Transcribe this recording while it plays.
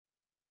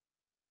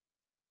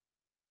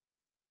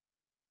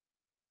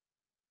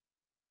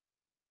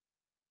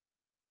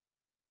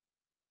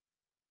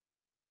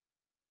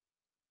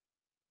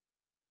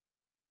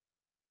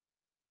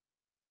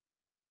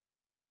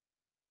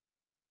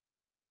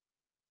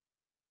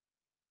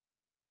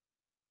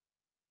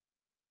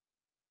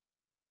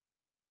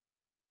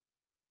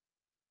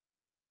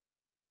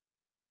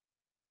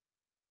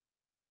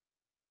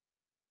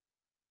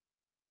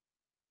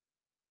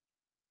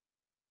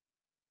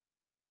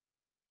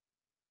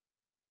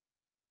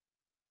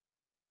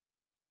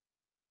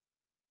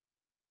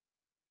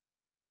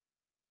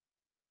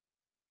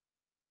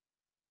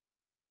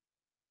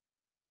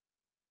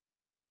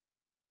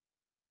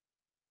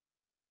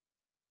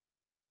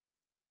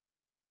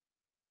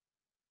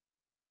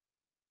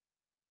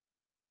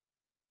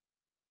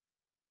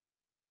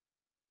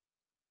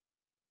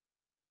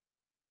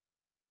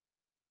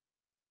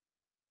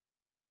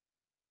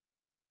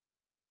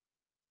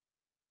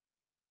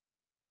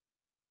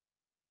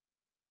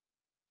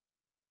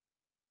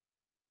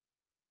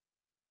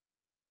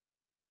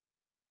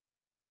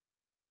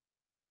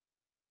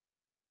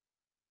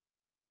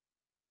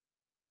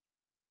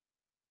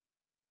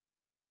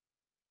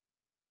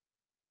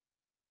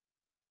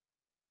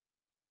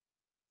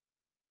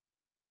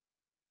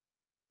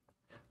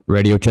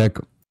Radio check.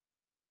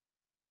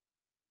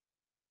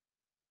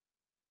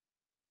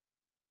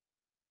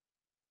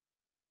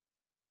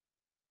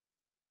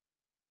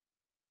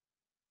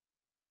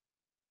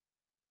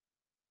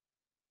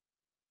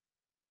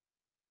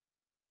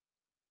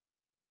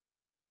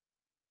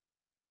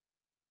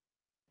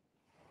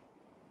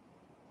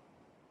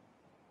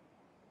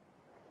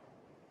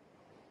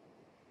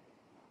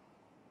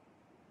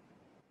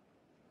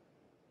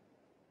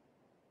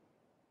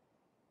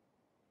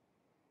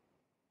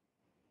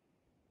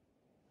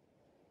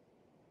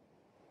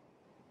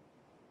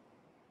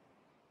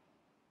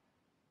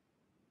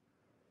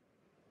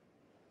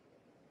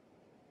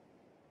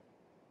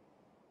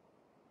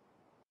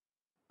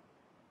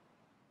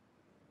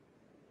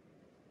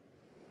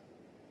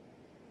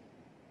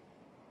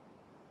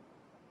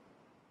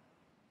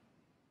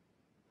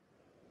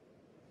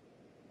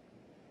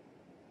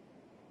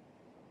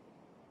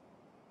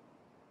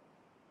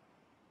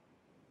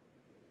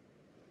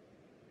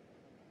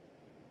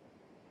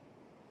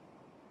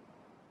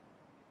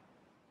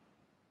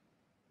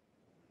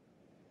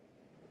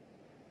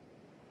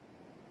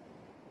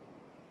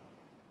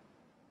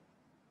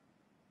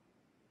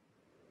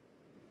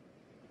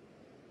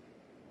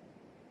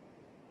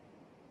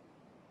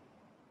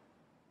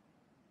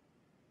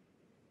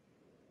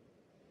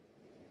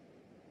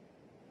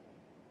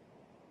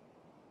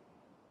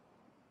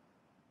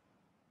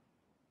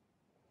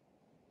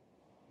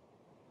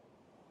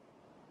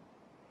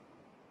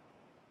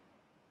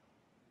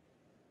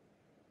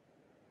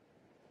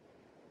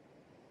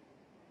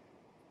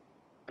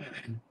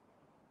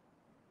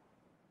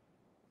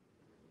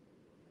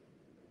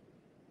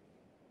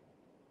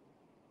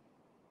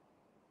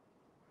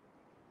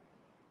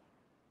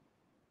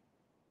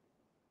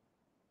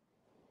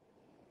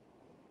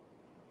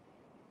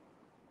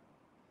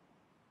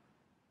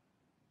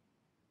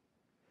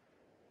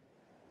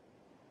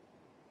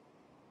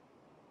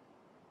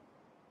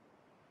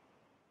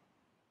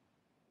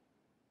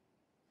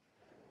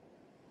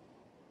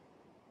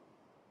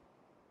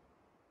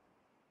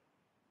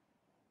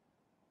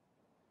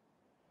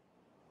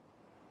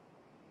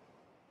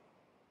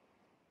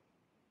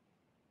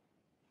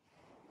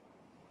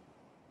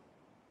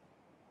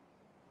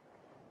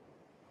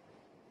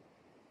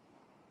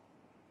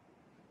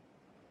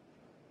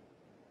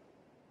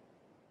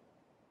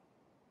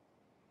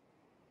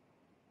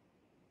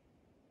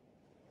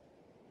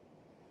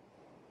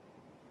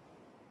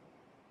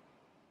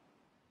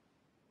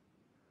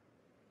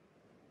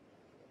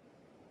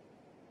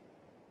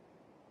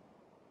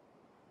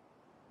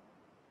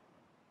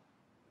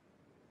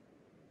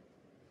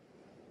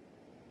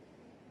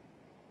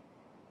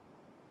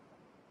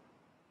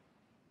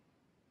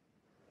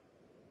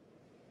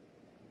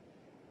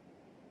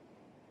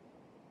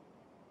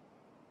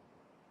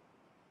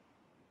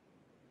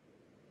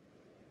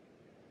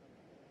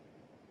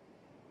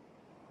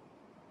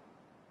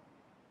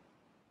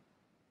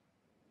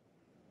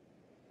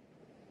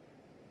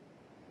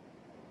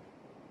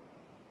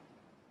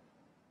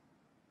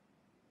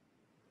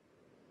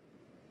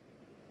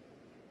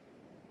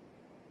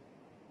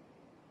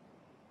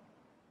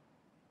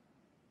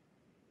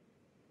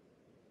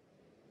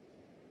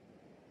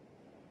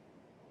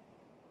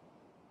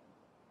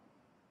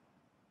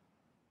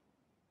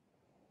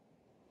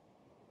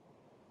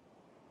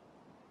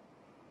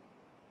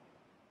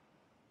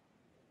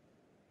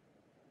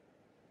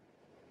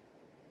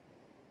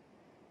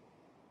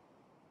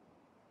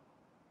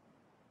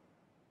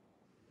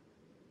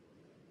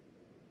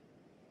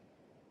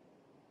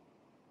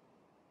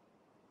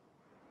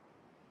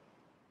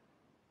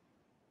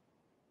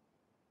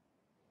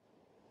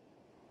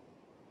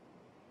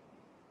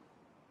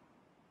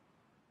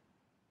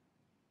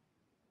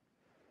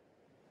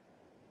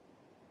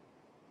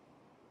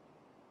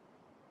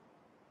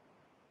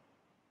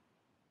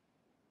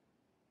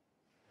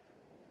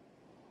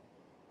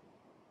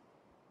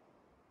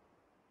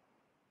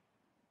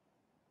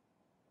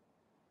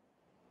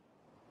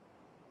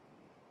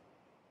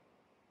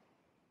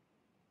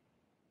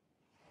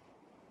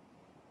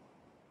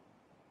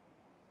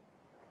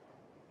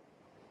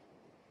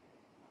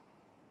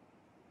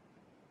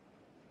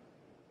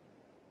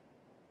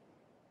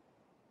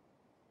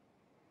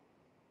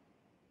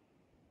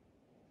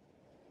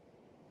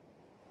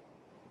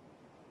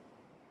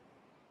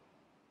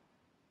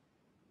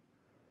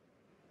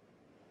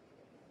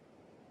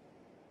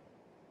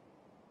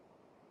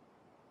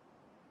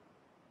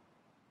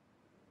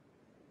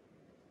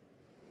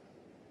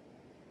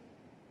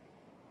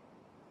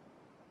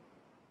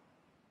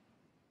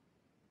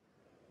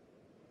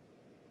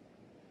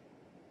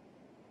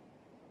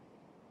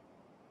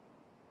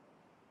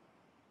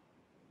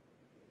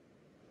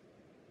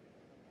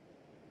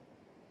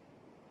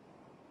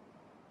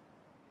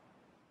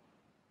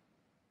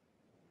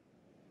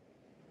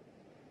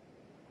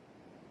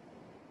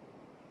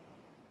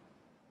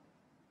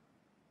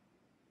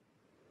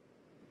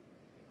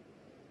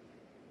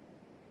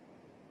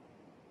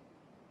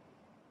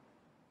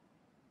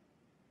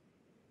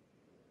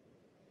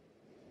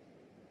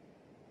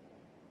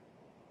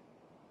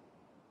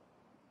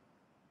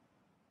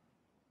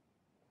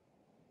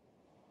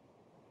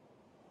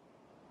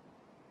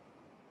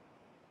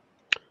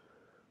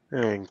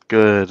 And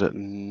good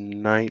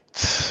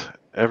night,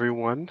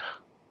 everyone.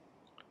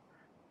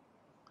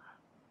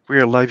 We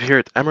are live here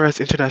at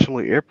Amaras International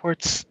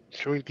Airports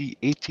during the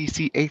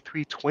ATC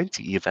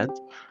A320 event.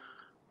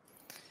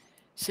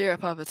 Sierra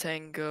Papa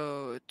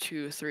Tango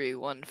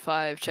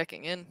 2315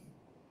 checking in.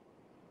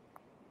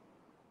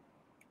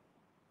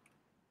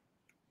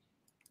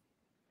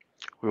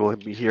 We will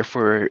be here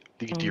for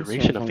the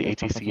duration of the Sierra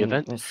ATC Tango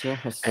event,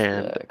 Sierra,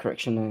 and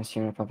correction,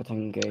 Sierra Papa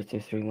Tango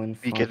 2315.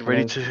 be getting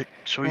ready to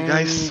show you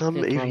guys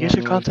some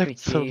aviation contact,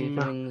 some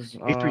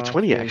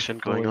A320 action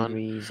going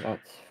on.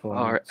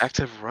 Our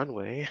active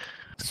runway,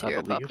 I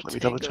Sierra believe. Papa Let me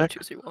double Tango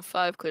check.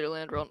 2315, clear to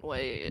land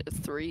runway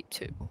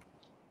 32.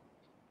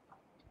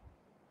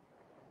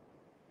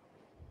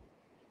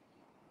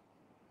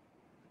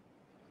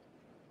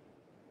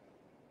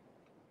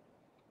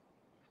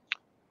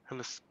 And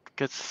let's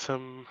get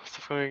some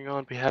stuff going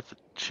on. We have the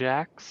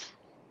Jax.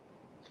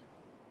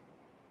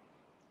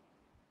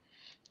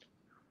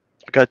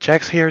 We got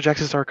Jax here. Jax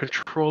is our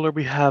controller.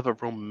 We have a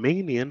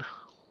Romanian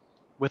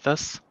with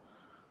us.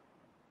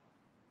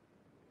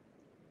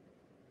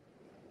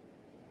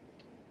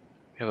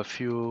 We have a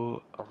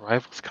few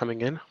arrivals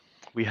coming in.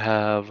 We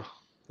have,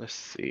 let's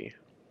see.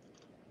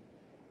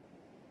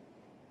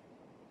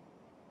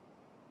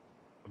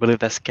 I believe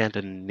that's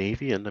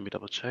Scandinavian. Let me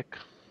double check.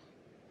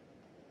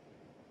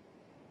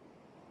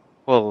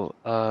 Well,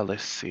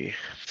 let's see.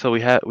 So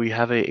we have a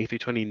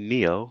A320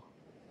 Neo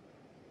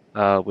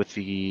with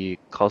the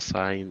call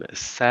sign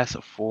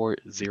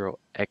SAS40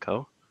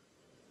 Echo.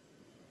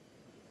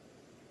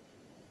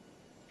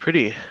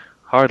 Pretty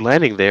hard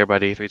landing there by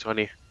the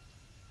A320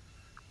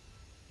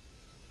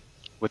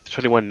 with the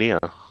 21 Neo.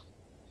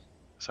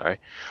 Sorry.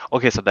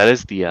 Okay, so that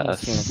is the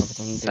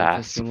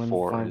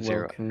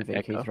SAS40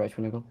 Echo.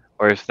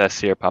 Or if that's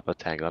Sierra Papa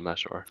Tango, I'm not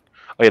sure.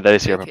 Oh yeah, that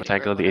is Sierra Papa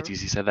Tango. The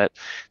ATC said that.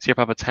 Sierra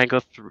Papa Tango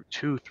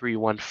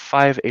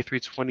 2315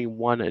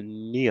 A321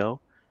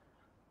 Neo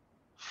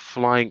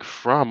flying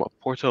from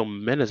Porto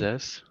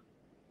Menezes.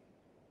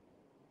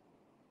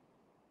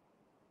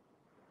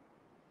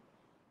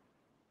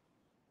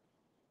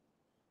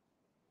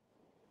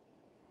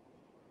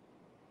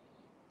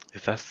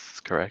 If that's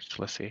correct,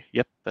 let's see.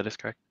 Yep, that is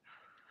correct.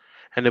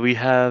 And then we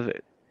have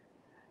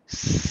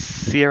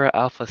Sierra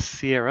Alpha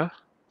Sierra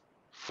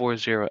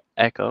 40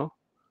 Echo,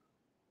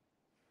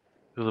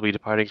 who will be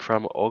departing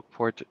from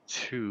Oakport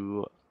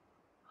to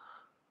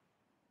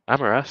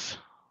Amaras.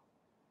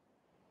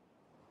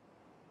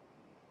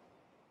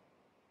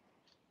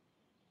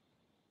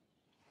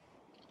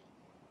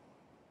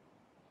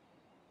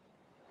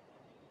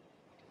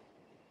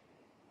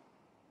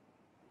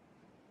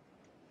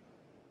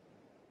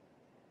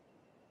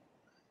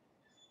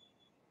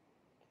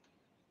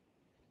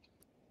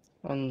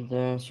 And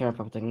Sierra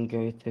Papa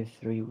Tango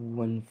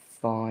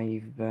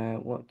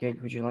 2315, what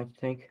gate would you like to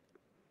take?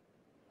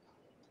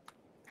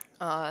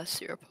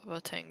 Sierra Papa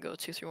Tango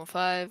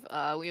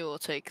 2315, we will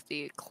take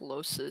the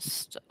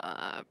closest,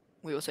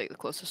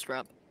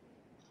 ramp.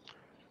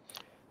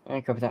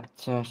 Copy that,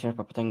 Sierra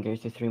Papa Tango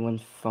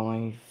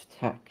 2315,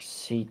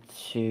 taxi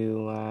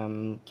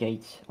to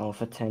gate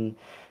Alpha 10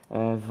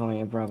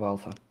 via Bravo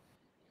Alpha.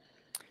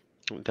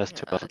 That's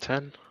 2 Alpha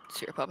 10.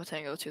 Sierra Papa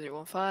Tango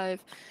 2315,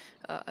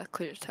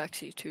 clear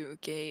taxi to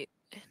gate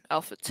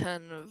Alpha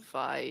 10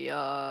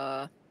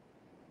 via...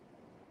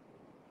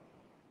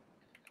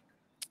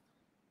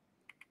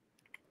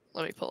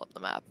 Let me pull up the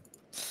map.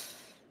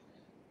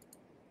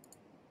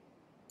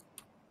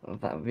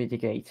 That would be the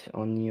gate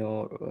on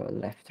your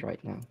left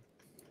right now.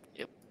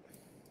 Yep.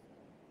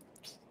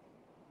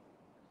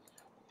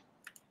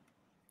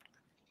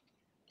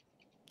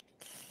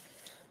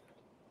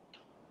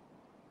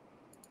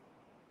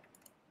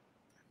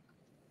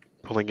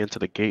 Pulling into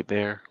the gate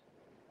there.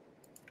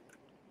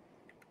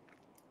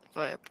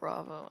 Via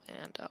Bravo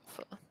and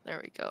Alpha.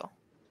 There we go.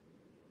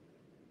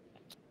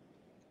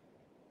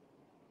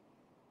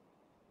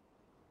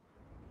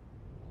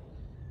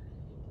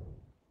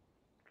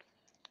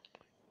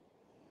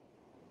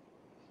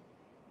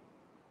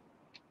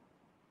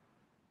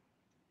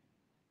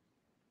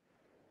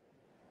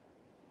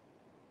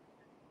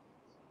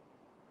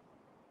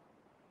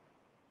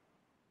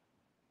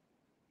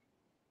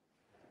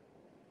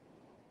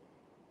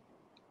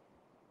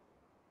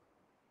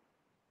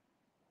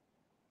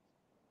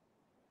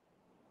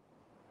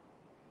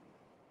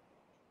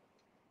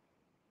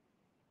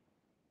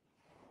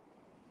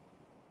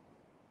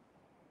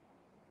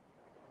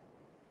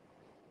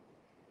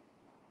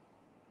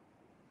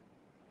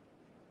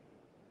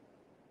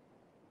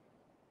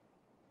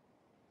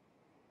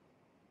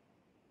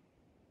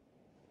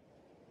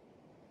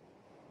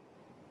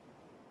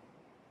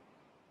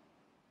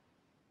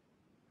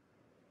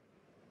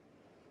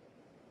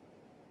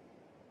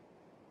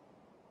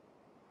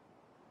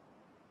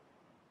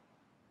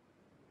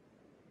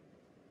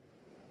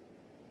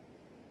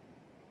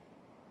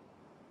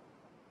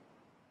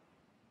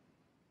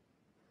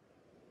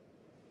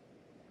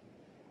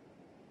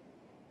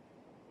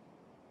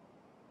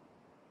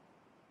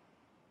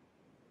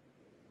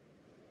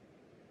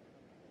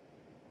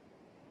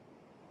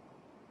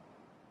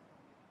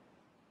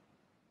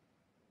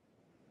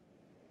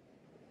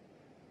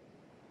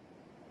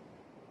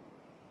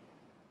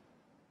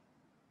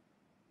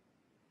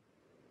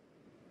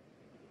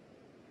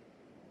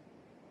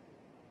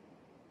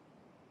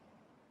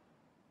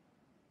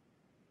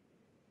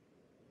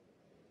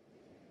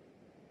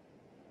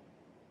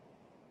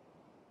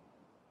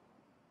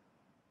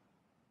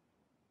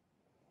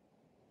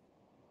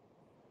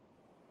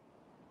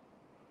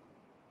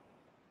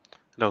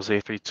 That was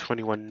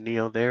A321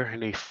 Neo there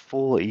in a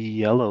full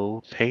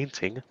yellow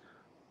painting.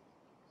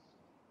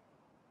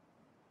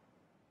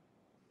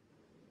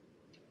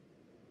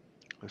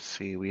 Let's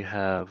see, we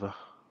have a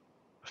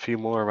few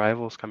more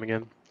arrivals coming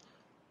in.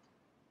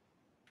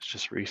 Let's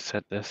just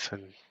reset this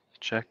and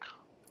check.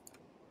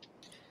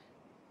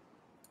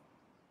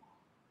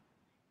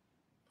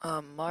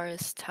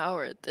 Mars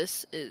Tower,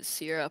 this is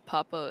Sierra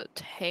Papa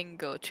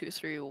Tango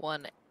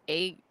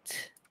 2318,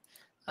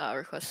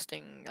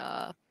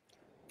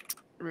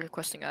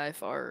 requesting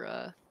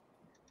IFR,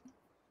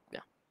 yeah.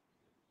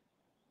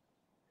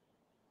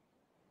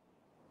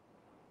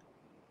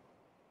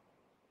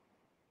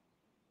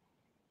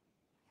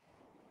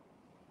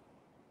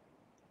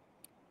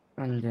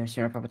 And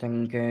Sierra Papa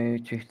Tango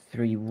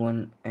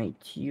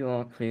 2318, you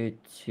are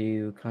cleared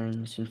to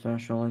Clarence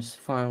International as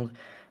filed.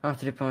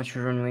 After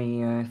departure,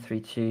 runway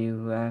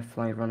 32,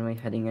 fly runway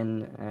heading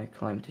in,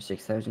 climb to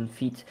 6,000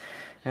 feet.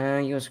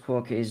 Your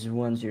squawk is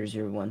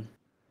 1001.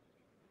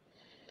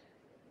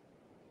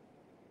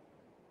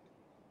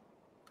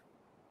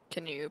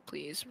 Can you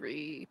please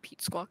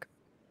repeat squawk?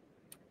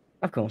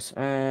 Of course,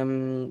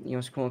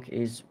 your squawk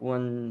is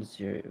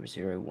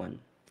 1001.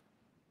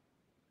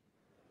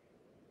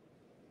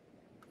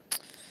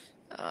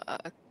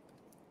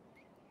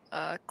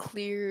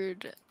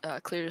 Cleared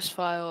as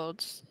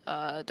filed.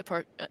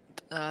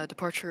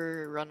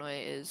 Departure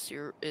runway is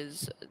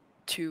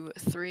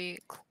 23.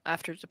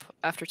 After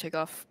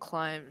takeoff,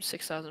 climb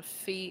 6,000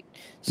 feet.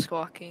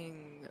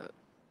 Squawking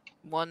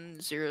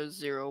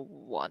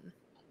 1001.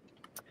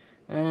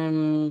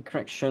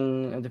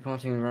 Correction,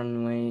 departing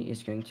runway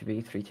is going to be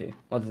 32.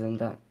 Other than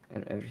that,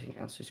 everything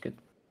else is good.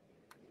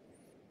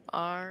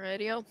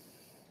 Alrighty-o.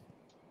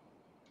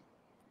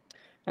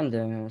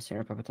 And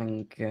Sierra Papa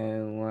Tango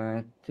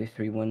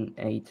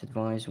 2318,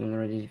 advise when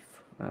ready.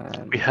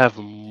 We have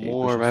To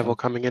more push and arrival start.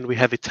 coming in. We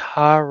have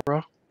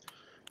Itara.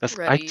 That's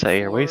Ready ITA for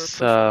Airways.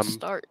 push and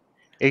start.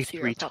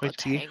 Sierra Papa A320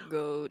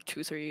 Tango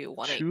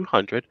 2318.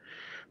 200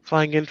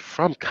 flying in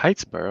from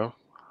Kitesboro.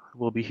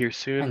 We'll be here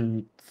soon.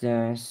 And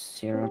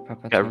Sierra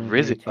Papa Got Tango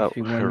Rizier.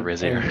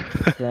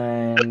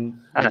 2318,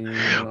 you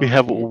We are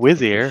have cleared to push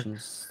Wizzair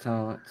and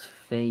start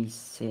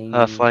facing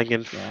flying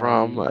in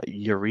from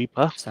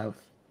Eureka. south.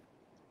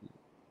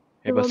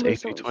 Airbus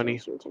A320.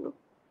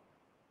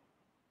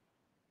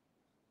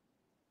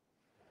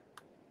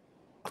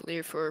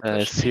 Clear for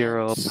push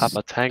Sierra and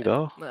Papa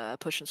Tango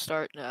push and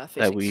start. that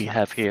Facing we south.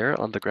 have here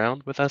on the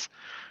ground with us.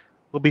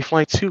 We'll be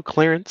flying to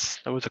clearance.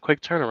 That was a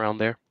quick turnaround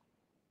there.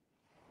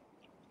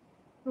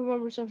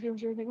 November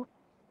 7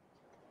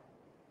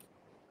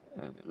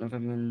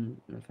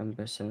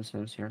 November 7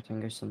 Sierra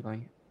Tango,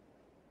 standby.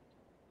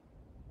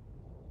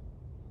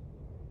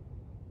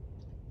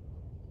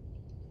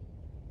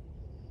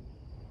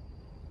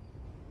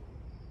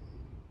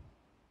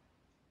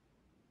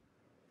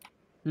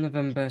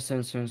 November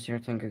 7 Sierra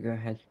Tango, go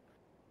ahead.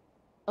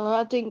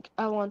 I think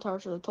Avalon Tower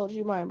should have told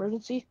you my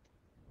emergency,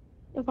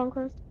 if I'm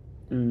correct.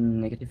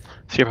 Negative.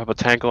 Sierra Papa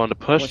Tango on the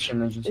What's push. your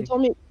emergency? They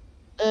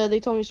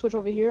told me to switch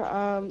over here.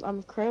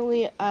 I'm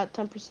currently at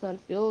 10%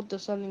 fuel,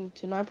 descending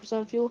to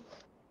 9% fuel.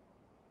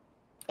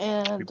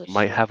 And We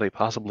might have a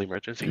possible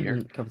emergency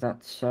here. Copy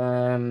that.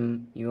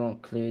 You are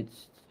cleared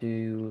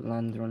to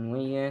land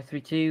runway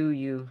 32.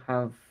 You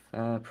have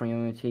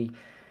priority.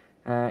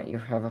 You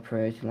have a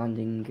priority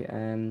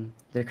landing.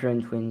 The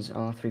current winds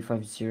are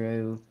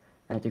 350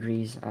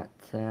 degrees at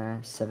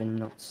 7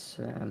 knots.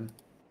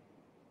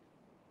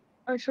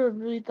 I should have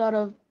really thought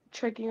of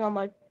checking on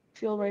my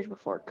fuel range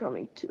before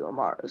coming to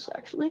Amaras,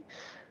 actually.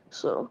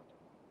 So,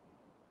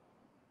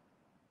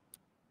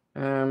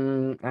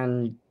 And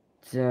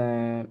it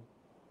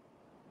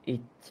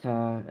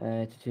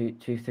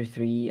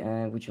 233.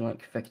 Would you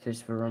like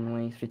vectors for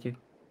runway 32?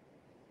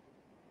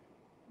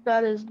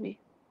 that is me,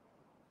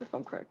 if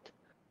I'm correct.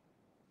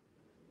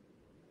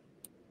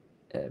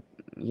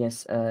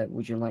 Yes.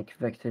 Would you like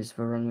vectors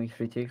for runway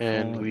 32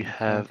 And for we Italian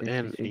have an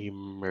 233?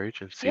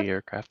 emergency Yep.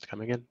 aircraft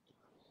coming in.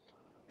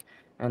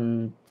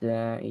 And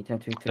ETA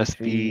That's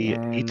 233,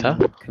 the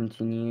ETA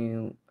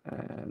continue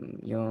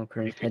your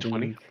current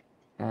A320.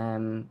 heading,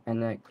 and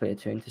clear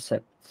to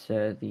intercept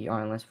the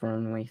ILS for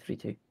runway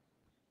 32.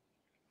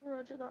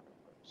 Roger that.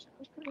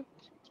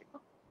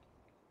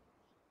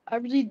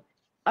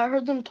 I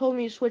heard them told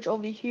me to switch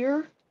over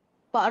here,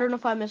 but I don't know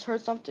if I misheard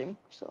something.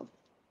 So,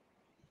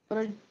 but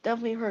I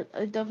definitely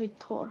heard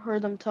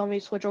them tell me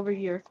to switch over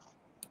here.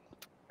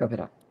 Copy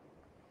that.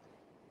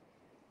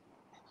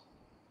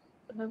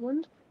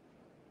 Headwind.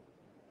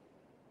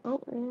 Oh,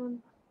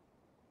 and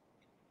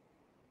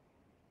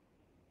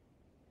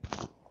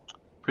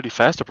Pretty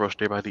fast approach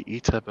there by the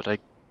ETA, but I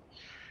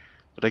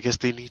guess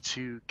they need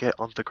to get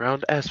on the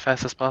ground as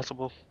fast as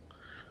possible.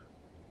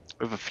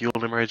 We have a fuel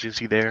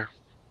emergency there.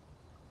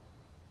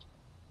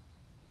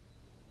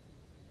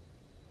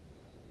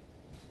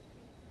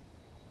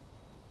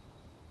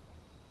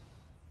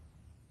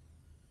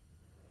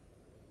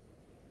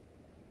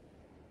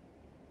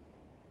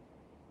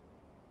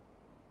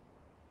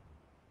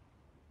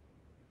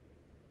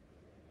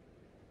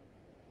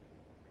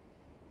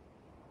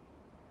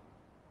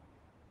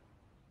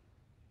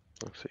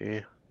 Let's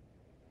see.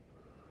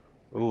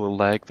 Ooh, a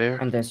lag there.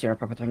 And there's Sierra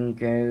Papa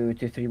Tango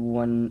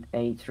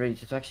 2318 ready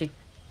to taxi.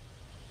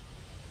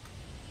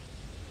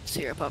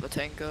 Sierra Papa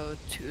Tango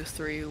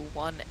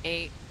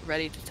 2318,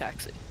 ready to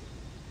taxi.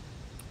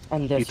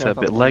 And there's It's Sierra a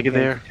bit Papa laggy Tango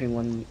there.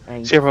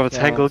 2318 Sierra Papa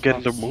Tango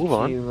getting the taxi move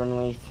on. to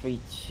runway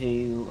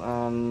 32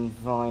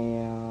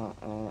 via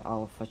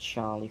Alpha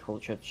Charlie,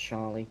 hold short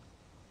Charlie.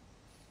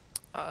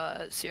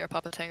 Sierra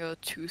Papa Tango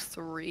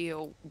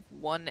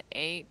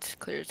 2318,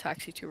 clear to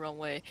taxi to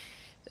runway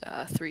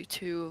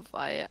 32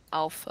 via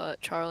Alpha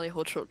Charlie,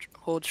 hold short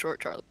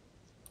Charlie.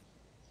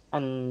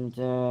 And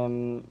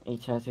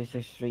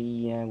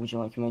 8333, would you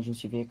like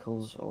emergency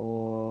vehicles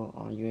or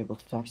are you able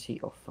to taxi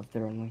off of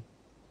the runway?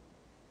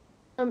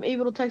 I'm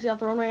able to taxi off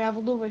the runway. I have a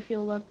little bit of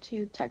fuel left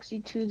to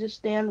taxi to the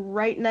stand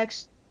right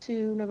next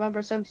to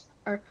November 7th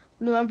or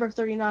November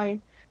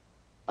 39.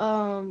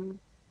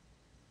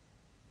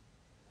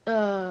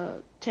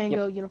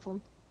 Tango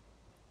uniform.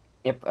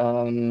 Yep,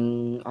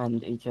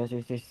 and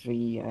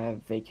 8333,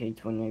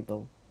 vacate when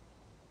able.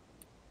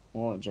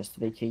 Or just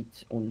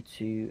vacate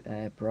onto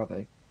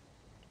Bravo.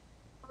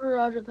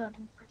 Roger that.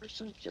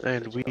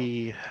 And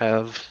we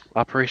have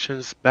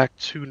operations back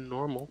to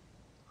normal.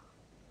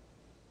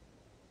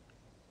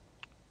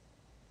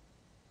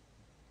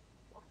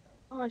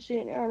 Oh, I see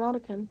an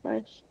Aeronautica.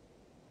 Nice.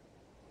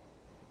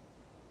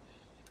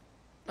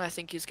 I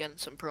think he's getting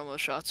some promo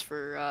shots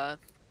for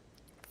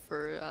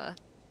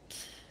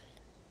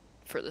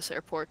this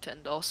airport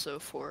and also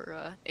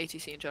for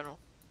ATC in general.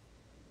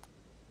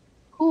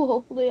 Cool.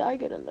 Hopefully, I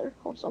get in there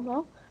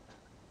somehow.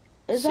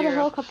 Is that a Sierra,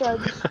 helicopter I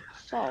just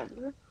saw over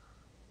there?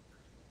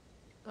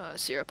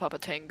 Sierra Papa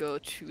Tango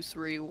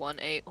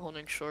 2318,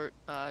 holding short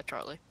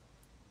Charlie.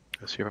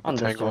 Sierra Papa And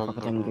Tango Sierra on Papa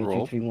the Tango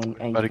roll.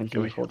 2318, About to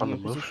continue go holding on the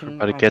your move. position.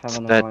 About to I get have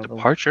an that arrival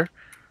departure.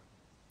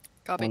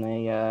 Copy. on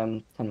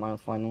a 10-mile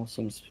final.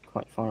 Seems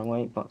quite far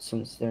away, but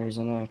since there is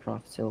an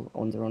aircraft still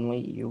on the runway,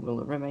 you will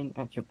remain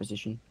at your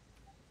position.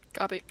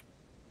 Copy.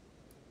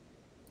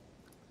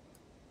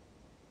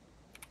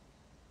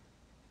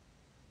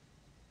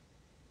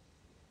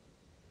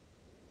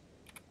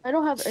 I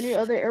don't have any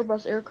other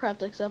Airbus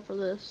aircraft except for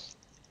this.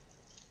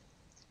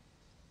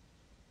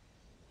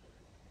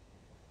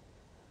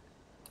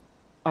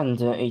 And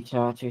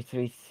ATR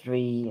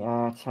 233,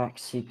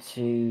 taxi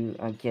to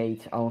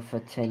gate Alpha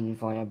 10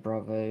 via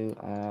Bravo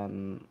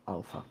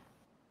Alpha.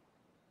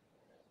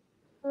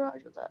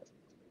 Roger that.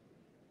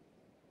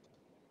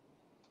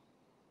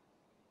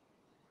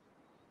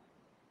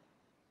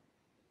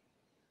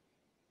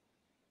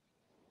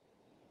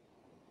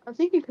 I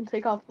think you can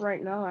take off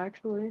right now,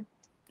 actually.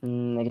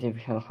 Negative,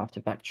 he'll have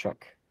to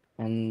backtrack,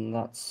 and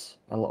that's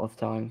a lot of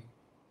time.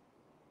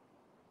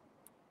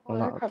 Well,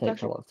 The that'll aircraft take a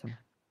actually, lot of time.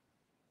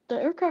 the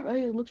aircraft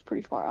actually looks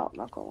pretty far out.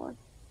 Not gonna lie.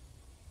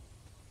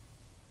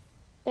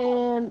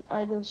 And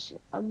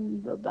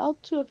I'm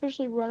about to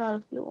officially run out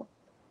of fuel.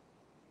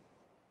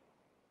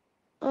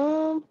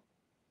 Um.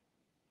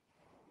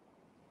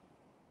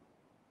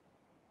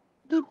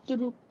 Let's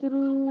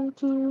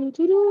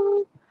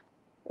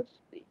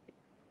see.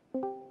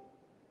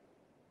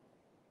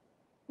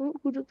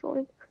 Who just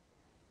joined?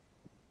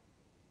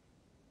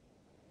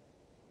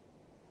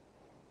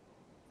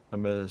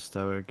 Amaras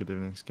Tower, good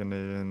evening.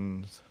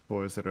 Scandinavian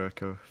 40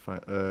 Echo,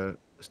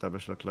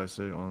 establish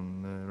localizer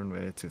on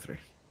runway 23.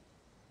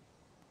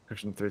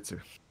 Correction 32.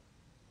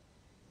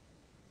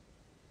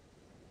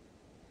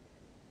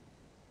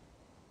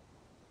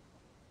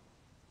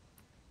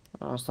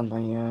 Stand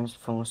by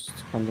for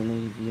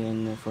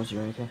Scandinavian 40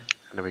 Echo. And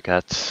then we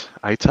got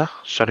Aita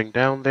shutting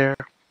down there.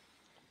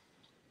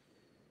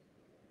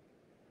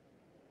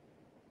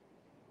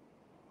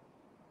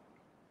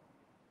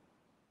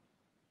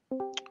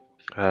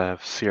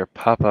 Sierra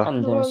Papa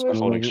And Who am I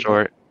holding missing?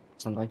 short.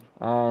 Stand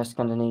by.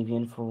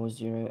 Scandinavian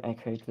 40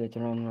 Echo, clear to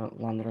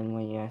land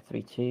runway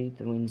 32.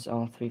 The winds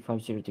are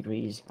 350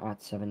 degrees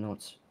at 7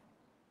 knots.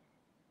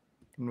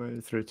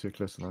 Runway 32,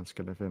 close to land,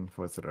 Scandinavian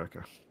 40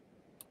 Echo.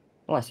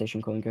 Last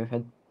station calling, go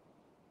ahead.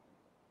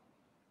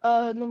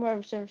 No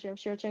more San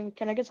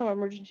Can I get some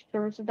emergency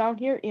services down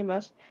here?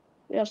 EMS.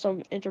 We have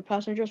some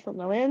inter-passengers from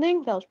the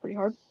landing. That was pretty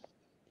hard.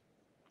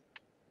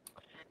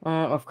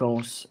 Of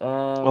course.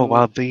 Well,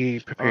 while they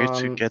prepare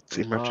to get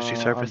emergency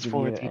I'll service give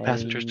for you the a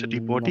passengers to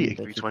deboard the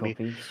number to A320,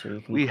 copy, so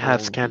you can we have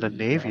call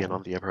Scandinavian the,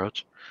 on the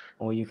approach.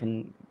 or you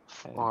can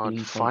be On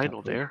in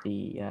final contact with there.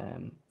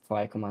 the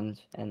fire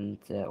command and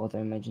other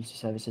emergency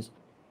services.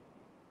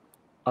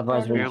 Roger.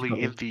 Advisory to Barely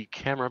copy. in the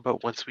camera,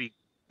 but once we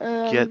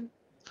get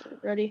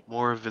Ready.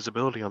 more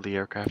visibility on the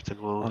aircraft, then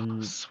we'll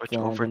And switch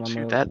over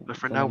to that. But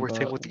for the now, we're number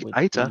staying with the would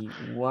Aita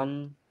be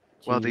 1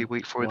 while they 2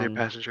 wait for their 1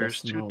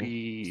 passengers to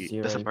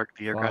decimal disembark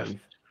the aircraft.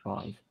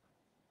 055.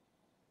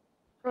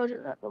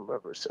 Roger that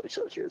number. So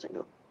here's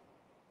go.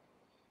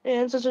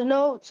 And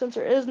since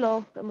there is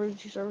no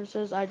emergency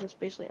services, I just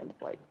basically end the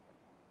flight.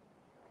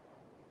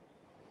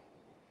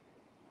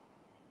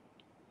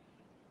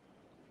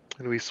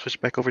 And we switch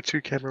back over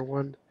to camera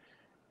 1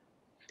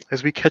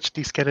 as we catch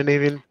the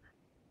Scandinavian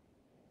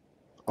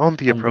on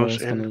the And approach.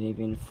 And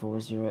Scandinavian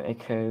 40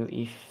 Echo,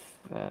 if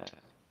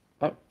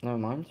Oh, never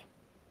mind.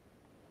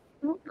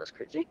 Oh, that's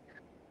crazy.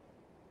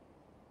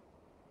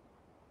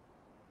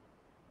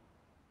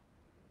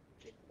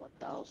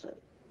 $1,000.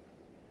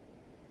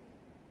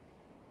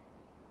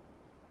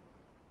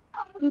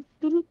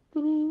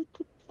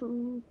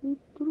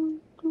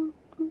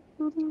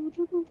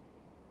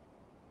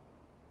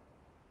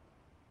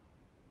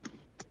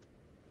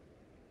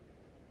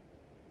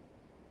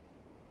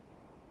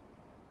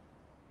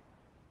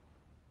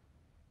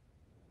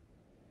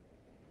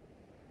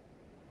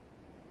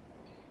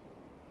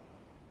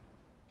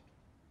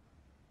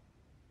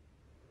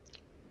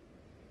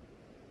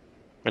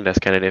 And that's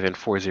Scandinavian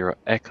 40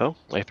 Echo,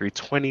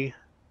 A320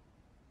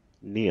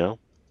 Neo.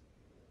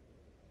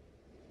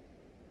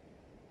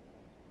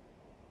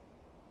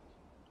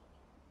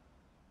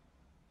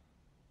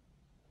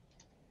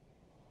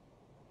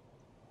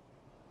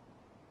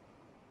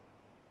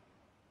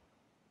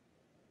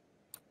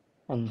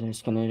 And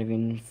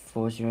Scandinavian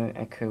 40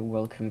 Echo,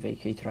 welcome,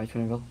 vacate right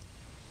runway.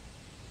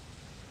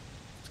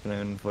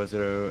 Scandinavian 40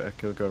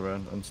 Echo, go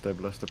around,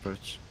 unstabilized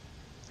approach.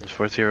 There's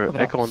 40 Copy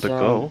Echo on the that,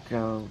 go.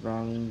 go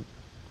round,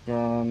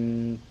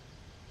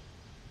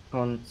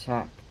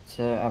 contact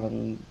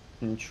Avalon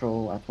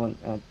Control at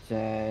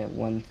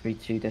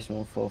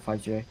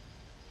 132.450.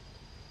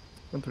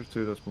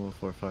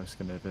 132.45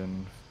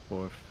 Scandinavian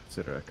 40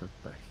 Echo,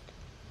 back.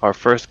 Our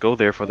first go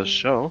there for the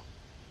show.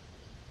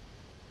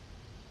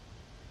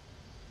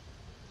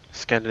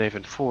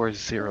 Scandinavian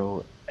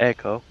 40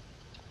 Echo.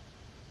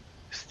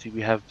 See,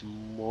 we have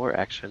more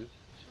action.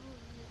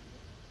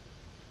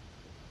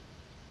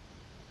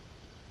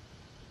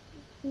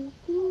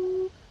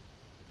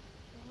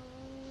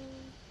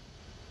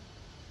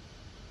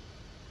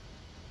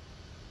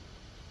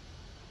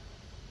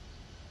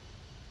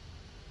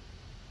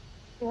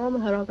 Well, I'm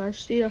gonna head out, guys.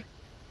 See ya.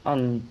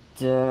 And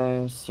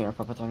Sierra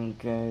Papa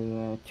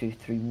Tango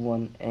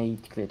 2318,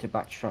 clear to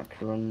backtrack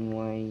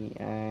runway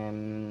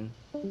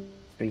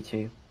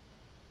 32,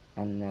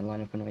 and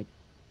line up runway.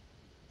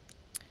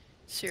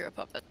 Sierra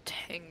Papa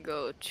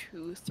Tango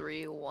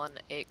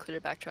 2318, clear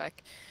to backtrack.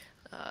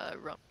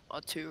 Run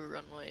onto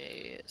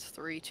runway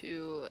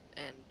 32,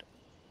 and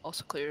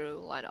also clear to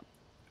line up.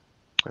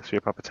 I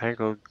see Papa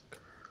Tango.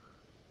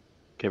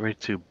 Get ready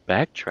to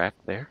backtrack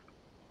there.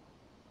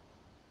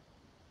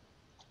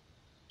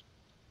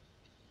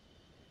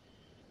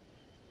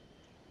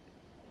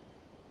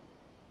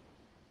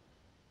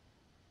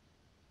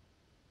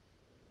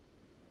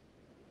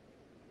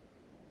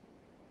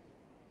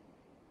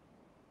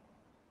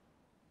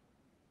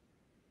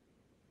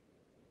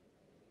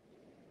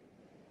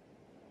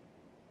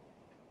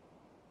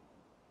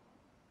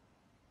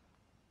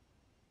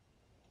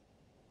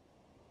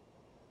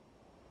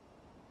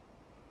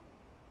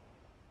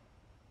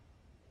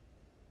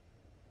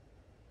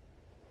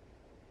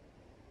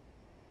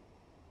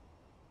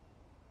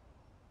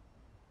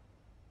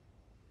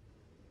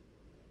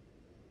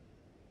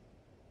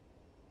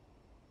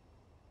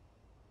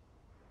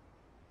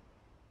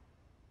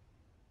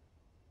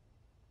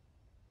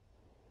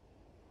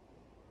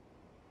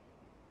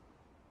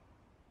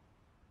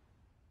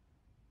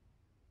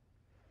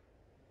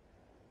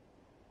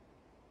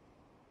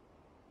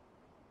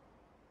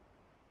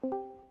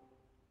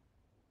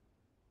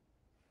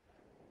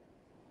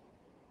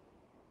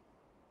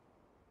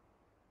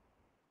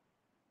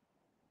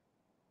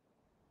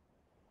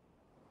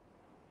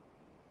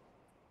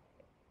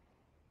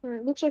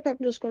 Alright, looks like I'm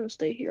just gonna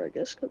stay here, I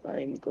guess, because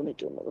I'm gonna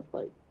do another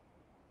flight.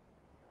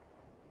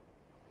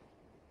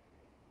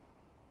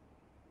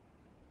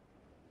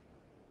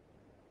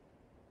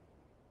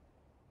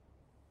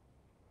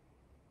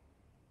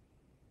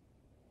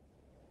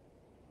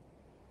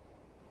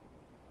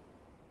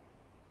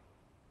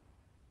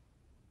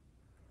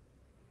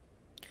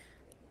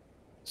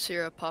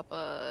 Sierra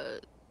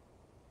Papa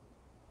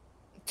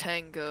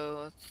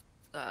Tango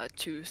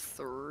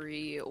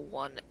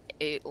 2318,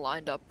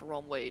 lined up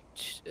runway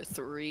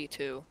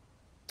 32.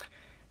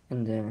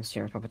 And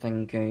Sierra Papa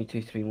Tango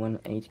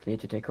 2318, clear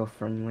to take off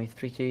runway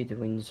 32. The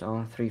winds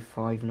are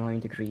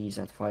 359 degrees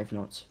at 5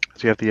 knots.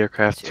 So you have the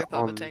aircraft Sierra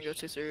Papa on, Tango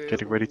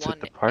getting ready to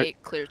depart. 2318,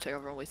 clear to take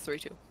off runway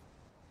 32.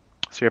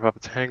 Sierra Papa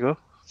Tango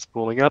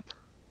spooling up.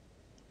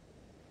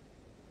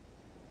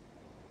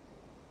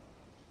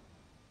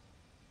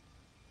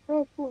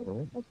 Oh,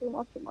 cool. I'll put them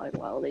off the line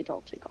while they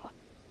don't take off.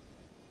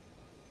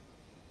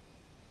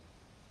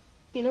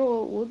 You know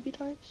what would be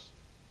nice?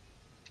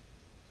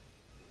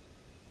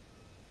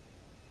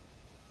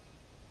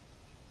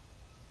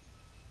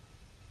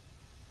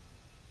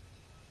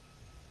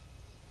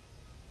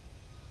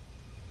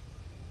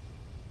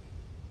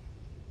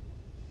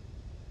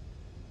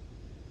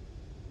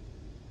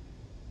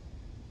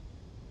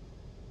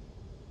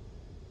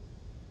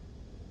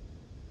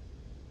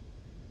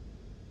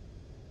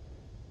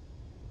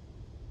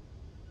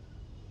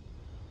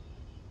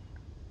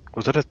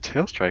 Was that a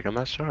tail strike? I'm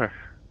not sure.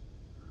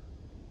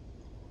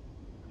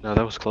 No,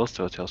 that was close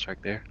to a tail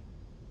strike there.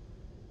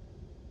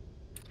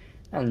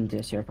 And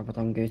Sierra Papa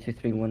Tango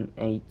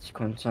 2318,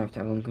 contact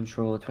Avalon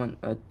Control at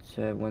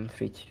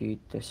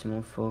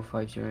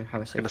 132.450. Have a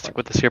We're safe gonna flight. stick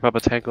with the Sierra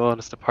Papa Tango on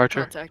its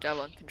departure. Contact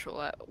Avalon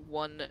Control at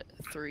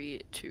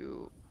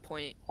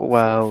 132.450.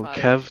 Wow,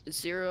 Kev.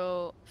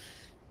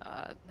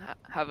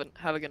 Have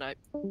a good night.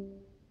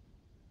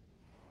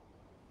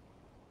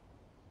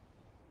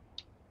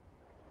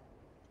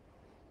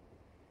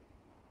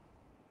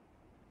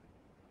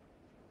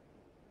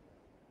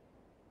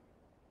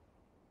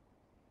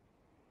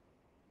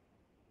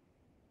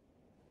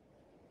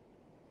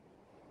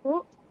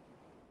 Oh.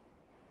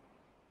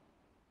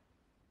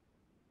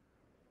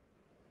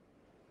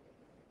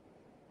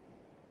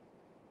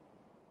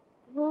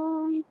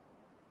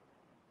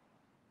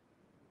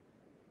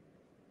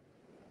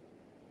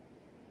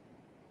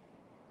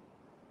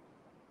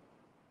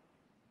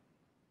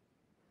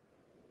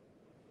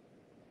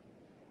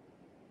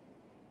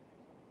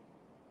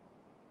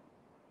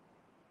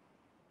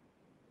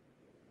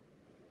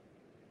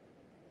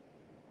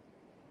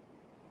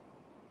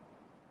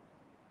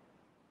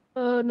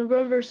 Um,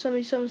 November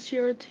 77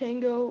 Sierra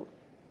Tango.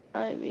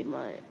 I made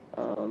my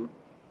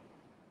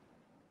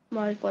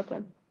flight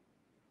plan.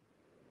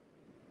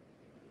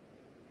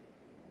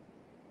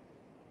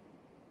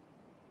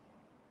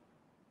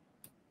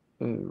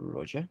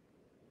 Roger.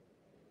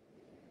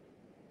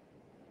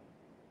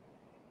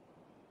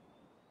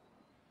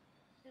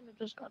 And it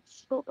just got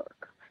so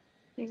dark.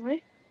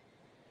 Anyway.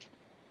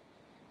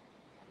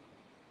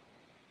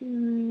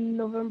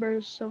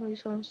 November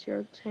 77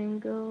 Sierra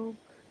Tango.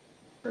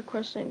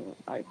 Requesting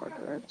iPark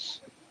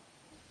clearance.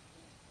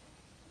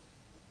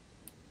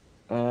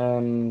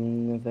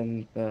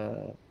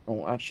 November.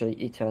 Oh, actually,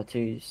 ETA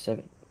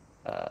 27.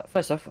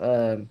 First off,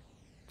 to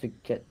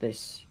get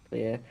this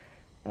clear,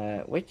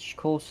 which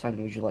call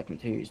sign would you like me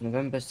to use?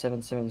 November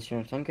 77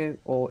 Sierra Tango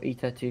or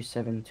ETA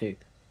 272?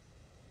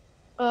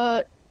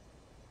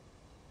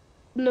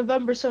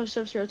 November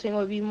 77 Sierra Tango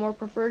would be more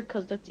preferred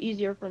because that's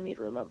easier for me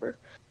to remember.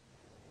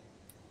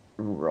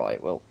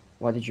 Right, well,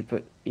 why did you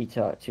put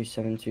ETA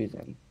 272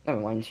 then? Never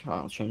mind,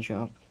 I'll change it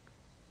up.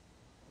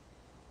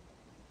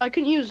 I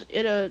can use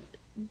it,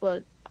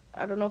 but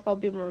I don't know if I'll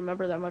be able to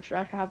remember that much.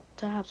 I have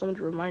to have someone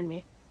to remind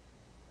me.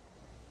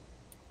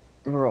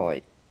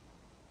 Right.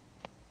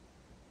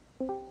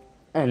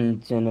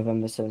 And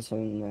November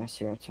 77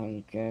 Sierra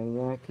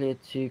Tango,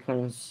 cleared to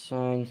Clemens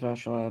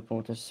International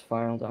Airport as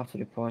filed after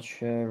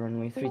departure,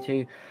 runway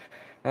 32.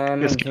 The Maintain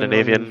runway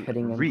Scandinavian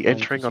heading and climb to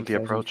re-entering on the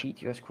 6,000 approach.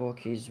 feet. US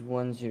squawk is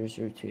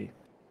 1002.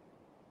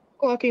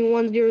 Clocking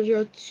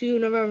 1002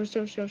 November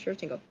 77 Sierra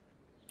Tango.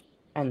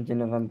 And the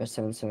November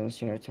 77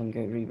 Sierra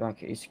Tango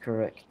reback is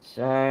correct.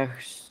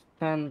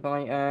 Stand by,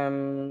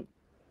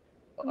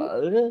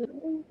 What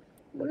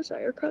is that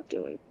aircraft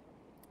doing?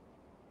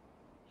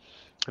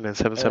 And then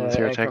 77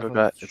 Sierra aircraft Tango with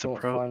got its short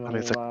approach. I mean,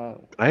 it's final, an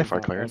what is IFR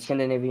that? clearance.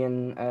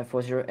 Scandinavian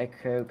 40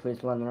 Echo, clear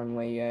to land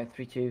runway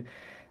 32.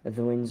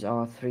 The winds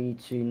are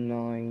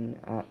 329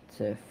 at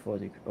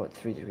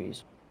 3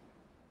 degrees.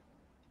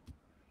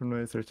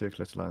 Runway 32,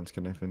 clear to land,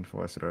 Scandinavian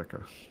 40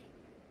 Echo.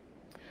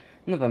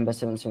 November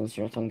 77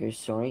 Sierra Tango,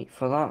 sorry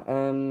for that.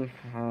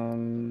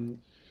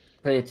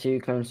 Clear to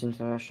Clemens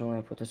International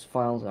Airport as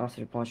filed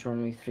after departure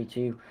runway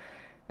 32.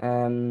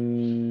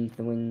 The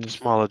winds.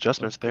 Small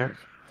adjustments there.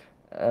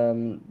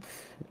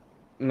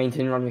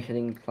 Maintain runway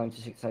heading climb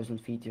to 6,000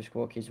 feet. Your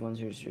squawk is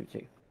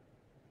 1002.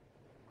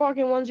 Clocking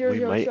We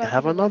 1002. might I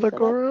have think I another set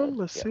go up, around. but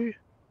Let's yeah. see.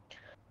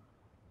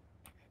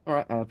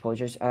 Alright, I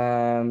apologize.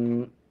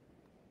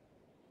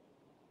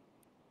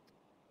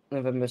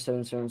 November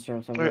 77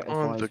 Sierra Tango, Right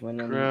on the advise when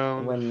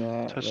ground.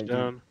 ready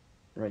Touchdown.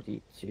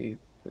 to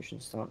push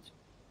and start.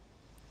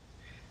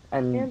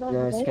 And And on the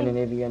way.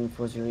 Scandinavian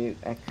 40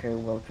 Echo,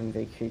 welcome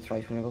vacate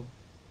right whenever.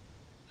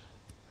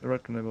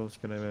 Right enable,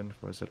 Scandinavian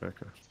 40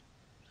 Echo.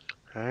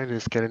 Alright, the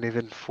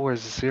Scandinavian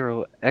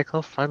 40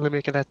 Echo finally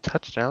making that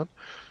touchdown.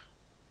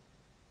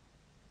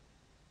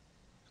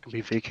 Gonna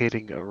be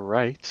vacating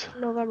right.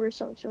 November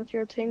 77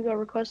 Sierra Tango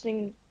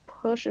requesting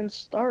push and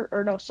start,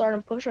 or no, start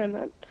and push, I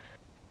meant.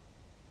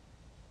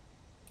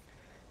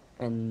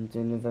 And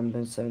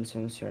November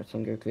 77 Sierra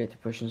Tango, clear to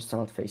push and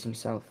start facing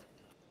south.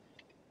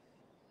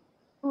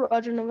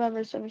 Roger,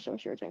 November 77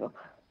 Sierra Tango.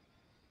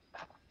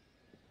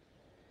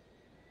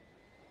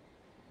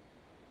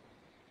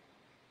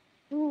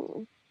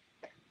 Ooh.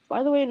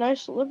 By the way,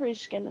 nice delivery,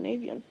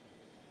 Scandinavian.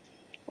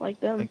 Like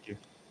them. Thank you.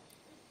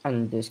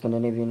 And the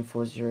Scandinavian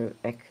 40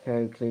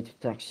 Echo, clear to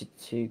taxi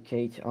to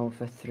Kate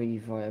Alpha 3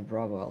 via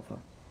Bravo Alpha.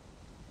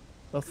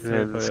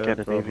 Alpha And 3 via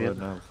Scandinavian.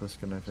 Bravo and Alpha,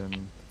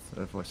 Scandinavian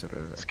 40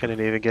 Echo.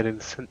 Scandinavian getting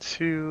sent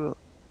to,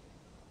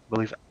 I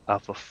believe,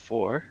 Alpha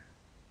 4.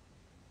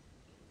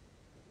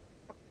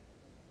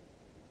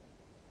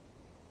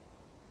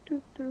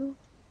 Doo-doo.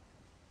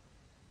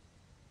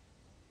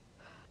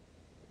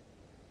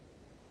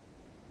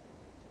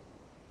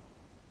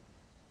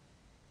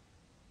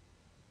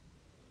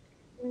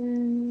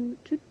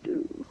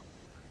 Doo-doo.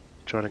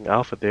 Joining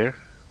Alpha there.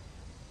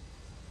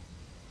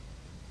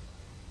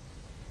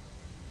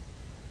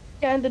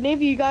 Yeah, and the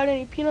Navy, you got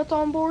any peanuts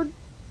on board?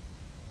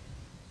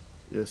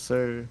 Yes,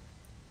 sir.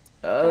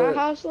 Can I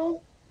have some?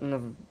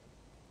 No,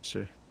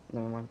 Sure.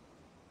 never mind.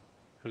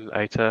 And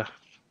Aita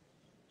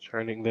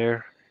turning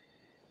there.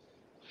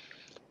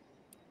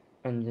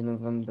 And in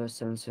November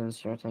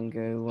 770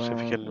 Tango, So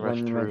if we can rush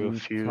when through a ready,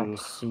 few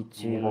taxi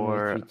to runway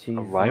more 32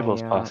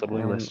 arrivals, via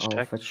possibly. Let's check.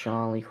 Alpha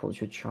Charlie,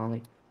 hold your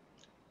Charlie.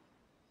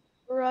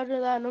 Roger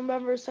that.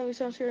 November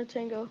 77 Sierra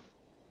Tango.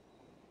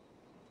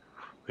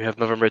 We have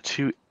November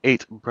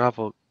 28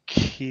 Bravo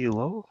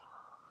Kilo.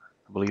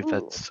 I believe Ooh.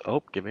 that's.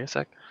 Oh, give me a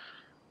sec.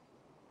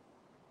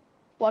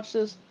 Watch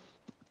this.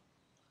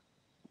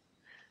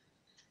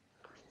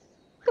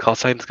 Call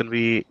sign is going to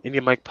be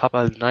India Mike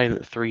Papa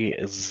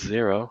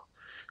 930.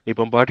 A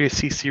Bombardier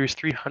C Series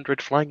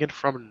 300 flying in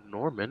from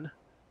Norman.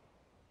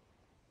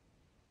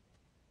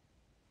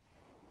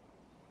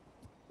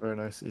 Very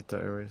nice, Ita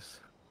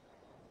Airways.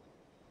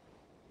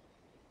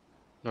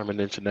 Norman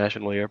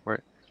International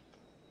Airport.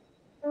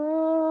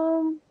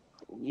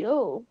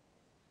 Yo.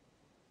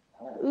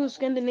 Ooh,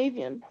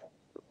 Scandinavian.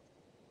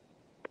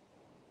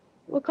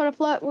 What kind of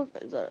flag? What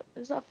is that?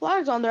 Is that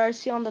flags on there? I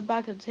see on the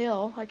back of the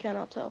tail. I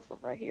cannot tell from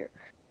right here.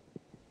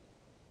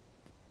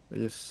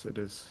 Yes, it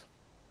is.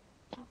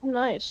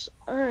 Nice.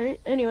 All right.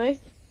 Anyway,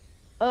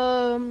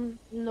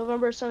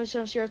 November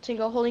 77 Sierra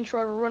Tango, holding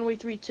short of runway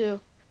 32.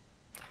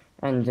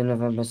 And in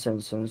November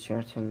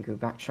 770 Tango,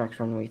 backtrack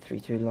runway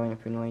 32, line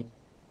up in white.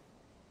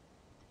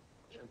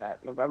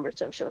 November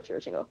 77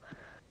 Sierra Tango.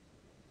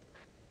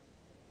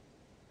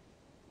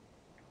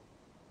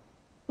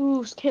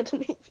 Ooh,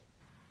 Scandinavian.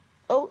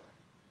 Oh.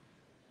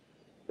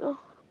 Oh.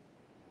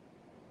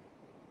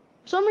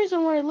 For some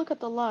reason, when I look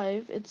at the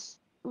live, it's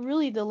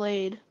really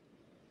delayed.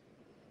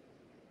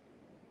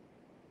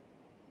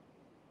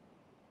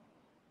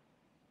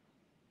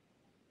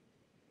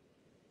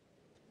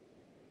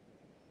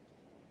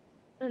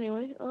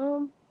 Anyway,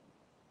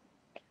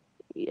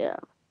 yeah.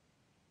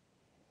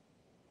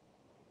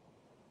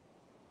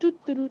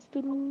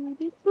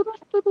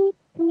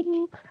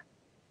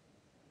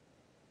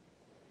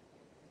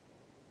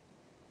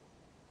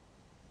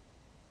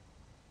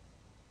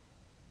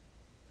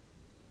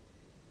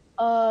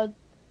 Uh,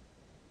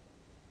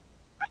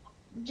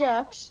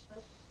 Jax,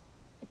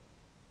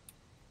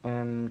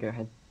 Go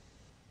ahead.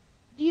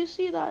 do you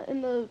see that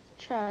in the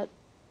chat?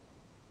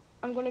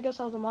 I'm gonna guess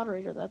I was a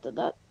moderator that did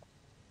that.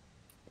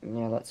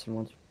 Yeah, that's the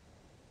mod.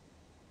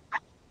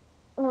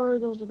 Or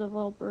there was a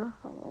developer.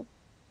 I don't know.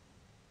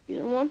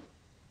 Either one.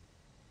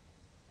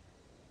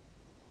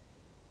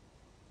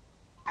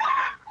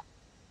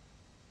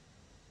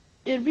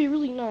 It'd be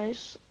really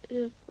nice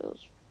if there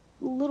was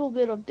a little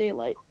bit of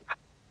daylight.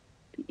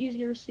 Be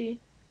easier to see.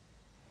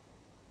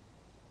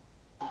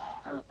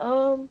 Yeah.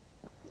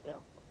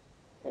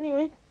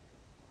 Anyway,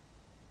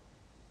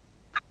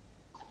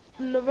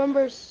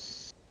 November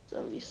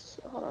 70.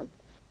 Hold on.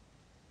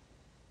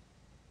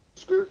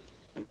 Skirt.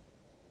 Just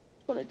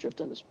wanna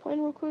drift on this plane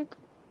real quick.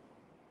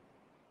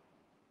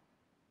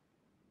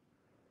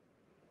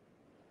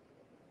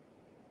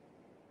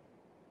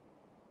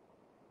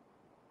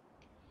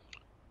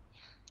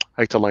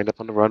 Aita lined up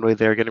on the runway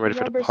there, getting ready for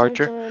November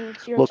departure. 77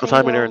 Sierra Local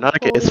time in Tango,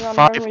 Aeronautica is holding on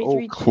 5 runway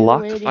 32,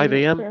 o'clock, 5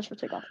 waiting a.m. clearance for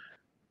takeoff.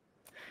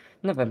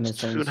 November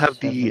Soon have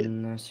the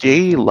 77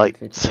 Sierra Tango, daylight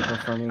clear to take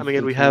off runway coming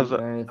in. We 32, have,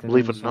 I the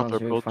believe, winds are another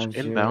approach 050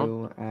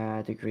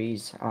 inbound.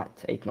 degrees at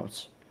 8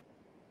 knots.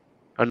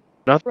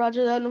 Another,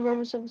 Roger that,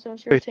 November 77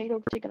 Sierra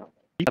Tango, taking off.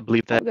 I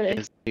believe Have that a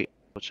good day. is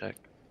a check.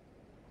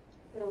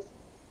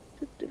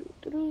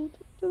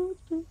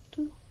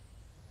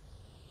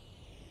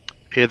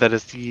 Here, that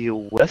is the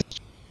WestJet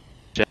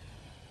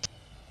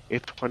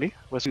 820.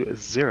 WestJet is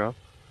 0.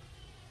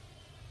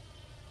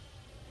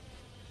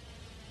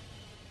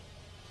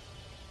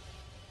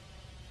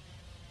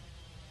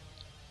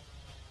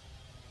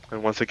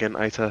 And once again,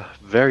 Aita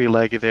very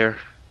laggy there.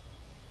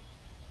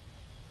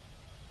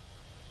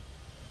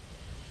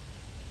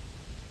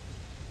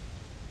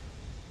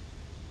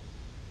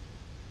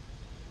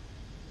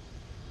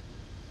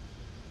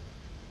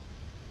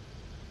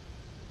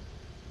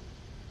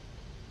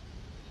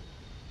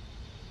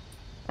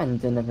 And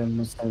the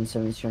November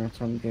 77 Sierra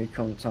Tango,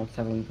 contact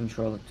having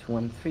control at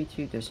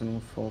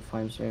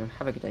 132.450.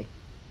 Have a good day.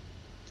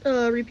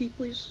 Repeat,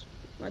 please.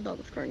 My dog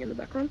was crying in the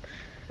background.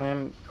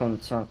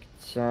 Contact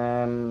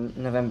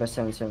November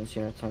 77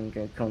 Sierra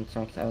Tango,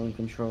 contact island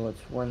control at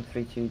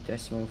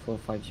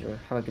 132.450.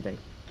 Have a good day.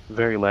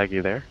 Very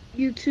laggy there.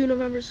 You too,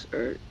 November,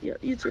 yeah,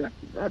 you too.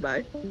 Bye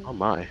bye. Oh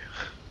my.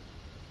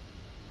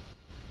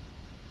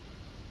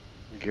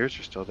 Gears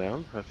are still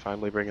down. I'm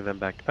finally bringing them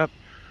back up.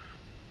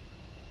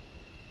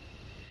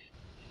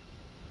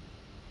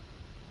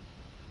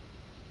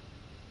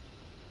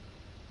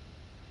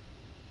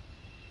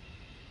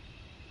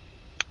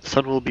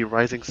 Sun will be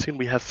rising soon.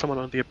 We have someone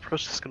on the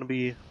approach. It's going to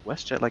be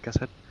WestJet, like I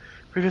said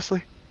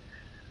previously.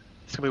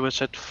 It's going to be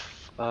WestJet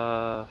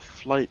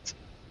flight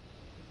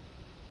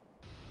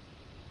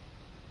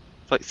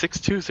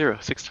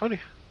 620, 620.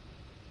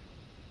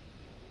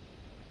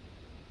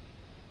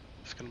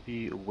 It's going to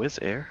be Wizz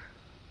Air.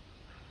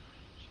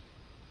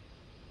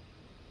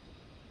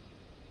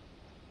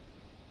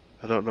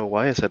 I don't know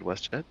why I said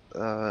WestJet.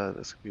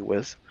 This could be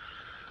Wiz.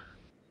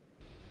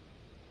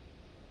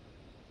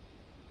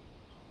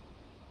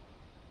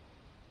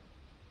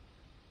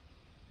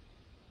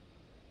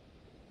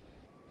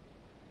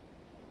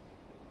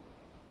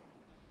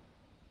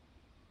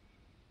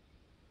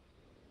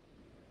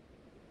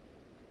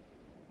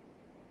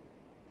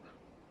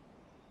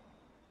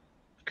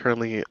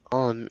 Currently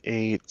on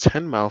a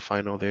 10-mile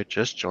final. They're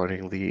just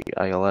joining the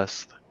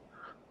ILS.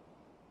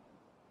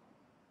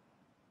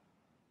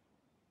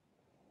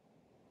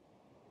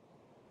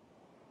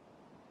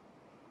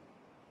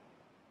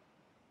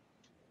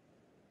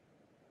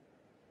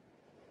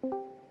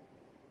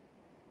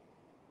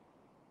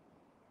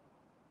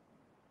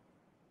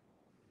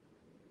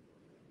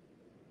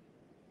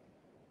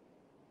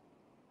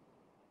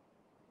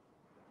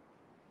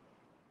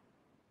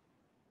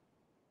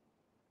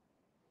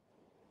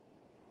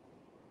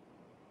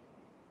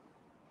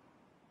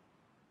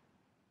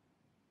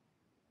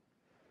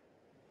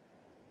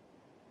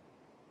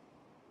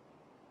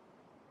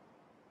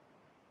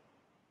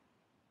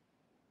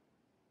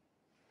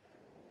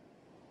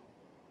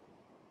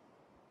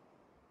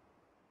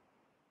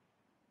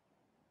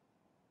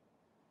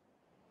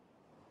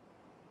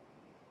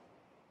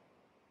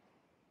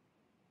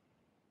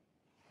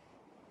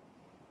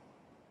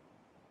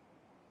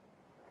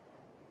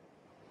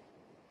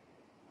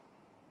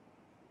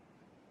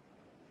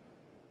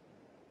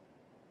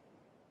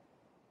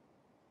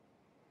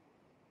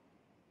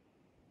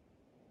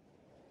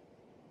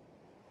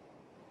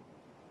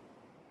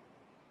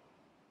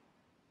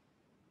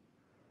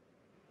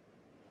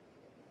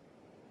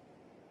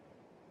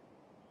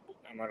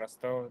 Amaras,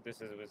 this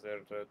is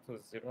Wizard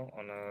 20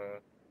 on a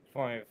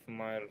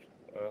 5-mile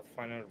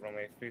final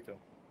runway 32.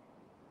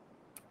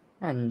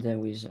 And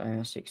with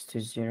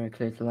 620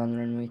 clear to land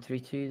runway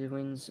 32, the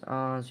winds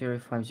are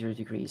 050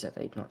 degrees at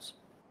 8 knots.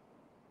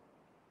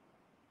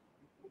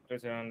 Clear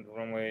to land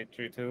runway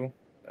 32,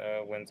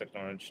 winds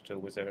acknowledged to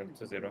Wizard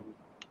 20.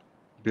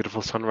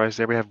 Beautiful sunrise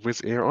there. We have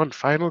Wizz Air on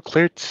final,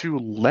 clear to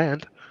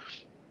land.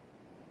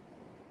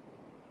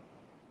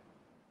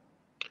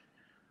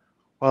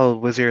 While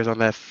Wizz Air is on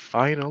that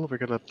final, we're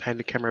going to pan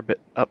the camera a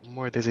bit up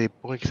more. There's a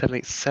Boeing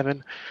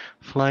 787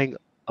 flying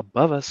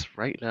above us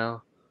right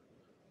now.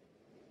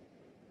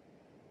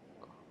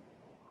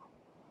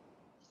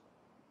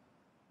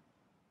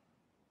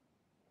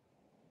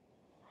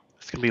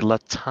 It's going to be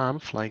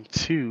Latam flying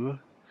to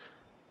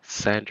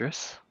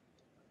Sandras.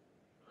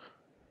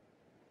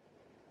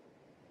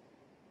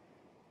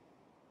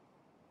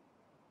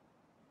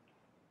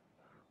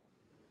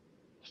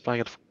 Flying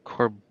at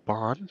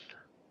Corban.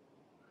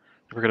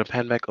 We're going to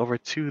pan back over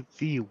to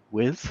the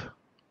Wiz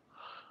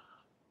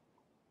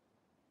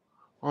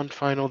on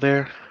final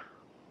there.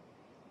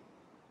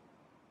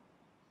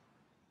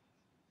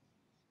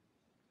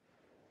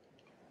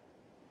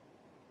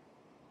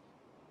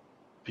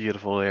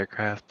 Beautiful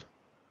aircraft.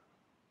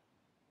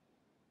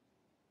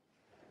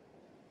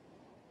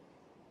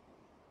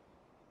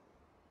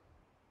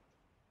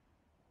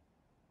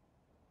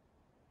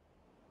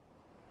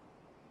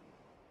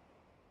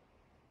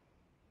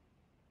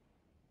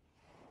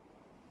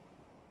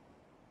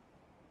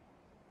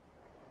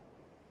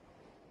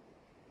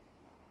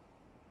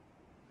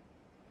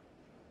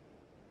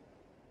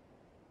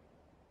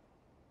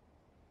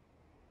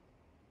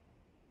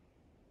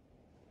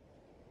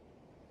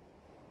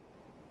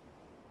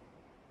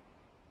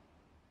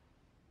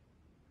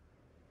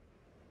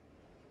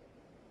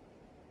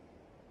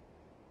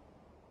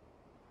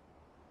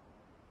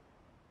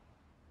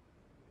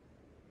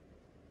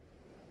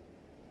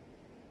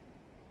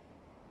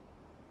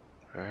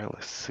 All right,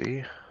 let's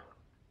see.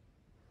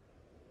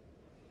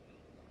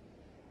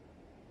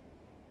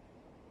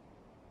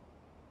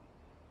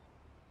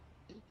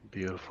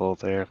 Beautiful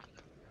there.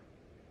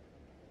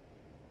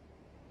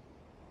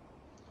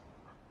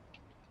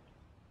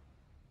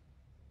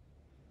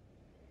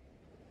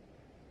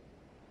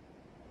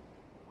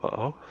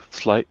 Uh-oh,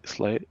 slight.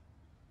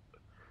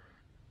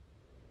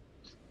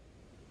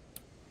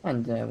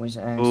 And with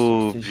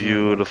Ooh, 620, you can vacate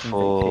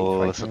beautiful.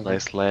 right That's a now.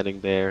 nice landing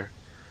there.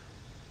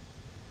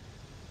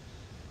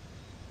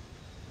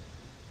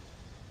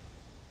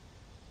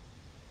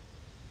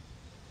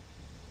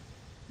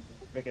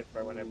 Vacate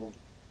by whenever.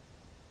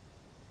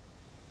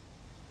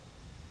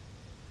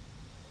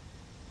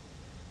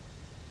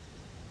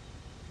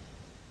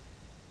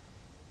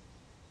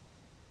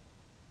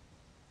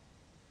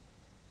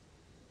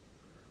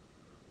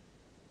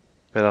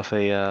 Bit off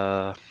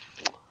a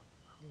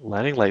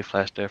landing light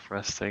flash there for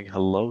us saying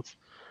hello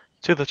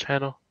to the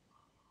channel.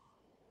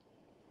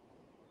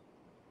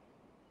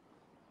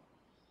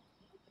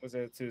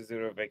 Wizard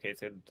 20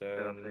 vacated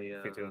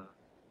 52.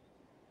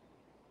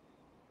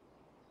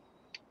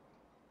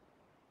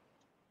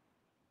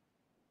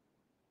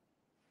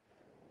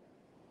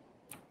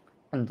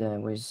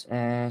 And with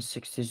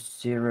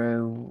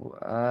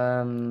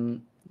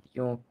 620,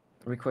 your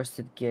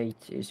requested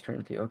gate is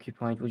currently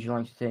occupied. Would you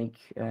like to take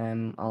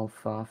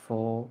Alpha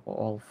 4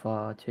 or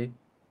Alpha 2?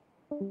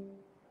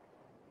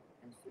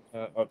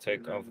 I'll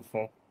take Alpha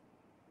 4.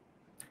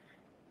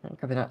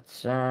 Copy that.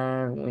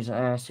 Was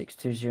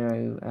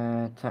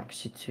 620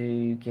 taxi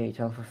to gate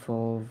Alpha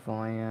 4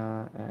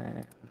 via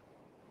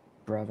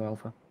Bravo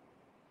Alpha.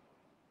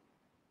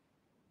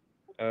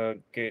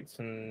 Gates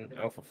in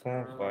Alpha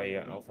 4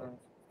 via Alpha.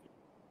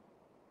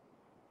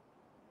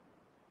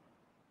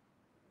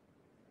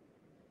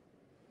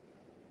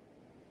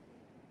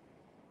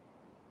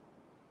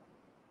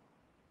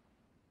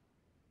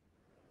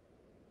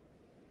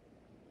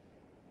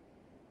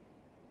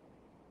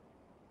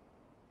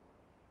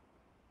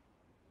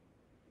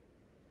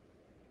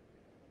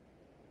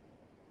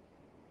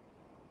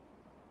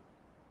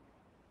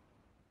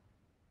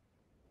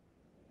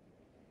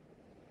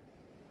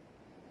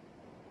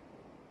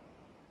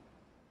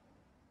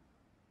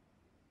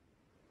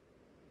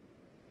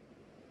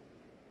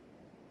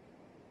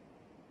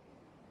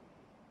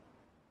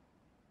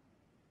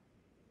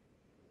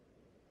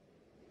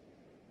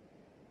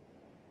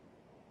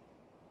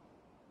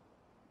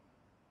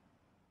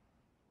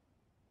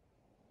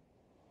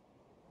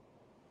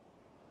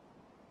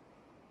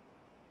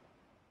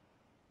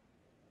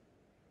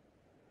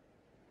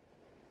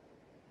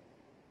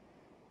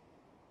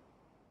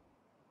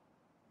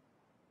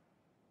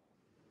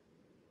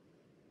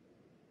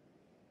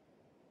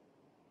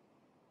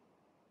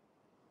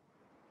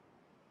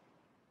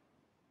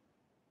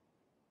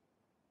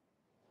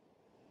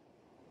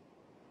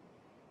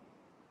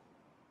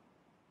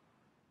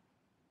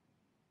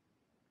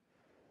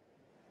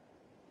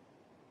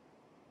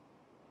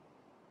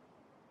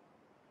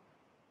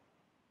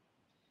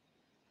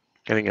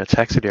 Getting a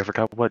taxi there. I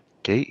forgot what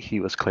gate he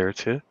was clear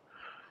to.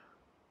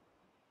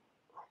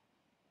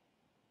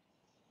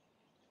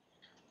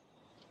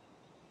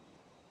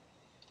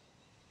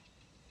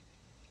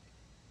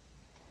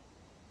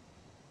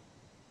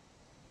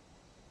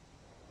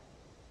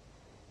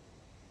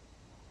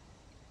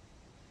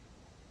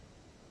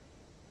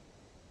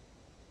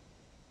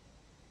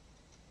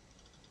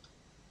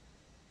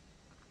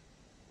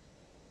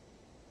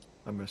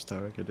 Amaras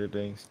Tower, good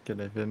evening.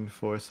 Canadian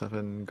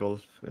 47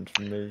 Golf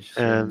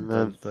information. And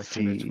Delta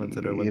Canadian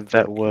 1014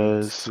 that clearance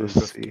was, to let's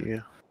Griffith.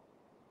 see,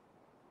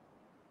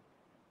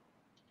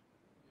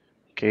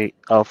 gate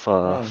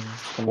Alpha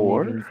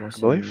Scandinavian 4, I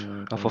believe.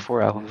 47 Alpha Golf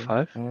 4, Alpha Bravo.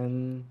 5.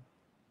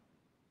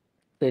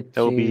 Cleared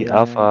That will be to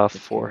Alpha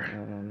good 4.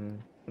 go,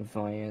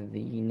 via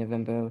the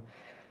November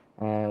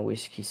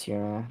Whiskey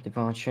Sierra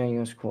departure.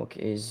 Your squawk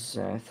is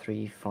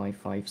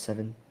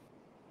 3557.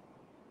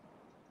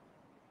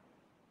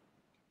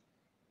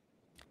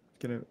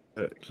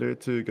 Clear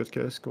to good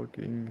case,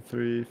 scoring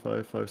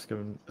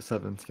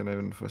 3557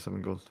 Canadian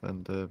 47 Golf,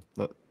 and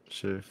not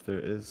sure if there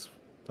is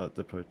that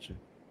departure.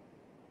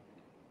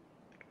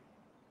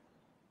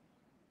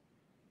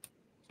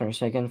 Sorry,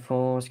 say again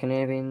for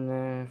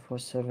Scandinavian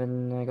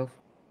 47 Golf.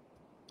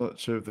 Not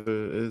sure if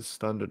there is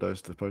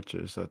standardized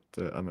departures at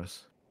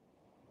Amaras.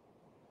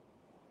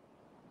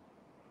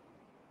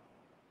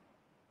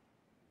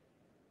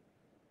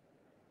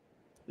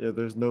 Yeah,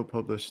 there's no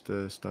published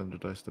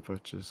standardized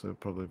departures, so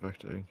probably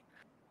vectoring.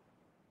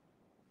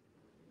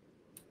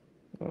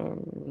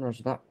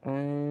 Roger that.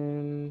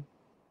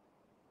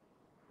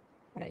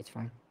 It's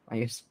fine, I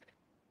guess.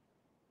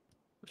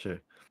 Sure.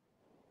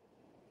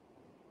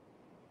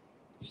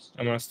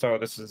 I'm gonna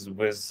start. This is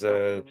with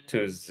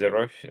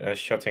 2-0,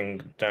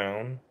 shutting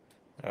down.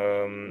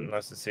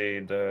 Nice to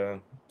see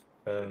the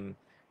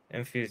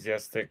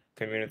enthusiastic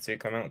community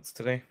come out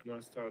today. I'm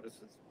gonna start. This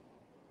is.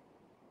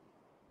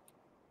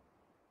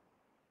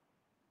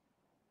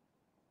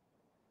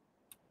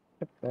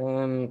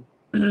 And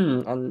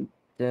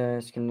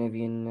the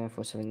Scandinavian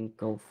 47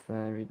 Golf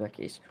readback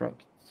is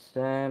correct.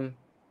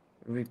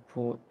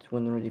 Report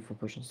when ready for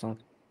push and start.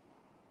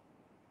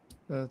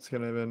 That's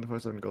Canadian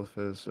 47 Golf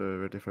is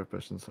ready for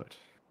push and start.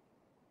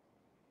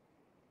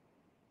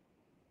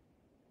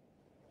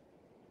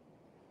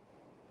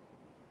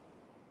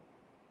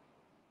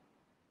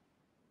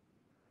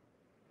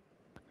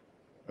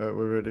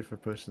 We're ready for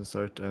push and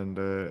start, and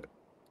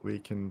we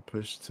can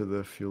push to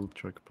the fuel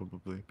truck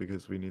probably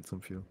because we need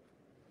some fuel.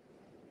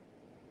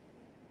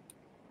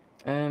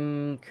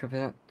 Copy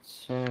that.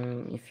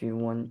 If you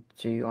want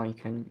to, I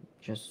can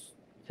just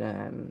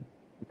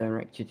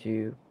direct you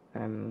to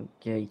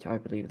gate. I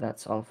believe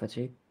that's Alpha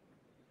 2.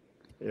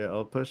 Yeah,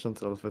 I'll push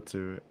onto Alpha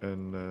 2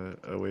 and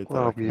await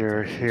Well, directing to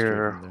we're heading straight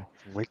here from there.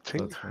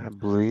 waiting, That's I fine.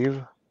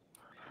 believe.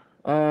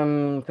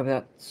 Copy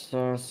that.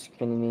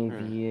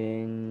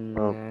 Scandinavian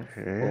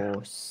Okay.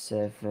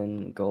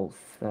 47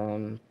 Golf.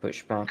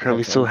 Push back.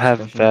 Currently That's still our have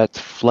discretion. that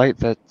flight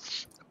that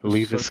I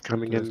believe is Start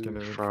coming in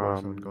Canadian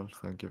 47 from Golf,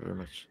 thank you very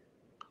much.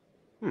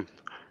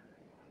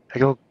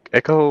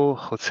 Echo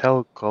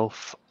Hotel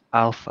Golf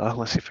Alpha.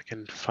 Let's see if I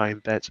can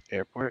find that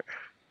airport.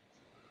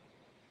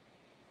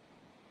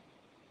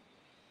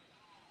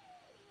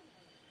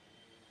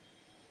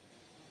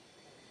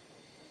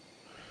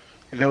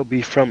 And that will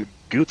be from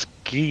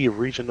Gutki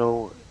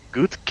Regional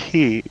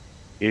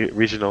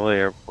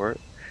Airport.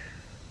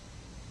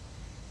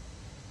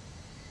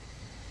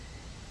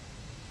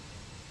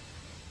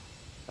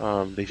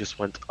 They just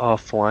went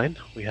offline.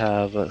 We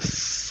have a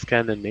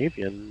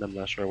Scandinavian. I'm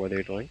not sure what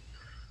they're doing.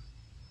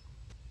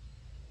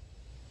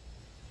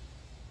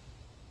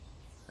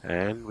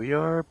 And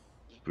we're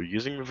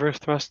using reverse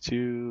thrust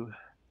to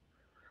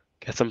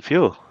get some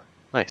fuel.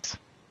 Nice.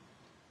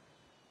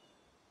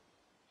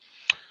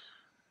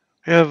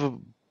 We have a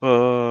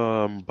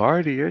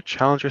Bombardier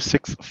Challenger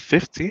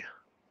 650.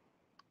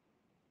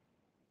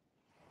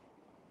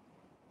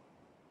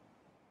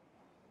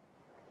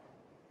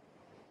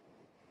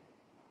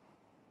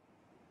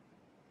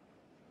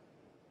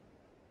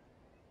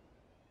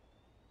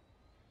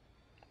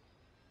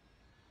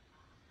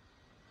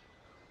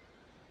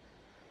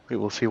 We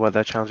will see what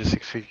that Challenger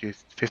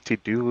 650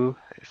 do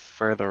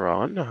further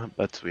on,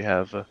 but we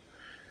have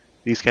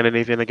the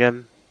Scandinavian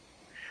again.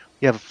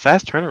 We have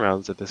fast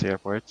turnarounds at this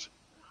airport.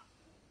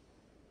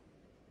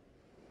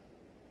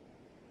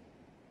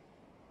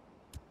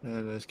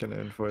 And it's gonna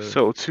in for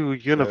So to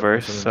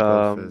Universe, 47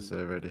 Golf is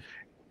ready.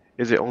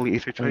 is it only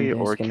A320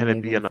 And or can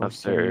it be Scandinavian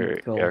 47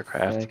 another Golf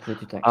aircraft? clear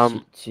to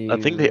taxi I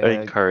think they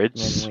to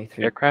encourage runway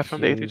aircraft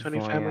from the 32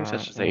 A320 family, via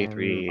such as the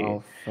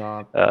A3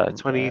 Alpha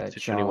 20 to 21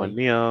 Charlie,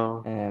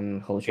 Neo,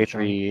 Hotel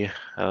Charlie.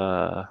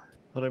 A3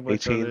 Holding by 18, the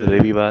Charlie,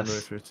 Lady runway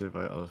bus. 32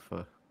 by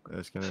Alpha.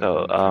 So,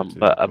 Scandinavian clear to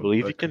but I Golf.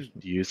 believe you can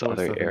use other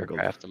 47 Golf.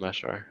 aircraft. I'm not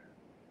sure.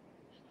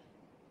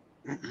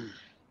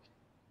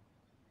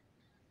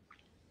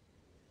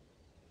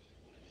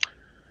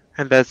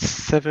 And that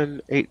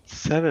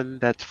 787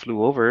 that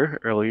flew over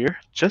earlier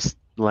just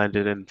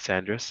landed in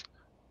Sandras.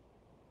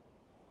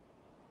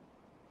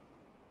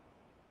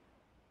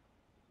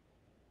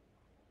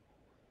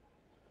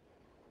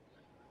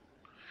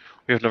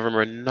 We have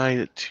November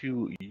 9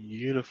 to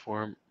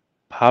uniform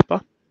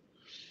Papa.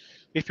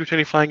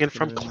 A320 flying in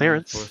from Scandinavian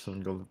Clarence.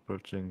 47 Golf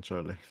approaching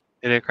Charlie.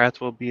 An aircraft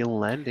will be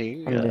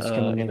landing And the in a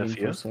Scandinavian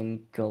few.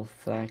 47 Golf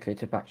clear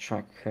to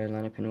backtrack,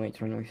 line up and wait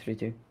runway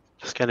 32.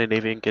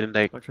 Scandinavian getting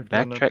that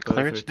backtrack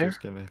clearance 32 there.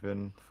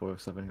 Scandinavian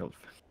 47 Golf.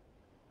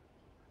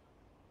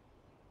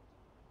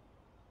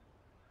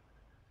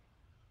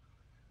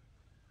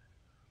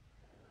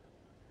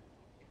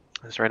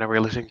 So right now we're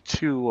listening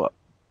to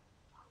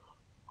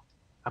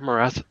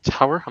Amaras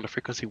Tower on the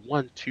frequency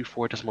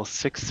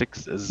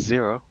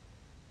 124.660.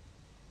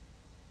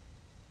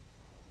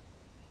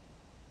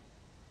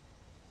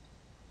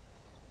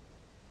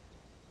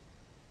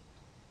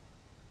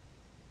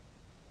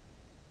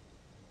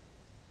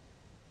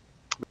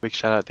 Big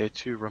shout out there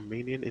to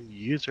Romanian and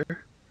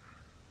user.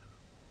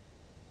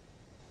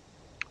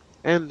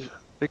 And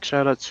big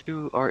shout out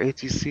to our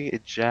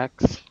ATC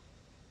Jax.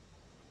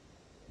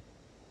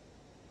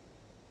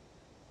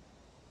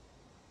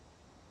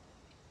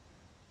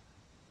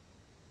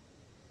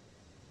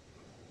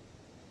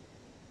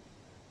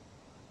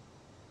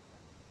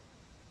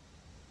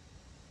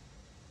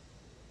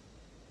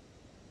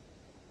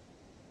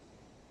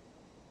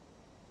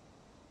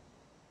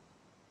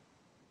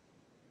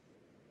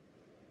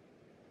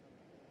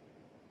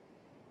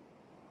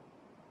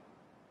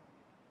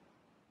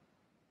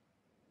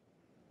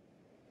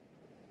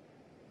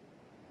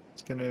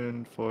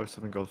 Scandinavian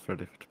 47 Golf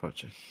ready for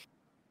departure.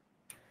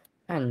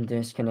 And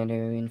the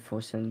Scandinavian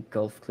 47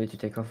 Golf clear to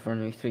take off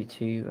runway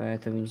 32,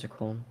 the winds are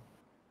calm.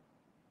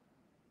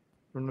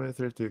 Runway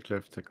 32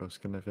 clear for takeoff.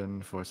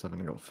 Scandinavian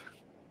 47 Golf.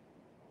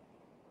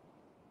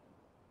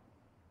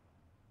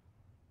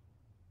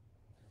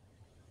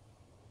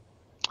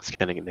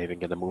 Scandinavian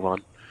gonna move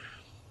on.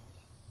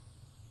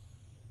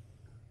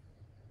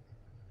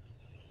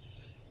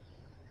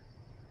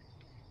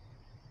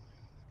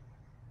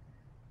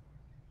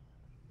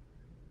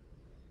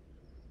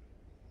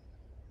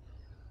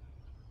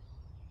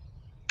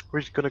 We're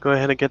just gonna go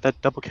ahead and get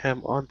that double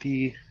cam on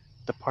the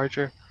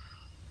departure.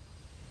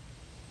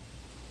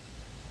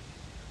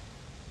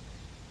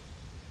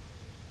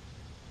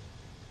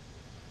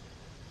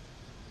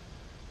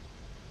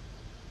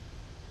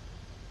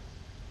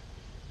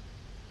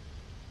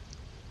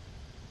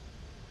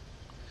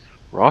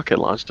 Rocket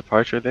launch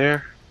departure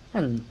there.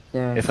 And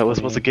If I was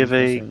supposed to give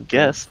a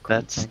guess,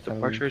 that's contact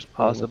departure is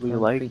forward possibly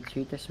line like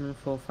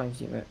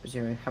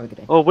 32.450. Have a good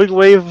day. oh, wing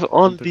wave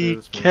on Contact the is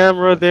moving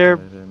camera for there.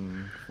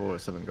 Scandinavian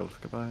 47 Golf.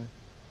 Goodbye.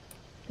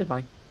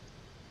 Goodbye.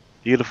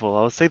 Beautiful.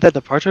 I would say that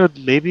departure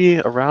maybe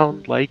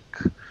around like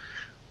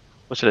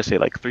what should I say,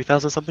 like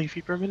 3,000 something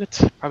feet per minute,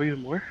 probably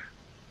even more.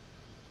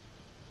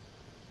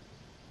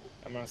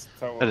 Amaras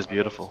Tower, That is I know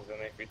beautiful. this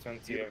is an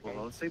A320 Beautiful. I would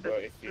event, say that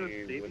but if you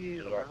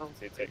maybe would like around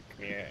to take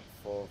me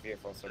for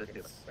VFR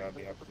circuits, I'll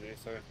be happy to do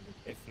so.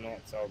 If not,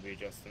 I'll be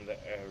just in the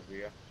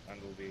area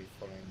and will be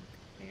following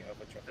any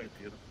other traffic.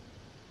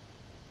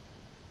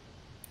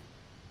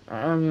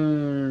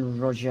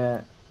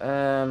 Roger.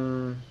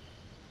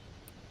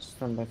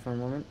 Stand by for a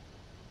moment.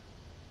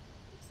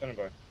 Stand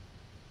by.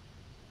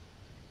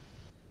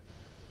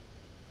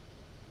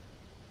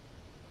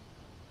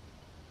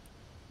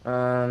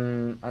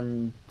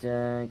 And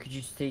could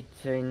you state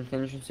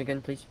intentions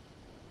again, please?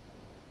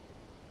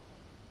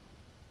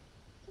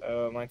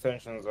 My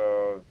intentions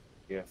are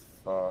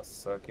VFR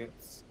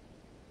circuits.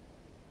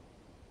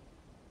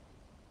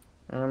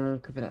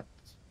 Copy that.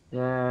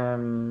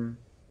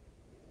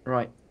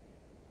 Right.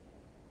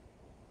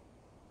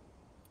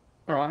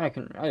 Alright, I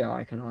can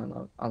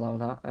allow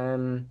that.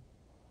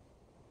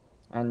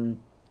 And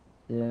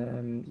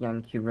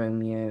Yankee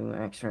Romeo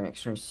X-ray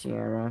X-ray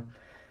Sierra.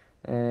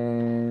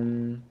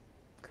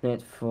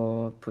 Cleared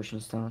for push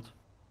and start.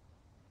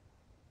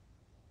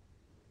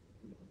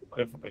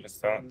 Clear for push and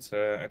start.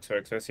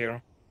 XOXO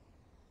 0.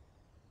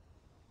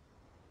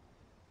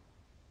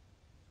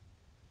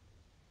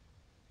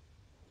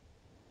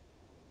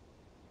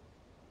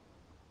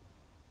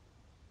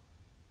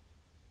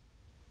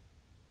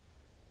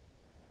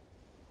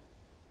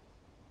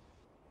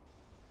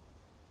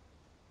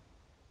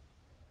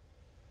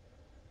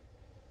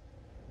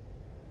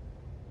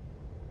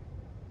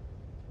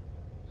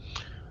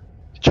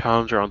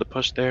 Challenger on the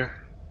push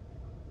there.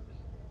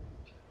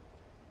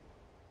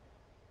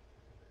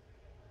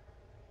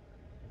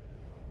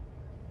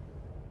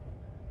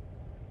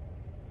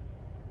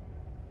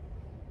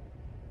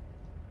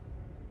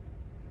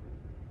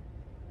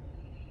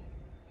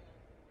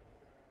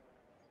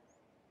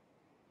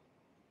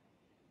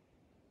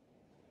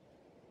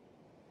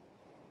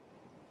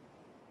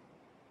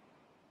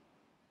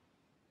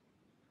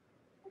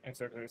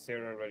 XOXO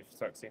 0 ready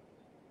for taxi.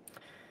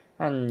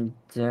 And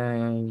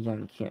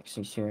Yankee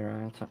X-ray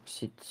Sierra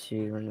taxi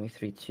to runway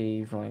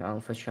 32 via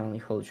Alpha Charlie,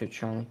 hold short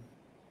Charlie.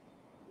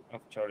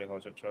 Alpha Charlie,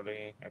 hold short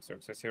Charlie,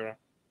 XOXO 0.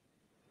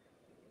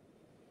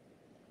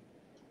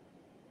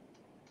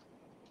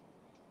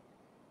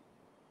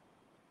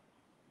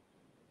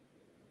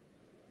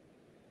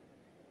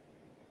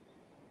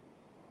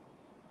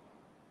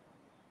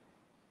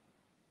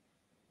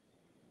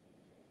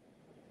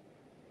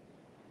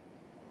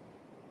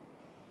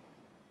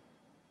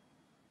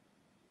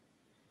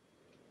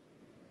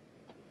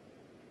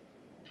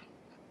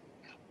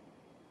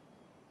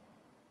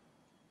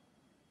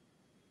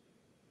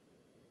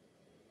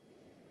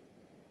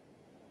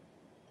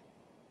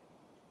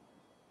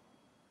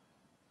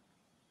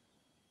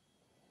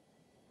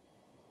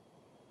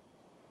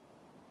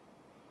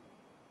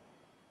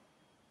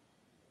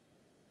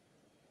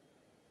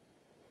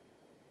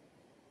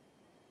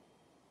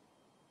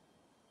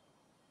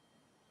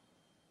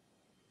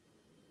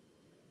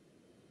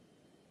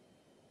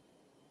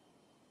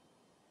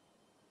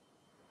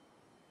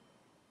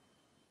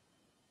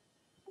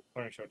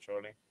 Running short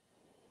Charlie.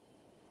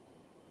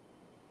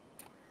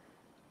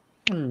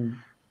 And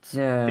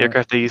The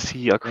aircraft that you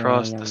see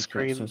across the Yankee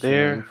screen X-ray Sierra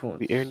there, reports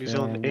the Air New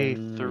Zealand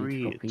when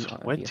read copy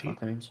via A320.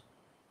 Falconers.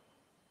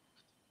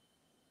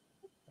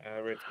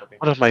 Read copy.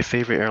 One of my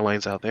favorite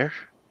airlines out there.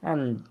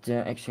 And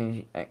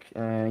Yankee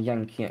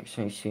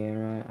X-ray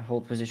Sierra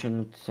hold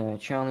position at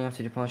Charlie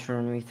after departure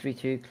runway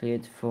 32,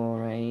 cleared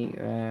for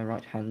a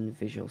right-hand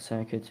visual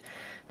circuit.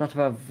 Not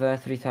above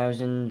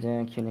 3000,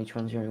 QNH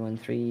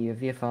 1013,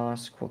 VFR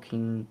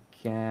squawking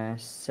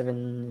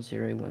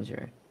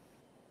 7010.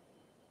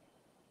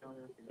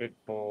 Good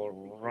for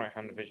right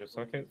hand visual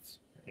circuits,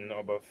 not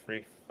above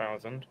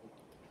 3000.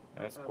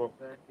 Squawk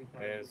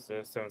is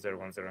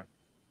 7010.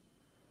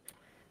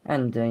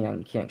 And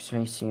Yankee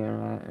X-ray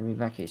Sierra,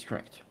 reback is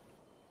correct.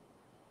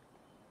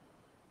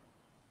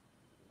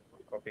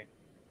 Copy.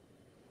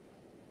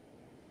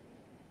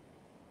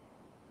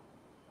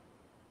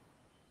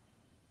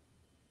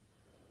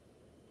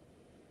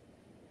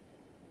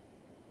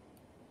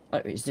 Oh,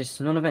 is this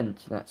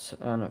non-event? That's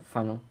no,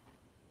 final.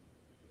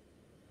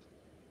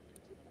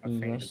 I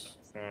think Yes.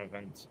 it's an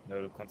event.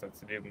 No contact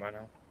to do by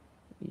now.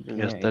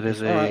 Yes, Yeah, that it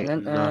is Alright a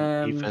then,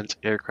 non-event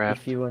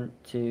aircraft. if you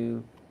want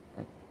to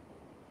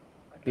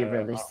be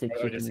realistic,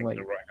 I'll you just can take wait.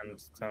 the right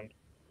hand turn.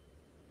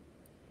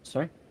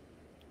 Sorry?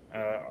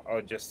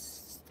 I'll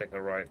just take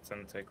a right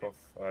and take off.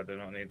 I do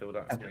not need all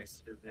that Okay.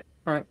 space.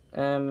 Alright,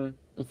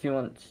 if you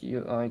want,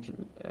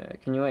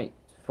 can you wait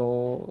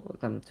for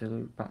them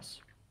to pass?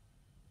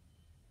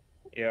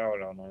 Yeah, I'll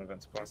allow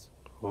non-event to pass.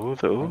 Oh,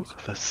 Thanks.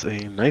 that's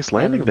a nice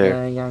landing And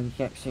there.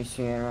 Yankee X-ray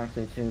Sierra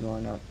clear to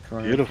line up for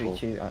runway Beautiful.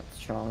 32 at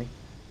Charlie.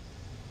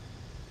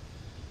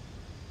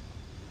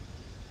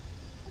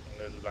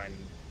 And then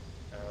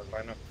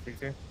line up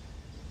 3-2.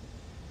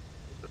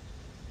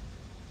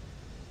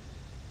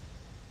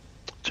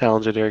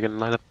 Challenger there, gonna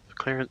line up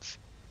clearance.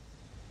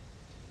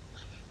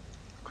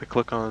 Quick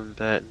look on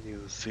that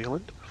New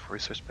Zealand before we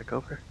switch back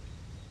over.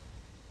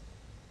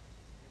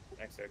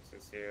 XX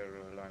is here,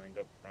 lining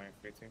up running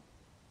 3-2.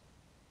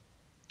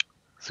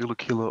 Zulu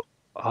Kilo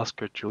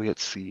Oscar Juliet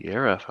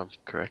Sierra, if I'm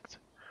correct.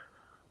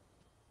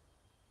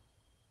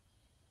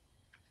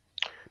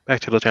 Back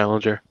to the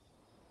Challenger.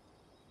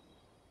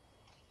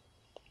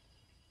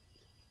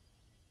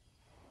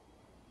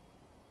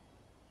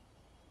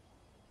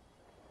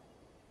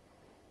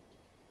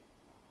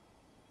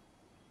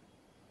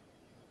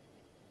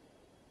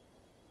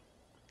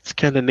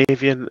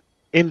 Scandinavian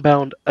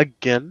inbound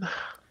again.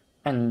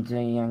 And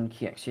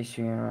Yankee X-ray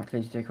Sierra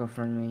clear to take off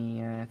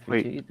runway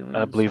 32. Wait,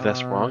 I believe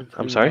that's wrong.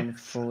 I'm sorry.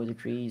 314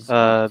 degrees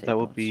at That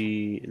will takeoff.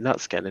 be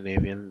not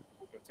Scandinavian.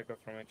 takeoff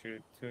from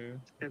A32.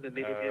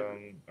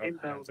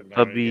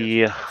 That'll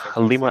be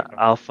Lima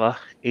Alpha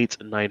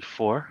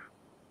 894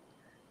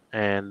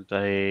 and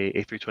a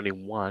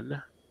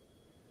A321.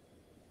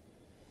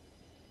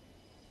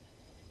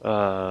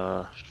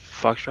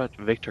 Foxtrot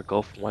Victor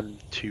Golf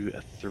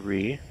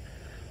 123.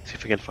 See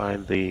if we can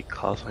find the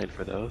call sign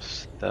for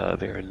those.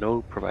 There are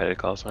no provided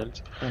call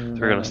signs, And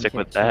so we're gonna stick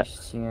with that.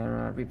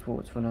 Sierra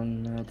reports one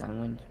on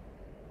downwind.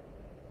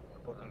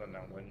 Report on the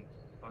downwind.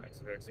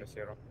 XVX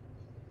Sierra.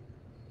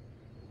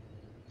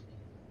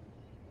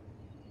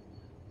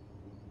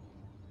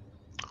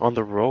 On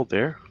the roll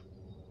there.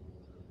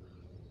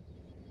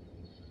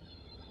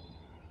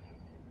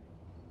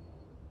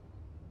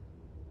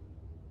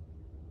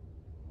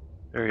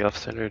 Very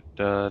off-centered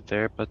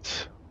there,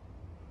 but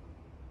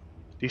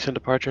decent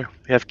departure.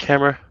 We have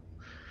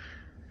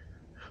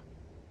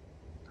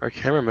our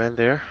cameraman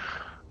there,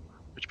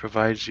 which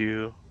provides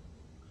you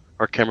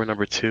our camera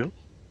number 2.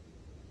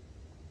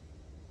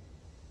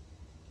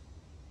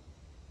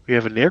 We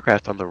have an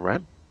aircraft on the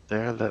ramp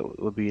there. That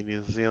will be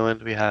New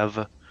Zealand. We have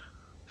a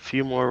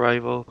few more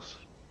arrivals.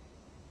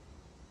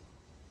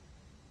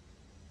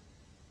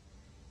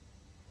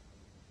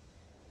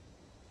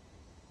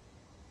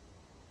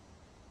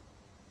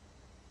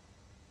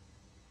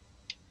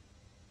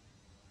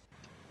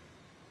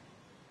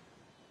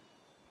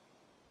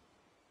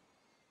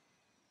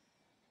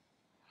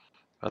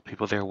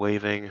 People there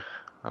waving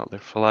out their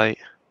flight.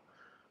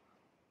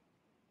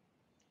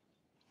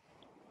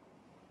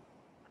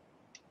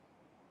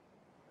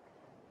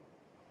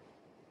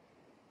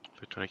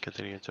 We're trying to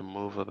continue to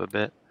move up a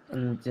bit.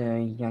 And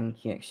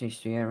Yankee X-ray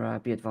Sierra,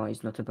 be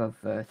advised not above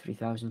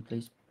 3,000,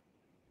 please.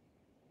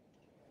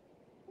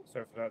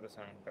 Sorry for that, the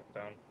sound got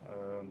down.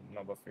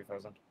 Not above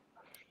 3,000.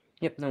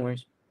 Yep, no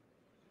worries.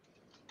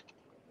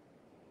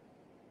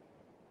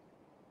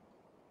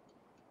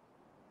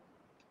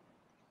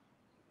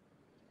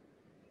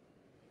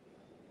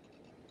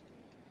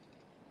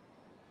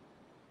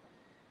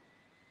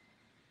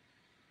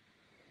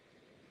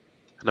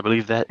 And I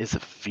believe that is a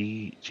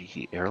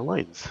VG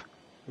Airlines.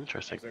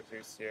 Interesting.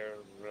 Exactly, Sierra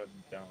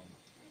down.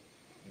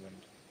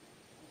 Wind.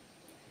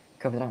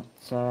 Cover that,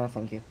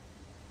 thank you.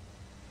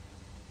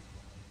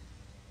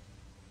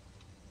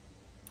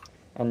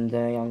 And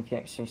Yankee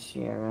X-ray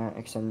Sierra,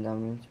 extend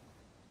downwind.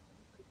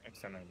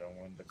 Extending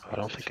downwind. I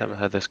don't think I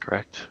had this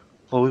correct.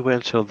 Well, we wait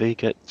until they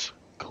get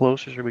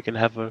closer so we can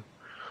have a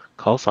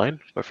call sign,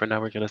 but for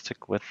now we're gonna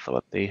stick with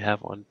what they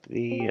have on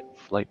the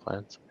flight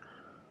plans.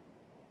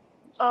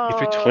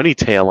 A320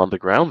 tail on the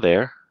ground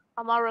there.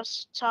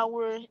 Amaras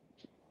Tower.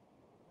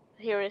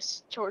 Here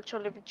is George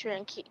Oliver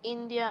Yankee,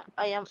 India.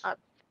 I am at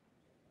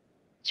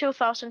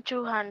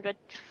 2,200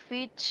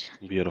 feet.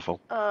 Beautiful.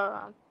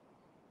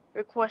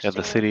 Requesting Have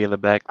the city in the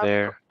back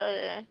there.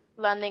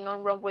 landing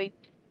on runway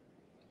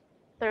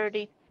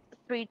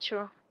 33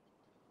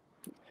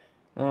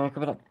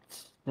 Cover that.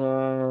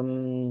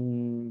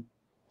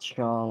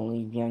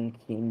 Charlie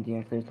Yankee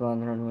India, clear to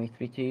land runway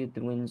 32.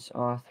 The winds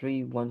are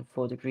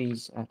 314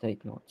 degrees at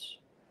 8 knots.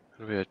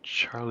 We have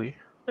Charlie.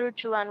 Clear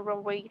to land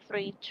runway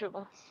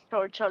 32.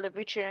 George Oliver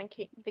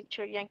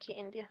Victor Yankee,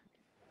 India.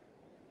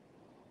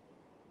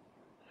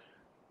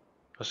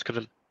 That's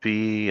gonna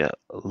be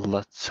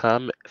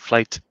Latam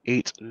flight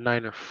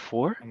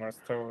 894.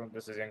 Amaras Tower,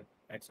 this is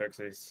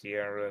XXA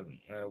Sierra.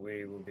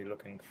 We will be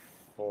looking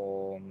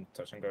for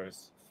touch and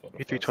goes.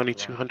 A320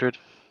 200.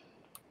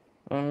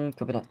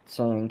 Cover that.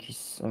 Yankee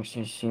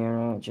X-ray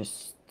Sierra,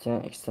 just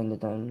extend the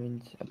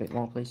downwind a bit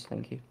more, please.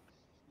 Thank you.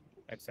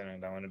 Extending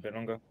down a bit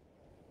longer.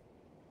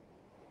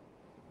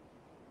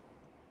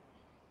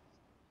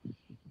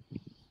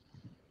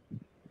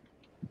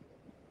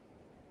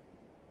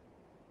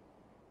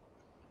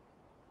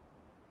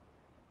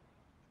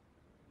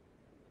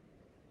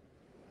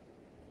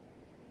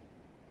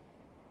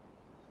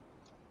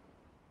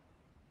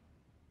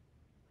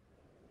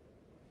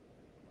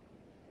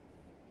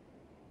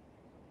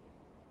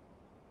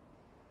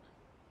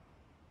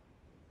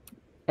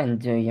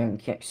 And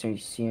Yankee X-ray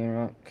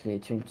Sierra, clear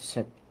to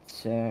intercept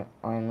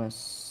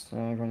ILS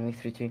runway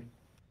 32.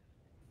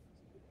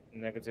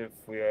 Negative,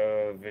 we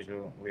are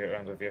visual. We are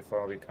under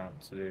VFR. We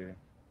can't do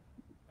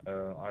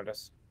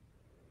ILS.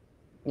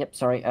 Yep,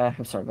 sorry,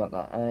 I'm sorry about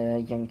that.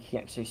 Yankee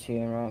X-ray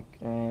Sierra,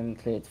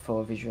 cleared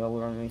for visual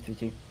runway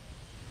 32.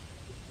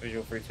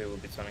 Visual 32 will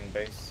be turning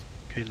base.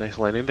 Okay, nice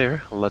landing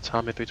there.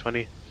 Latam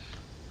A320.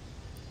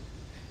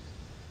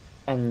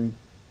 And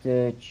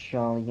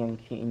Charlie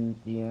Yankee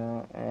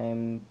India,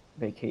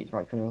 vacate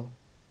right control.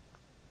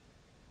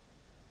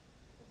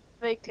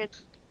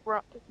 Vacate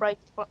right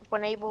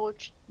when able.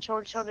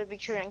 George Oliver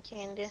Victor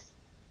Yankee, India.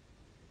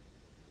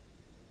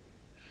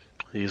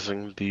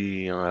 Using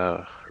the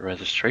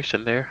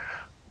registration there.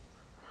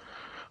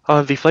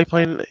 On the flight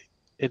plan,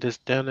 it is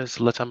down as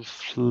Latam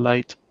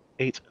flight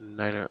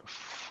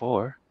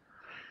 894.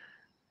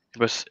 It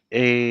was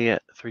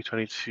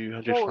A320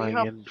 200 Oh, you flying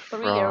have in 3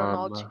 from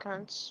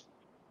Aeronauticans.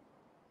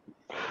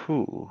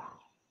 who?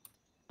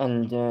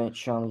 And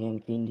Charlie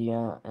and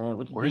India,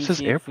 would it be Where's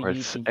this easier for airport? you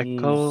It's to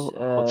Echo use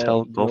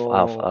Hotel Golf your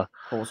Alpha.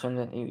 call sign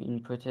that you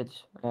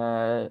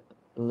inputted,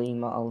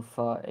 Lima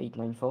Alpha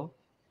 894?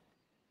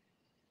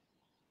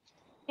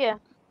 Yeah.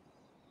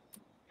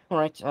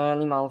 Alright,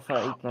 Lima Alpha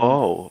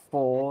Oh,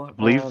 894, I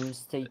believe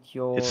state it's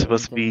your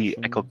supposed to be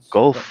Echo intentions. What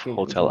Golf gate would you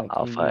Hotel like to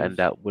Alpha, and use?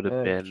 that would have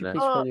Could you been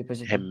please call your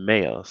position?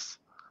 Jimeos.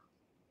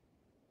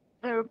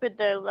 Repeat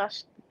the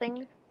last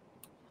thing.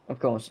 Of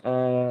course,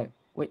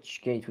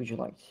 which gate would you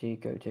like to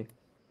go to?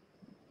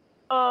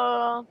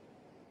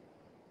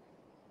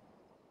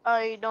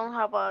 I don't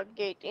have a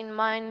gate in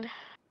mind.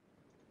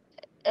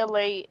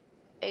 LA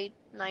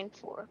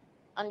 894.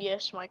 And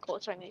yes, my call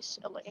sign is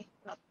LA,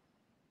 not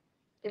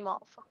Lima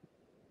Alpha.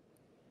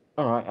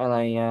 Alright,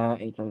 LA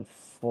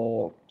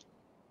 894,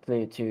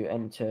 clear to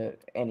enter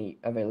any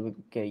available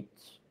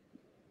gate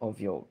of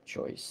your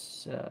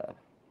choice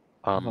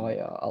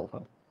via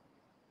Alpha.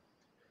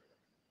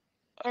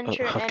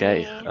 Enter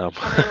Okay. any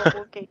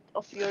available gate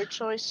of your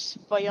choice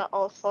via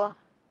Alpha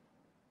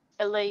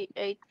LA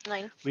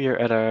 894. We are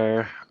at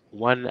our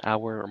 1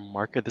 hour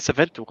marker. This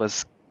event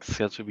was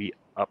scheduled to be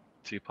up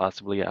to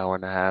possibly an hour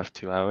and a half,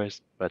 2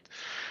 hours, but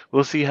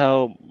we'll see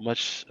how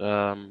much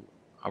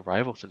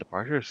arrivals and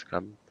departures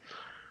come.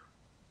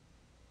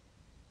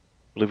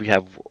 I believe we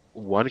have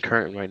one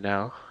current right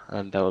now,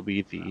 and that will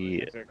be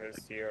the Is there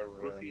guys here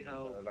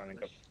lining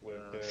up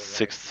with the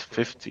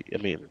 650. I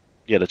mean,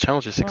 yeah, the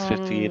challenge is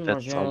 650.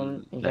 That's Roger,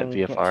 on that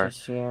Yankee VFR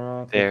Access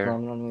Sierra, clear there.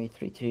 climb runway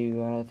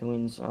 32, the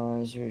winds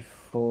are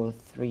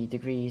 043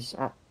 degrees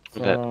at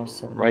That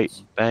 7 right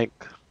knots. bank.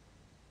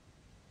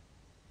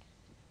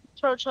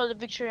 Charlie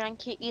Victor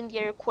Yankee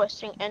India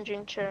requesting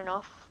engine turn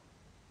off.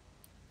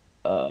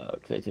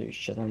 Clear to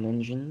shut down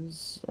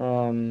engines,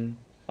 LA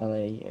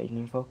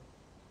 894.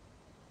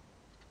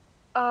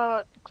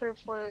 Clear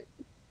for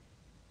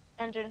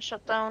engine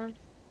shutdown,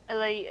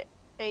 LA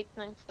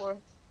 894.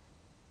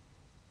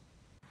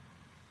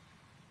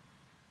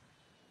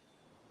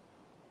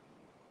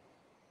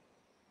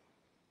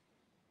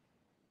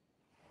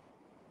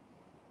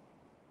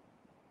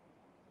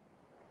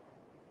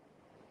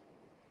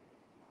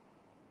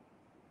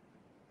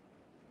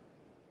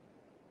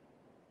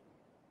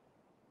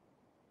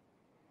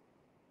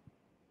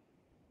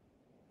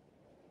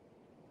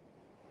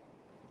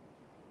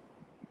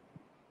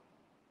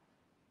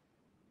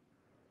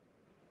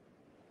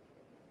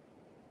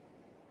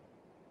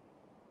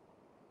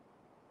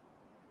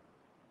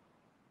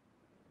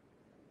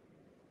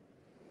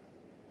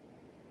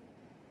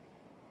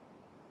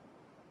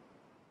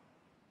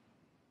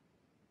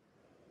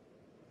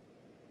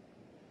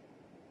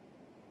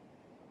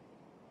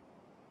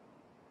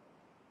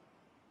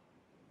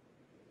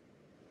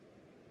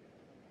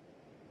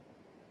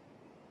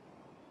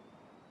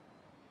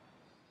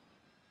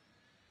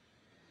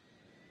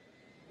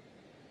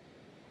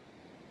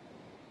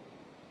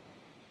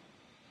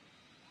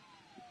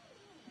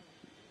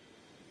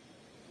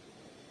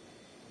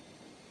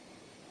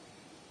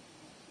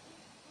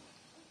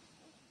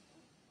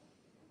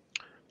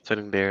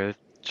 Sitting there,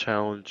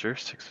 Challenger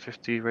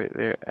 650 right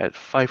there at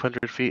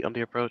 500 feet on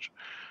the approach.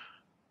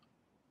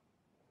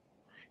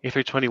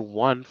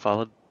 A321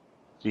 followed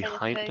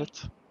behind Okay.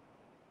 it.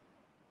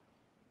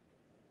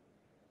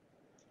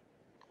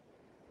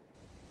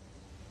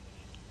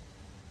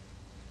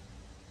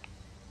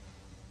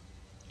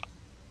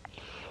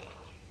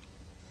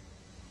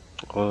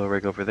 Oil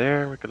rig over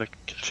there. We're going to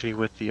continue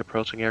with the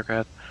approaching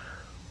aircraft.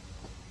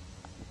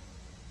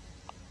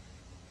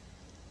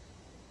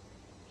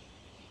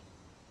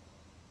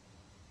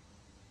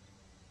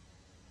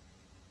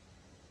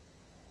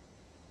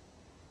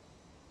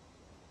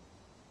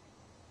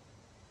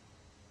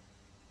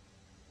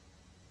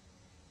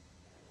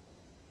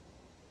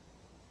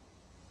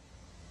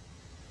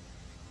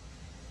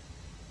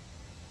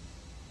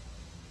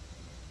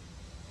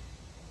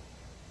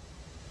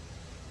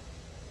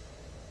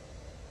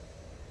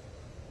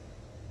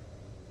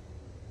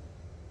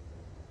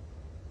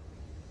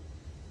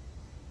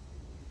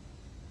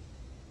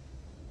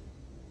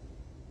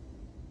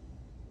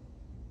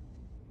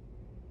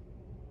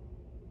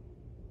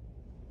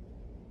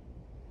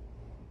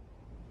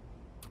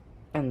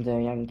 And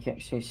Yankee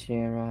Access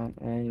Sierra,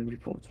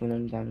 reports when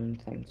I'm down in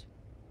thanks.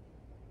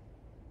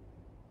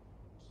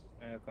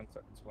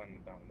 contact one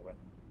downwind.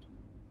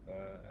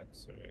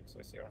 X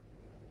here.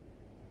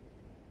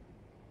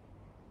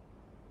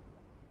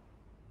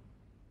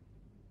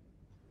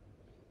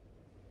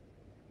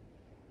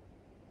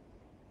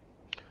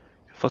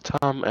 For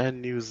Tom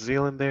and New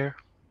Zealand there.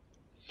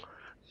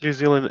 New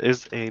Zealand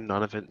is a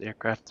non-event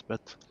aircraft,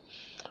 but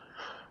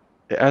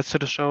it adds to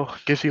the show,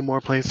 gives you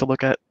more planes to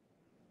look at.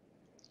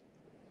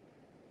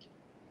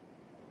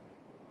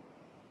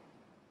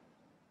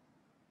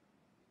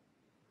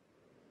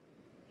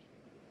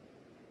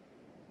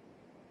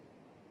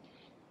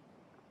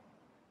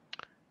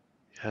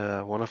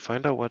 I want to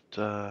find out what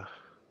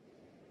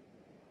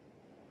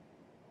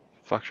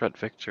Foxtrot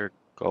Victor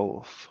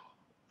Golf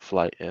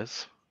flight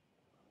is.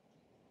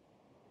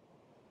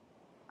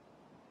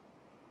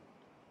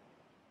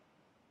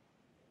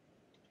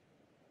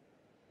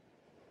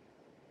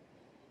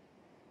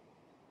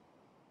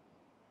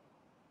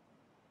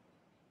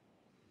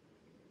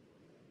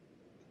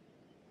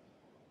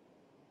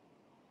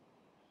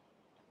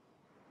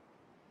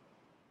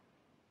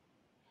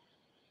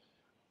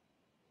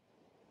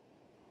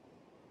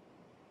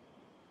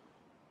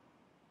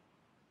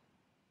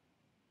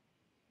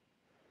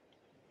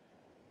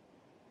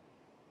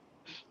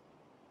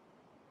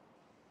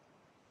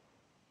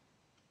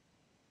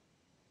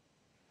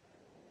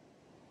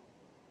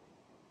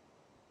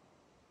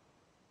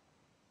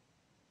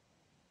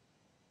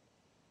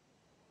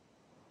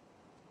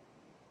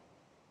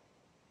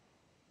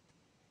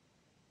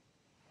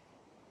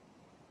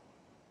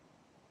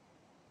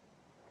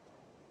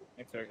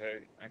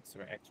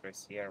 X-ray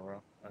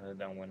Sierra,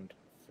 downwind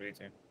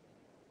 32.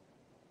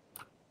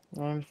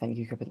 Thank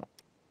you, copy that.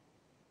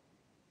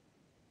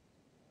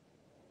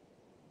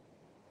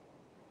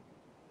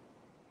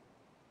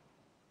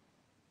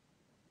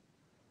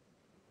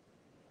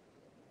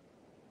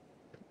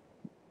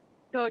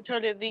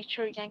 Charlie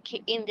Victor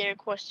Yankee in there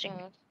requesting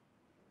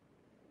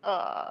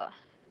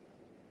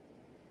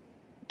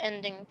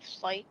ending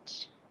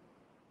flight.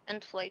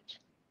 End flight.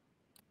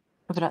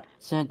 Copy that.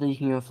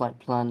 Deleting your flight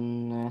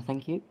plan,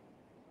 thank you.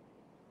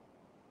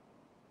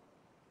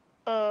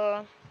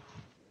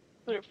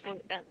 Clear for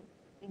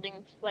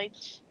ending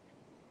flight.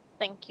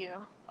 Thank you.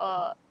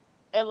 LA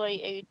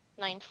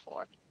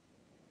 894.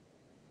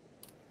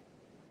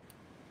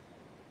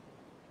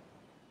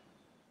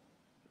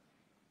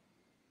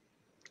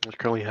 We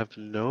currently have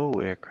no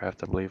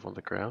aircraft, I believe, on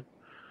the ground.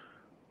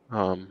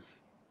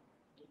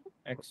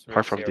 X-ray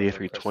Apart from the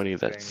Sierra A320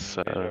 that's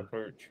requesting visual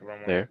approach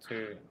runway there.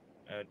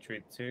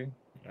 32,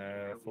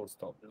 full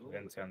stop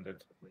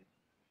intended.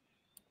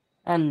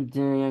 And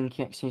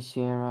Yankee X-ray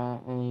Sierra,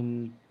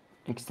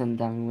 extend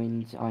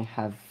downwind. I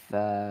have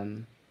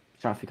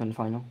traffic on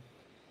final.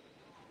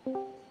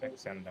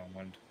 Extend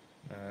downwind.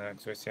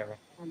 X-ray Sierra.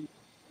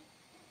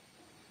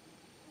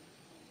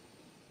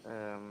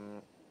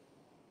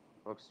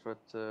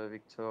 Foxtrot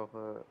Victor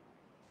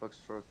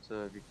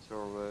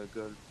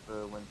Golf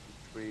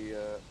 123.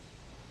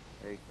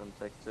 I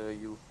contact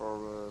you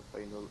for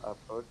final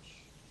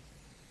approach.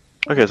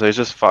 Okay, so it's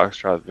just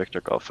Foxtrot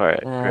Victor Golf. All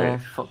right, great.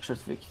 Foxtrot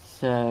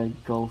Victor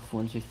Golf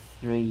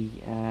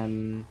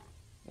 123.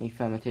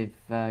 Affirmative.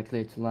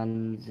 Clear to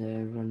land.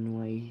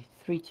 Runway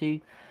 32.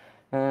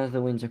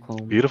 The winds are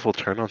calm. Beautiful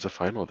turn on to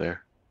final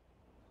there.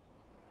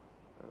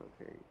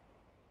 Okay.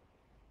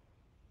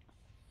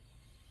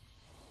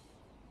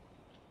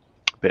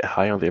 A bit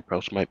high on the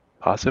approach, might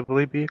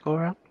possibly be a go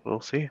around.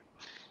 We'll see.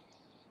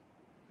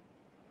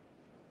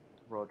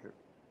 Roger.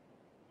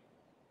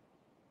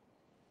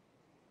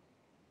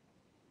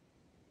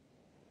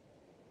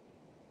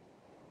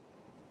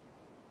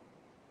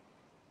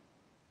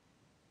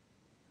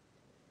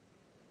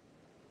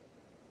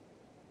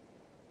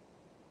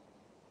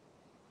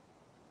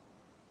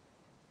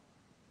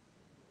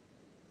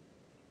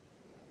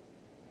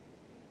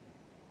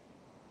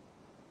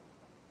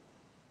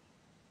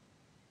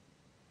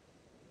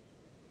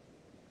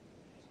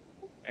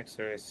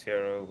 X-ray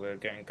Sierra, we're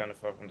getting kind of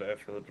far from the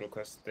airfield,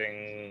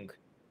 requesting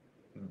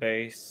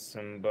base,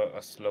 but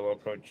a slow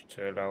approach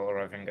to allow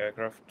arriving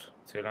aircraft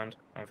to land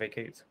and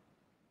vacate.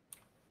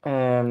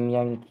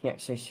 Yankee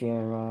X-ray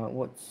Sierra.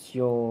 What's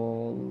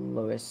your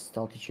lowest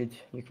altitude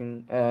you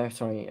can?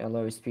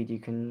 Lowest speed you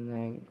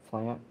can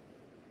fly at?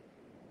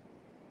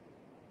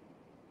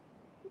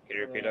 Can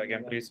you repeat that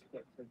again, please?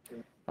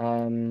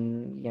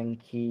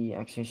 Yankee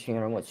X-ray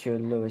Sierra. What's your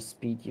lowest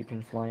speed you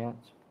can fly at?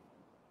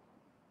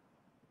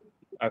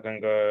 I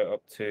can go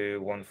up to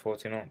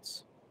 140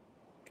 knots.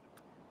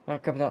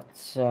 Copy that.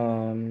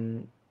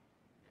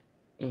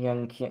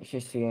 Yankee X-ray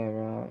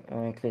Sierra.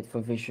 Cleared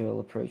for visual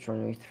approach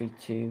runway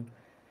 32.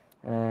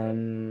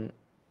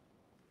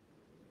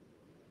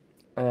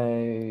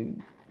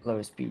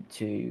 Lowest speed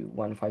to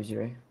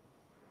 150.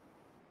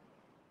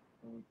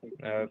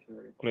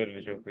 Clear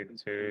visual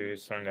to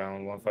slowing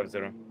down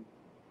 150.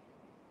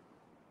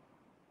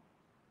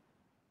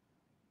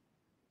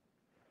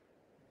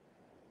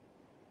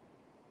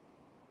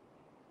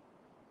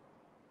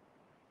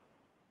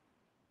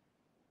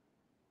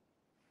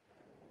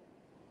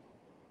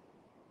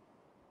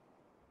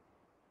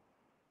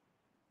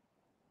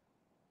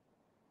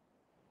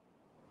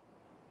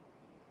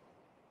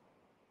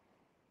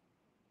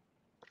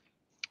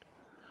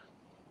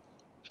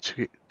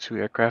 Two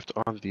aircraft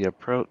on the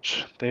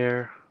approach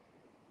there.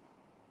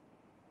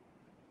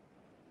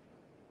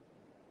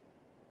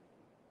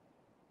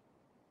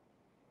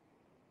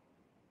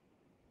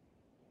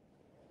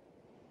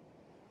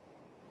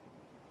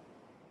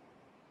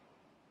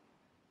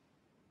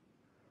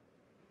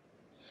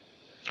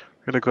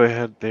 We're gonna go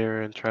ahead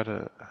there and try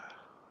to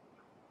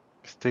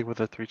stay with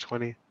the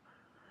 320.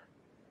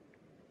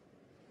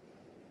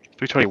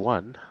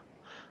 321.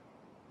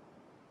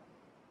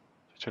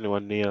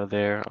 321 Neo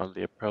there on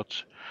the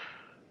approach.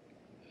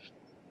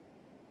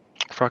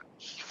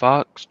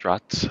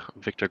 Foxtrot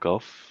Victor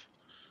Golf.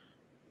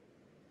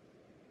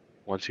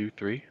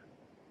 123.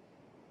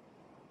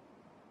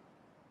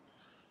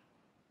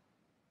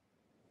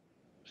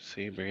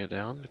 See, bring it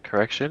down.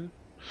 Correction.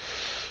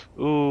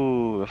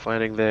 Ooh, a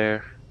finding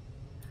there.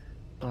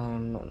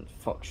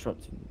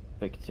 Foxtrot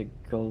Victor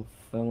Golf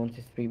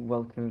 123.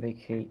 Welcome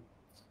vacate.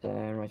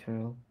 Right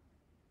and roll.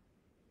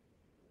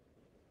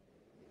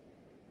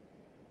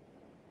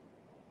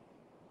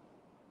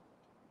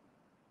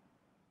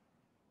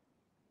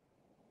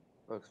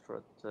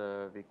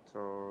 Foxtrot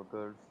Victor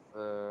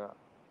Golf.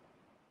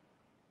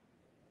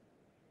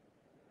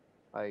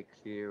 I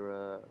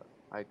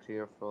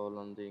clear for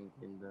landing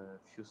in a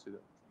few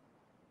seconds.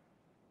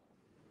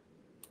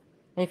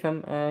 Hey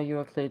fam, you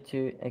are clear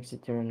to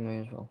exit the runway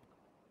as well.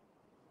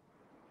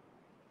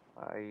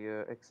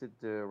 I exit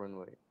the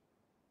runway.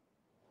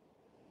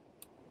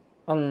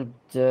 And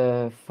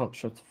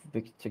Foxtrot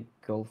Victor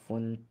Golf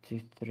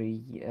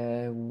 123.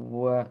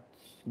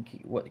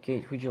 What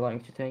gate would you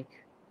like to take?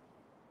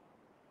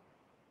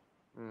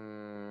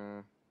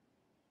 Mm,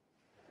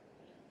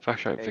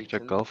 Foxtrot Victor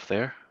 18. Golf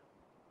there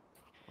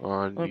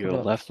on Okay,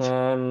 your that's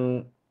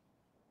left.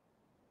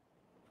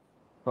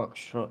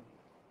 Foxtrot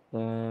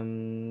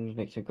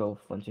Victor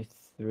Golf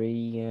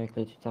 123.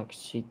 Clear to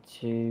taxi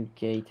to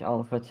gate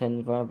Alpha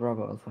 10 via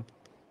Bravo Alpha.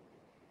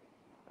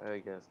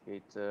 Yes,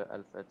 gate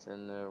Alpha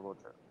 10,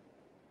 Roger.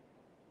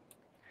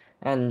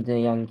 And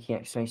the Yankee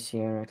X-Ray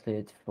Sierra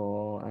cleared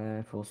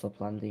for full stop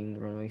landing,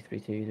 runway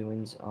 32, the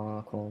winds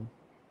are calm.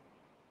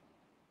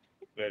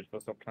 Cleared for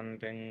stop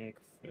landing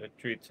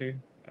 32.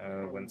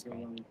 Winds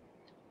calm.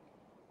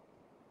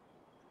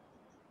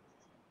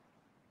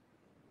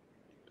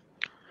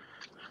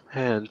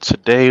 And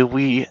today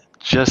we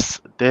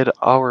just did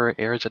our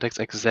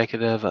Aeronautica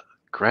Executive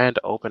grand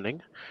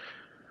opening.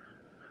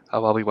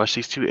 While we watch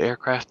these two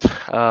aircraft,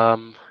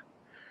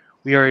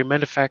 we are a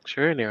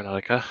manufacturer in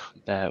Aeronautica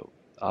that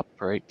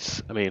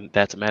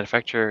that's a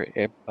manufacturer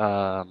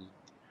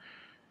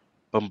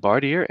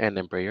Bombardier and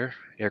Embraer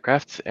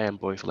aircraft and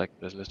Boeing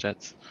Select business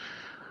jets.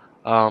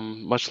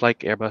 Much like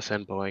Airbus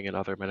and Boeing and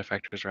other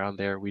manufacturers around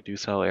there, we do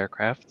sell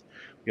aircraft.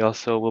 We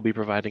also will be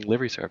providing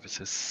livery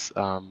services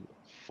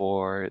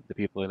for the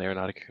people in the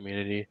aeronautic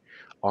community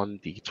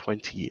on the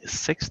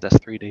 26th. That's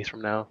 3 days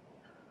from now.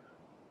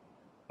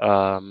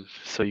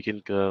 So you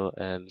can go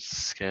and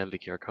scan the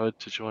QR code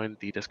to join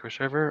the Discord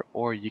server,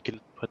 or you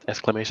can put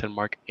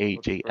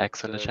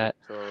 !AJX in the chat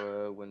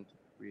Victor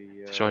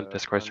 123 to join the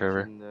Discord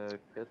server. engine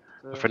cut,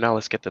 But for now,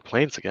 let's get the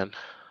planes again.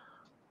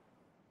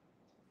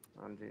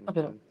 engine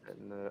Okay. cut,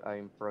 and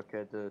I'm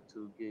bracket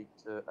to gate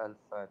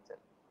Alpha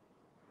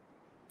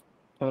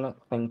 10.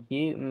 Thank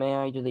you. May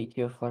I delete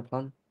your flight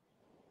plan?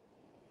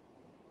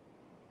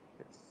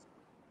 Yes.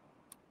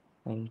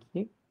 Thank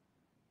you.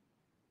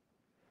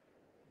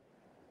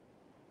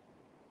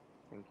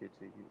 Thank you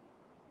to you.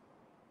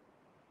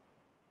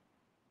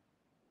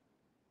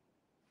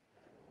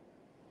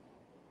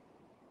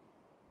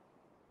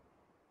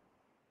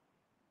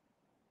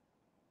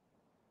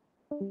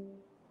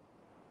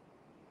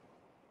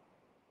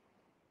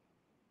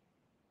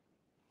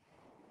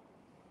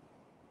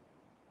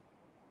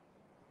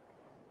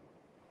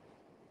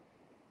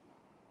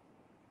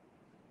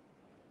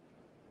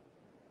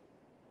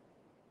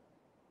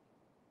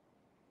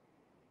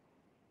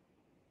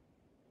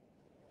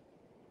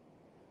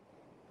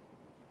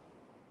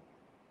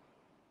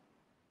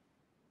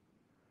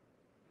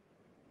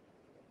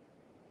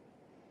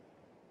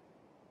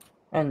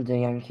 And the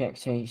Yankee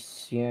X-Ray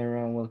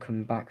Sierra will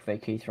come back,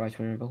 vacate right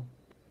vulnerable.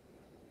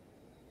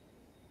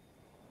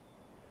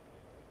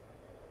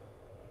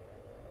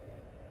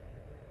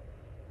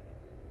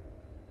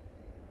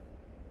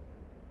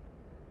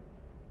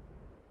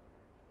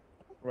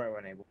 Right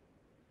when able.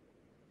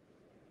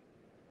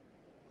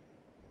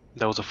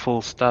 That was a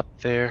full stop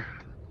there.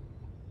 I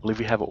believe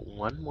we have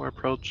one more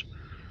approach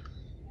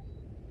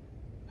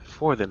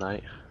for the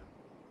night.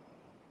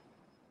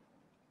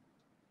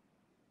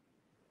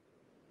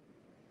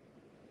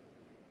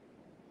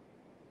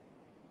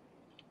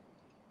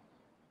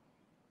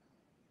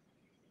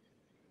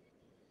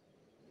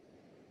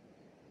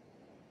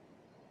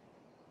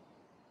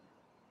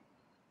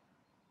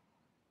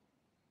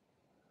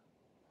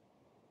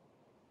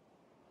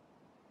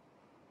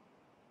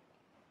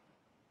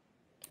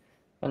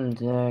 And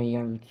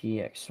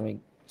Yankee X-Ray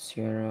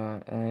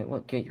Sierra,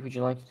 what gate would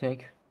you like to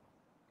take?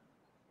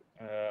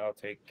 I'll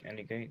take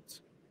any gate.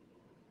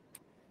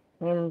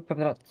 Copy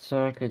that.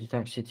 Clear to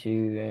taxi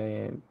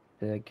to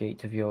the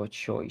gate of your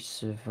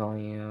choice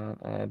via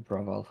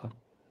Bravo Alpha.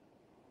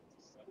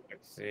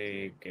 Let's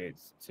see,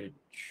 gates to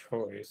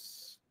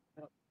choice.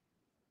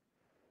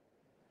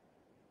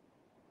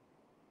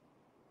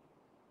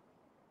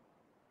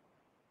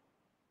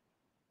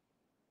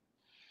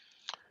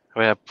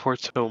 We have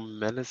Porto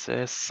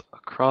Meneses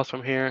across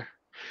from here.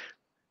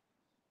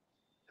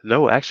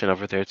 No action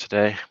over there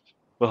today.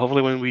 But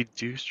hopefully when we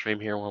do stream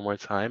here one more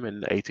time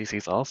and ATC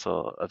is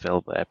also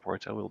available at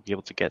Porto, we'll be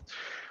able to get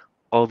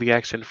all the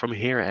action from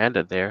here and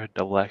there,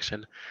 double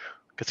action.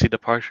 We can see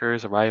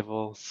departures,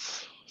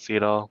 arrivals, see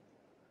it all.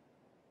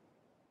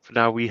 For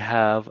now, we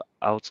have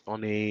out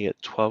on a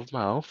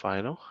 12-mile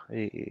final,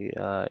 a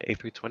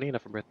A320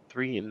 November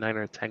 3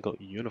 9er Tango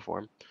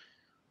uniform.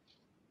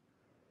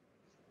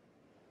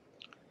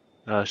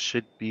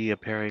 Should be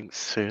appearing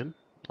soon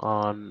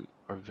on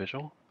our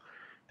visual.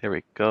 There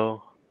we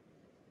go.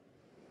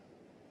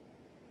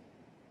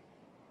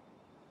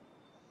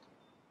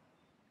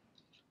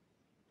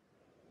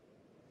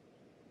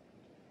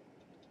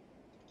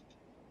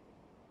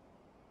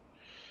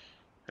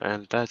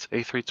 And that's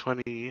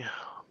A320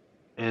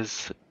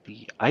 is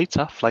the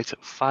ITA flight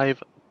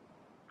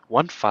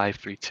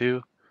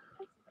 51532.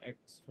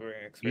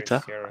 X-ray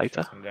ITA, Sierra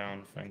ITA. shutting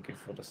down. Thank you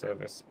for the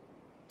service.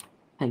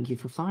 Thank you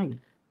for flying.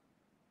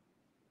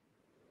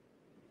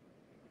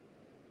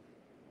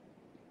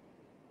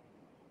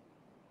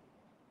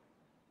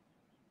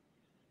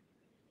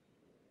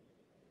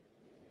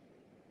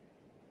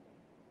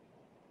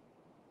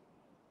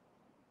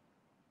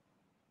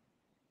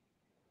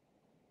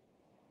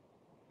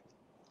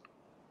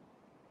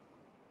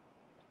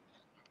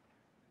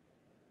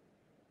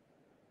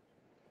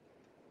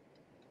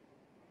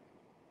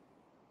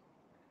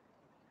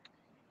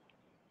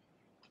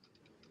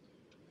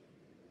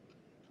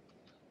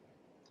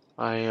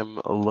 I am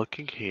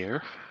looking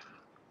here.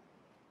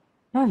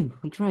 Oh,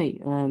 that's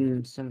right.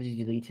 Somebody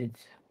deleted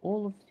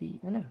all of the.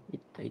 Oh no,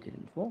 they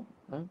didn't fall.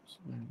 Oh, so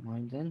never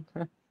mind then.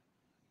 I'm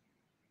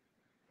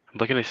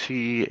looking to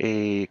see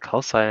a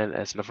call sign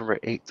as November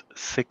 8th,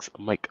 6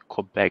 Mike,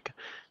 Quebec. It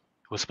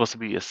was supposed to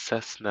be a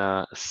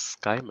Cessna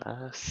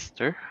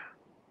Skymaster. It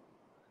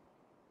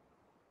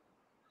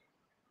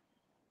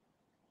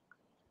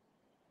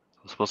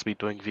was supposed to be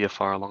doing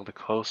VFR along the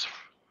coast,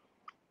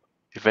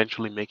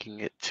 eventually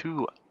making it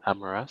to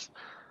Amaras.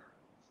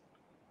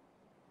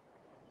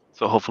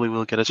 So hopefully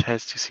we'll get a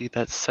chance to see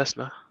that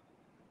Cessna.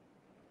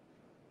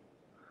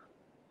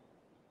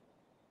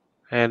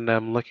 And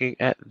I'm looking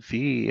at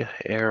the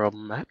aero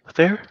map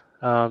there.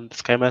 The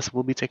Skymaster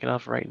will be taking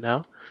off right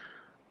now.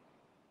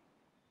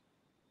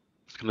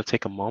 It's going to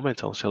take a moment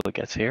until Sheila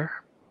gets here,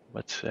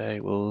 but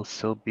we'll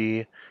still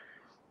be,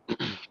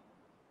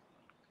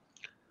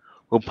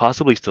 we'll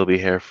possibly still be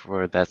here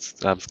for that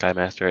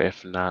Skymaster.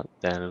 If not,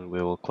 then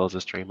we will close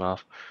the stream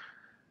off.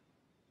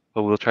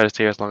 But we'll try to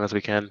stay here as long as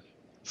we can.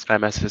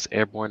 Skymaster is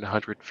airborne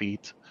 100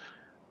 feet.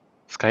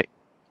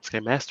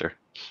 Skymaster.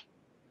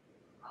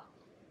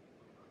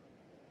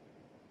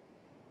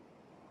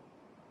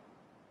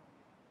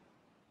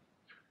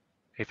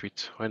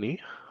 A320.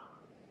 I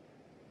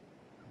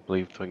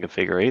believe doing a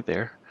figure 8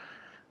 there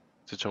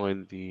to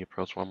join the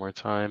approach one more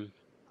time.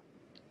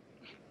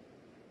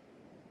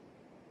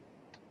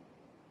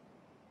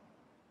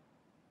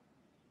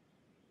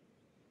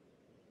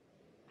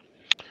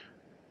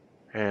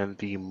 And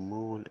the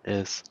moon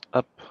is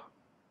up.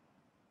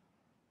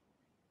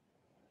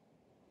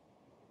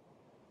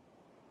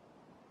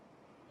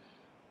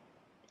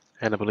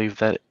 And I believe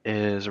that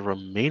is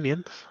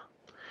Romanian.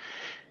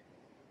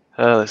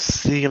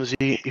 CMZ,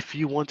 if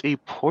you want a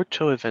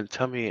Porto event,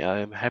 tell me.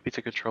 I'm happy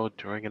to control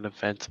during an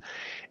event.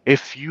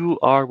 If you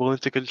are willing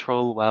to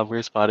control while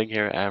we're spotting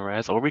here at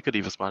Amaras, or we could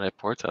even spot at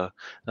Porto,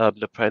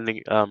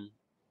 depending on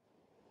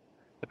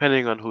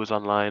who's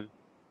online,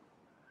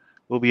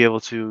 we'll be able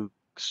to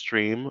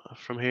stream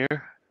from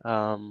here.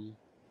 We'll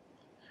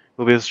be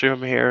able to stream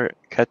from here,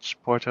 catch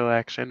Porto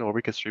action, or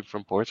we could stream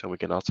from Porto. We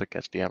can also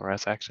catch the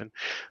Amaras action.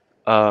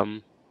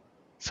 So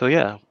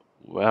yeah,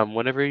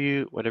 whenever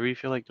you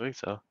feel like doing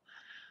so.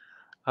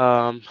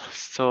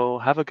 So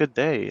have a good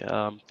day.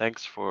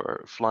 Thanks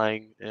for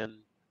flying in.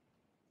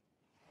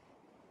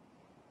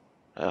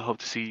 I hope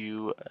to see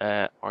you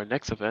at our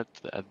next event,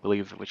 I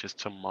believe, which is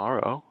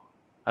tomorrow.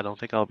 I don't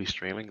think I'll be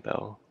streaming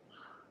though.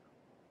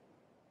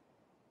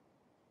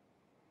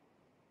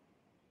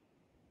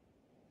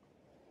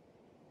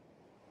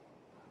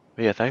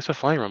 But yeah, thanks for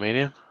flying,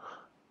 Romania.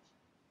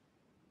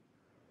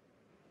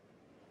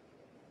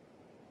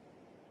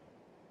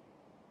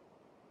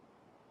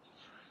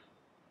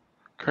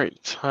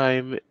 Current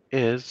time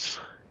is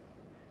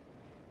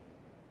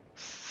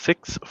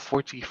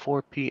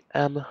 6:44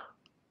 p.m.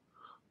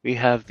 We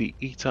have the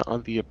ETA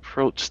on the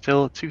approach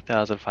still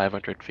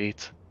 2,500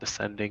 feet,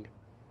 descending.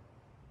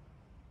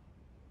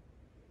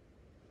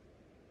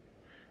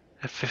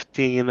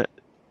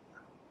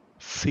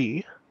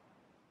 F-15C.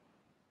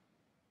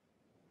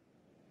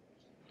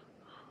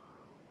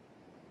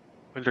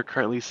 Wind are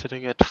currently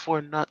sitting at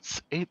 4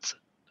 knots, 8,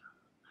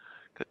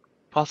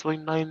 possibly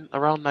 9,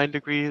 around 9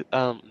 degrees,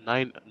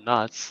 9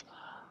 knots.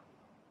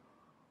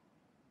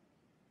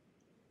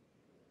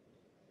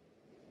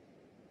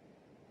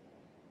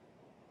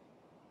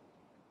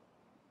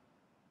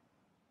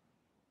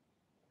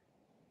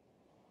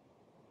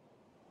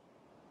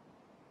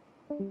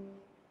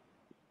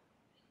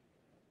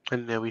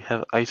 And then we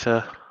have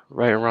ISA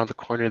right around the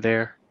corner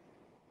there.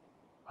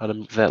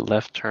 That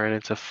left turn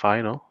into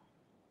final.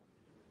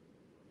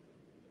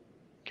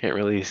 Can't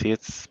really see,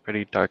 it's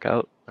pretty dark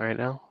out right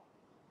now.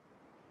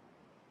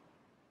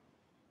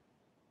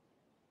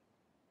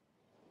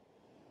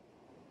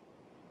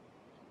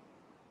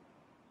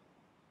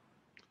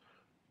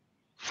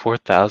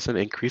 4,000,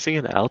 increasing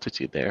in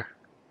altitude there.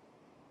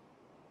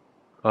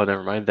 Oh,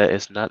 never mind, that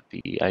is not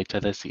the ITA,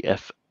 that's the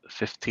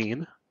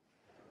F-15.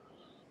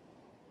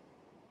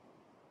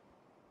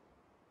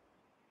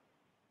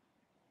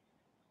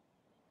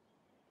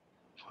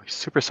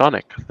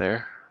 Supersonic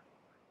there.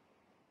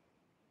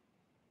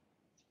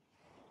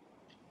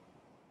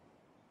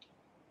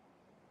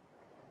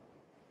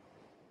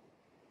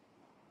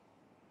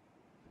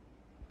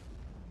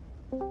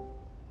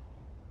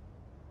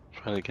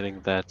 Finally getting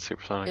that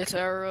supersonic It's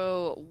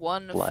Aero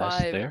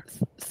blast there.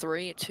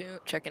 1532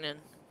 checking in.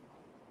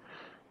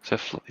 So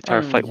it's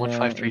our flight And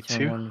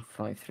 1532.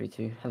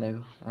 1532.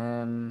 Hello.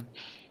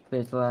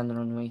 Clear to land on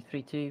runway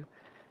 32.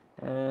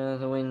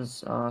 The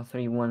winds are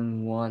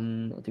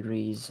 311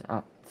 degrees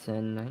at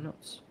 9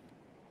 knots.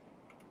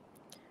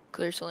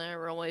 Clear to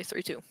land runway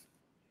 32.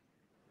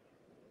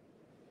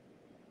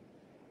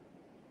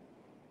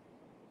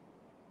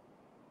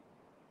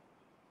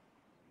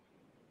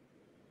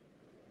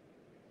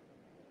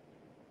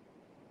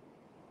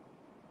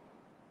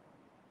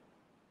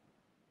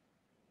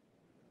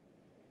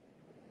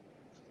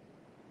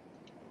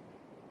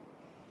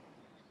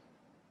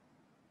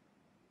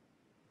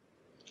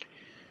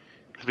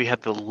 We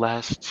had the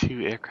last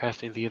two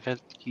aircraft in the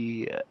event,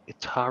 the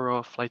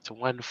Itaro flights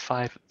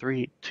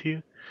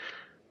 1532,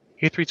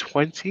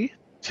 A320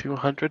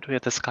 200. We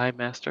had the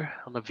Skymaster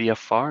on the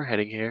VFR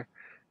heading here.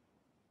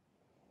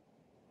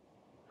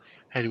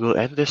 And we'll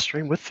end this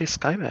stream with the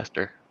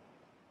Skymaster.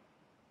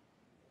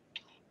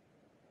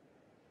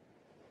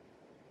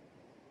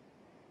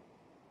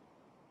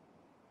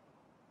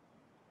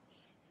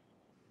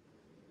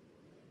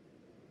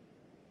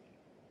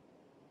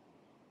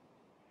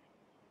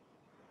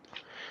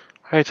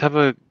 Alright, have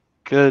a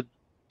good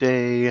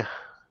day,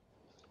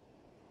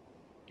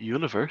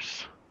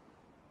 universe.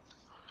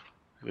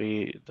 Let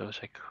me double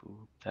check who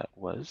that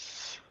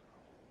was.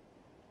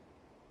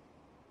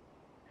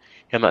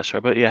 Yeah, I'm not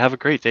sure, but yeah, have a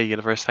great day,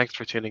 universe. Thanks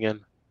for tuning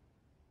in.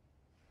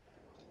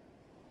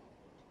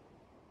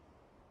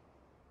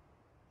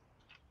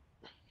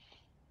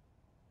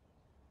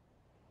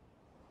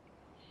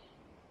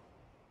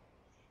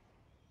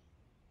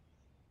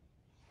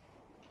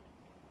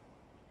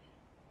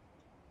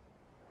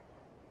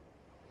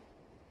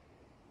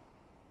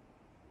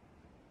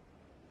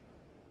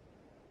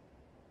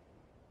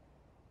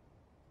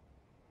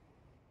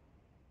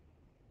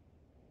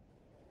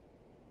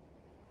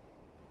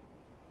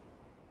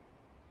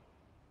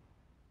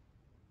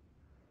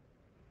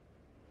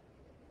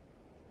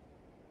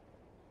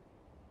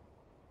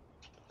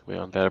 We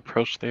on that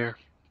approach there.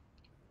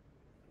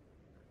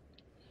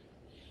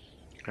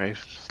 Nice,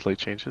 slight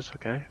changes,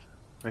 okay.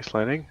 Nice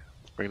landing.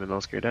 Let's bring the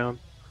nose gear down.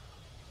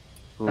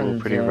 Ooh,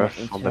 And pretty rough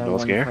on the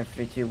nose gear.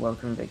 1532,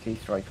 welcome back to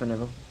strike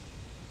whenever.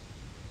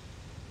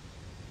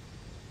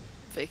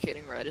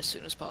 Vacating right as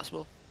soon as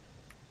possible.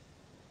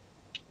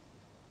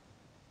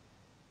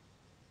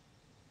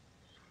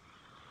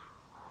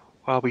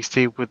 While we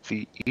stay with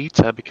the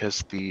ETA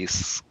because the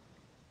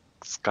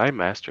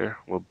Skymaster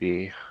will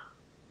be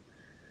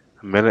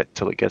a minute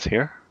till it gets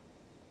here.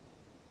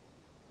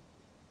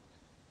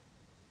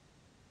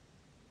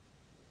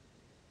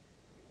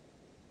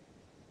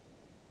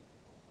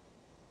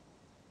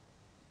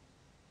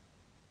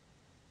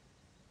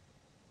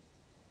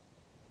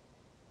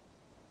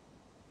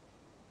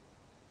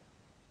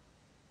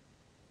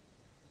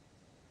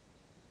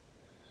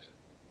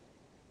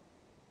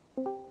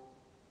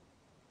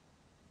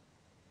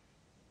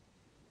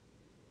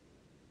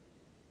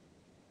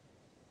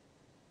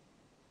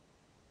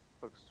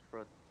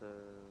 Foxtrot,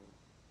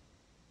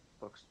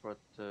 Foxtrot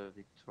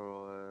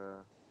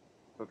Victor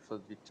Golf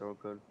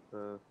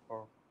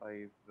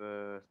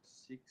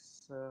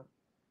 456.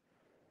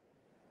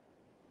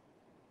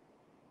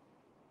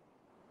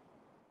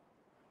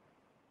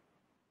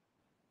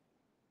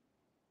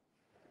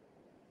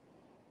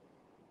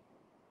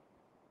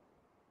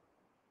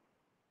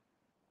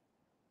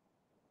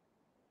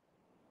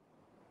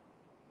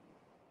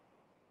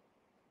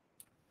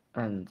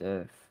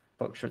 And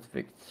Foxtrot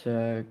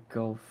Victor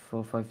Golf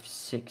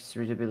 456,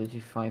 readability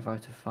 5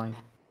 out of 5.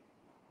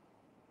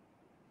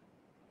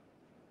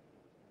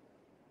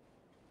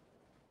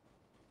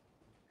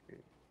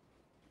 Okay.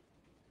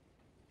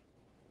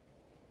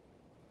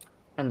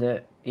 And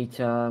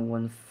ETA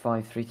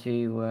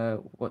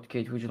 1532, what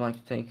gate would you like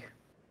to take?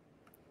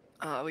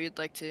 We'd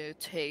like to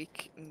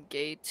take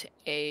gate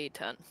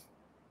A10.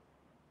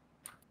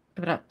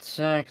 That's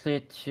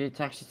clear to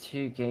taxi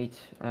to gate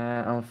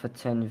Alpha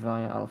 10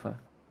 via Alpha.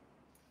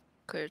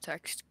 Clear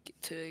taxi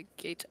to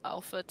gate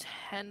Alpha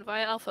 10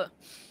 via Alpha.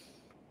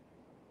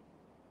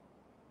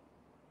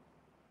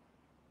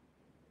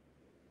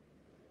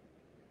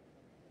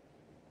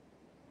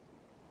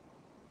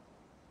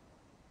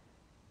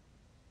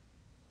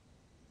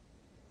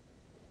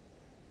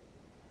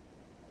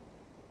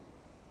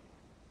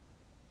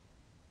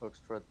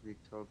 Foxtrot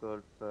Victor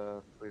Golf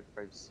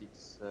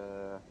 356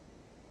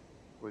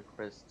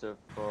 request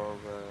for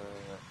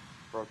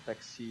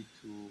taxi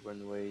to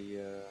runway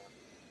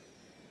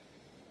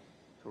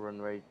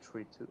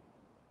 32.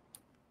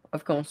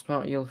 Of course,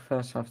 but you'll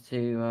first have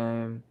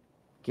to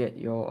get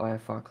your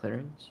IFR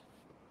clearance.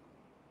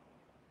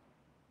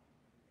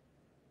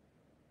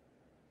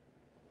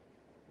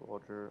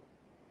 Roger.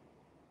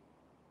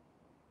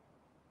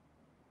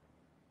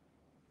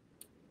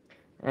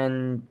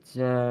 And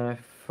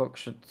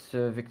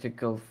Foxtrot Victor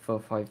Golf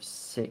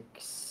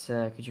 456,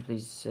 could you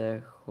please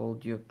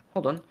hold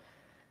on.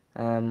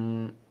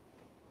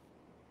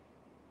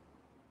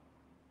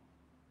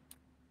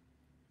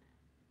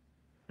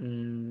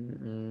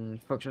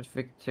 Foxtrot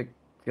Victor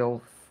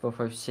Golf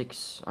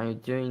 456, are you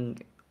doing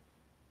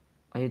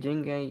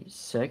a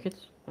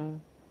circuit? Oh.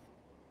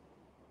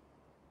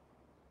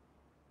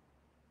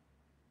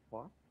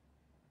 What?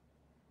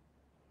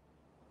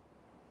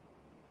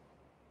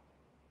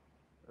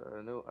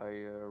 No, I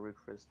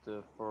request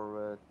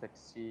for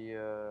taxi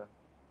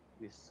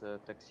with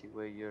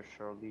taxiway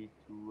Charlie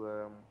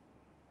to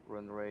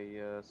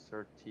runway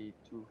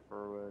 32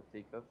 for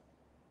takeoff.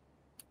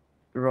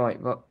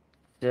 Right, but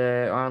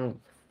I'll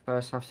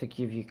first have to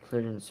give you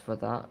clearance for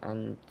that,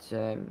 and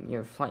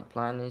your flight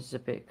plan is a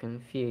bit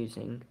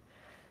confusing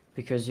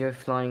because you're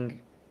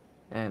flying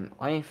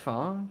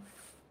IFR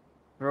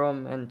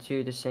from and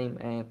to the same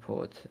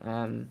airport.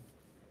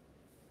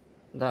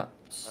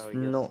 That's Yes.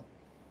 not.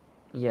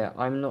 Yeah,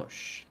 I'm not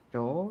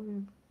sure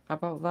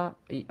about that.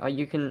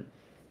 You can.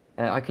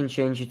 I can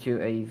change you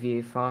to a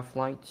VFR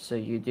flight, so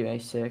you do a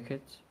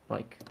circuit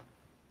like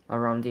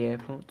around the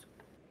airport.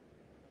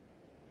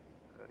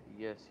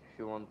 Yes, if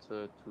you want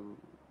to.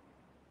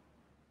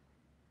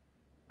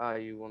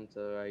 You want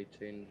I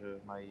change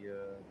my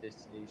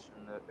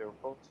destination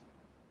airport?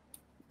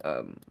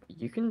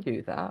 You can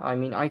do that. I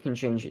mean, I can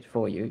change it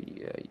for you.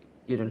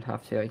 You don't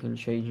have to. I can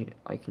change it.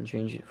 I can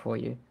change it for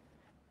you.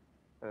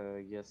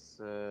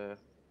 Yes,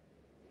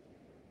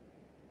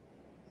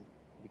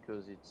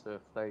 because it's a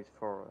flight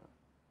for.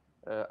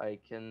 I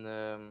can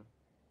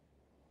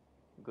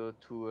go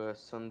to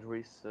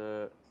Sandris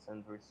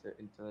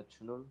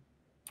International.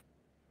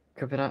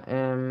 Copy that.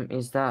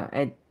 Is that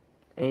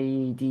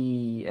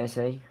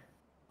ADSA?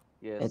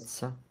 Yes,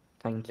 EDSA.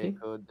 Thank you.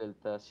 Echo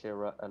Delta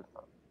Sierra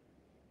Alpha.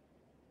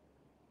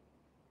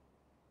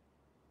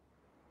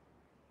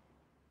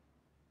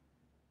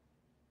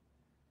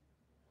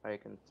 I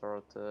can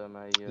start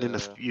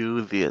Linus,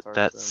 view the start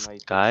that my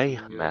Sky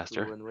taxiing to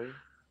Master. runway.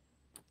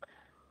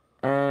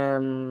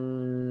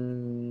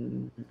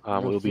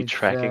 We'll be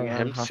tracking I'll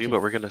him have soon, to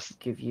but we're gonna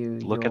give you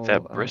look at your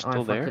that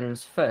Bristol IFA there.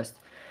 clearance first.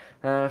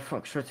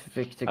 Foxtrot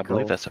Victor I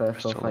believe Golf that's a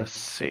Bristol. Let's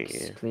 456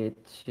 see. cleared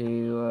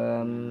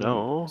to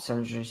No, St.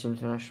 Andrews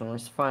International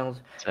is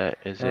filed. that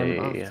is After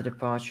a.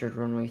 departure,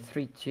 runway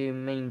 32,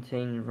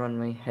 maintain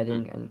runway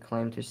heading and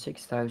climb to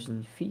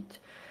 6,000 feet.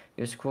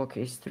 Your squawk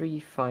is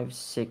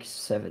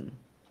 3567.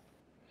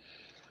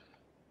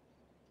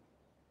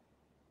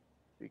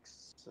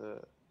 Six,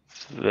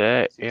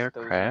 That 6,000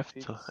 aircraft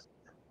feet.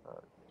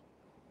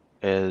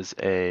 is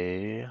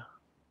a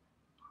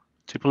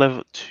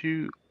Tupolev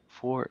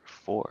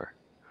 244.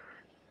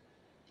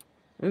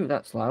 Ooh,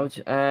 that's loud.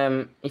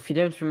 If you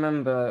don't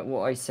remember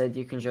what I said,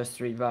 you can just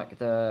read back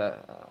the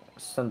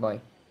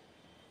standby.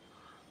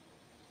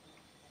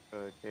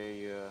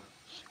 Okay.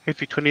 Hey,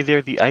 320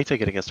 there, the ITA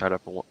getting a start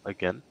up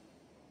again.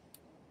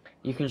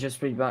 You can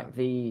just read back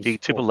the The squawk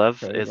Tupolev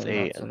code, is and a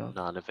that's enough.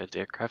 non-event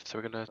aircraft, so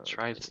we're gonna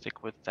try and Okay.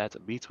 stick with that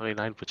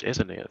B-29, which is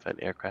an event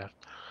aircraft.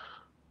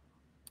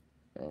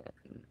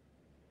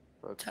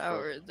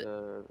 Tower.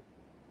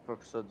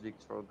 Foxtrot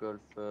Victor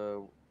Golf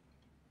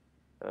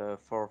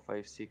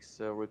 456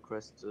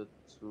 requested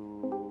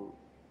to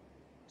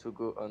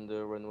go on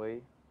the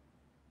runway.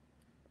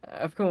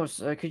 Of course,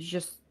 could you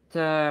just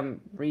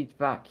read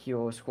back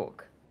your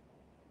squawk?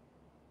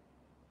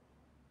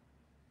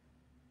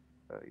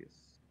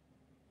 Yes.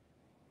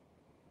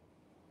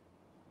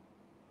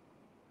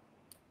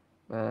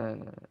 Uh,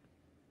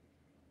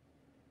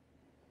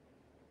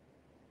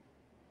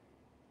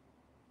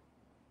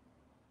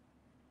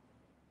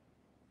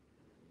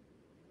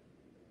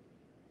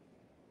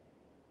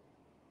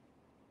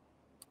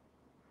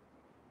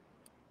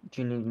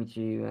 do you need me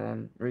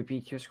to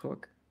repeat your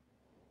squawk?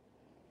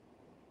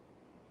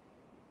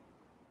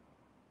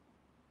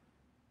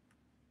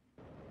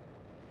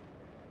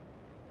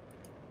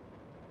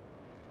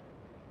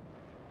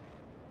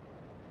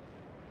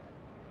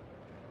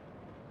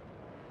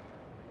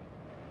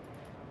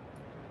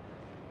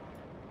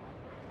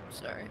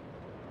 Sorry.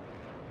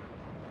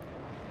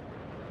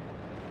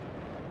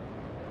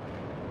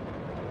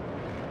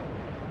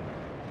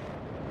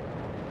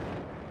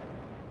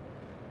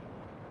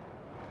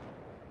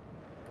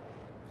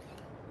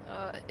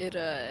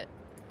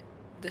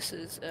 This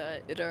is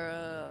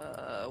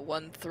ITA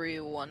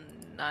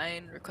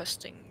 1319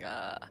 requesting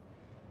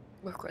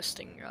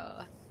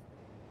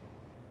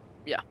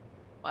yeah,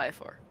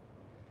 I4.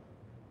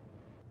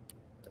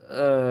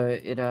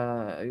 It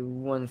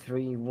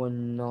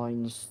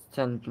 1319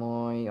 stand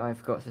by.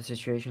 I've got the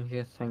situation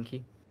here. Thank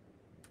you.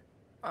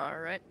 All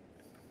right.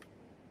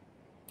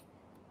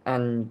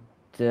 And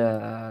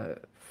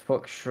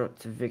Foxtrot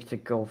Victor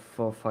Golf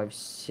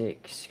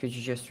 456. Could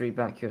you just read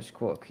back your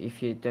squawk?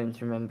 If you don't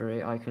remember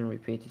it, I can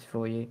repeat it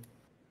for you.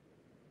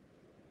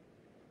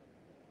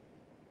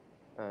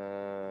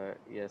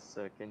 Yes.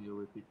 Can you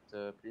repeat,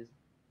 please?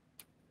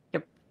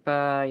 Yep.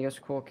 Your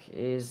squawk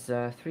is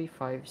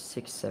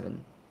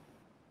 3567.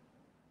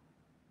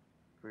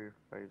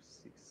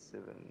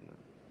 3567.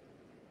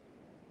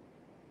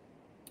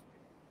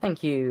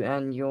 Thank you.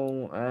 And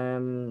your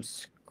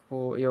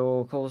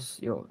calls,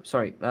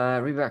 read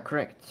back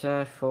correct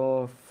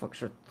for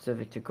Foxtrot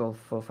Victor Golf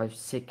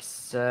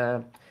 456.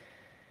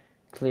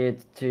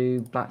 Cleared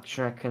to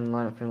backtrack and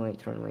line up in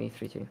late runway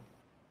 32.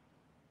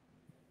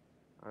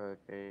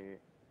 Okay.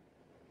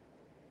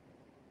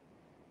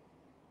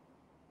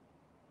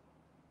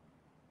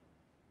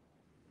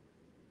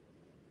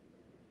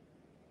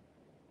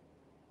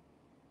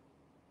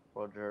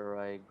 Roger.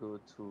 I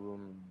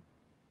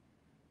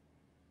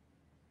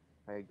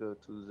go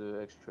to the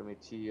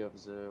extremity of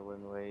the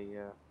runway.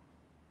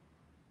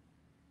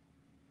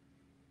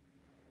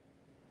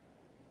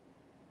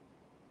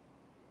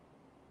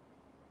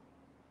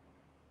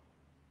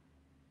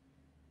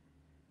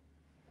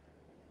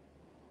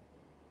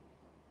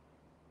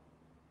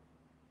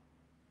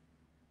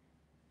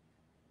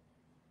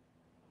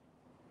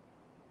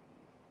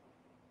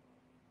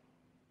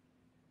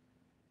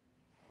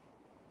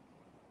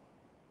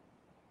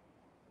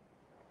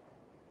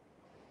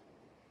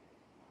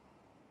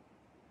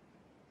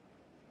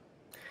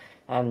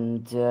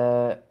 And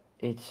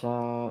it's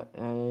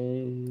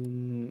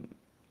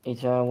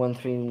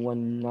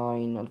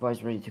 1319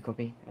 advised ready to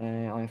copy.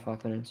 IFR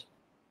clearance.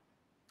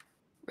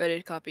 Ready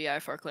to copy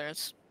IFR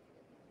clearance.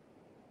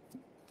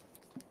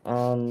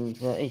 And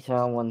it's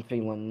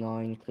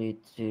 1319 cleared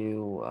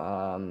to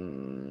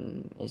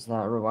is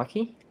that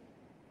Rowaki?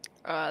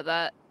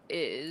 That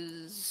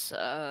is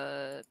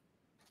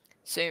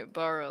Saint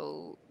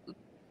Barrow.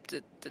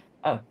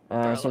 Oh,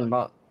 St.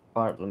 Bartholomew.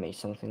 Bartholomew,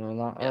 something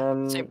like that.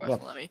 Yeah, Saint Yep.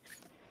 Bartholomew.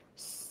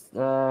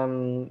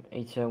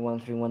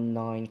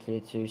 1319 clear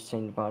to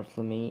St.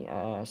 Bartholomew.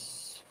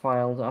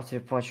 Filed after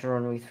departure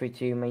runway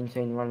 32,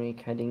 maintain runway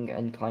heading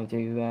and climb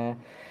to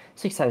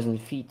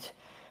 6,000 feet.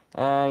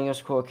 Your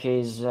squawk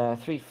is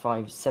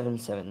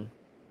 3577.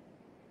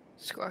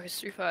 Squawk is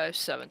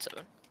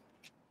 3577.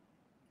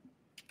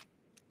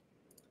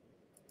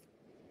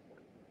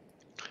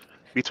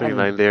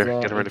 B29 there,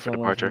 getting ready It's for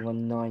departure.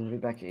 1319.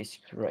 Rebecca is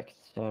correct.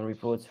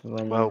 Report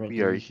when Well,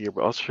 we are ready here.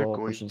 for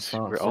push and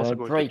start. We're also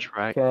going to Drake,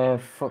 try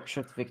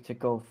Foxtrot Victor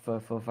Golf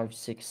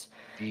 456.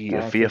 the Clear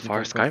to VFR take off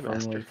runway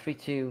Skymaster.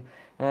 32.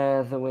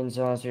 The winds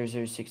are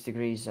 006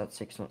 degrees at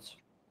 6 knots.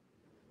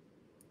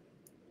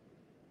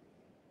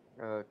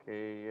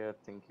 Okay, yeah,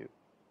 thank you.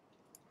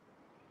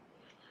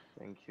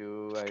 Thank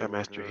you. I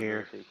Skymaster order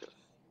here. the takeoff.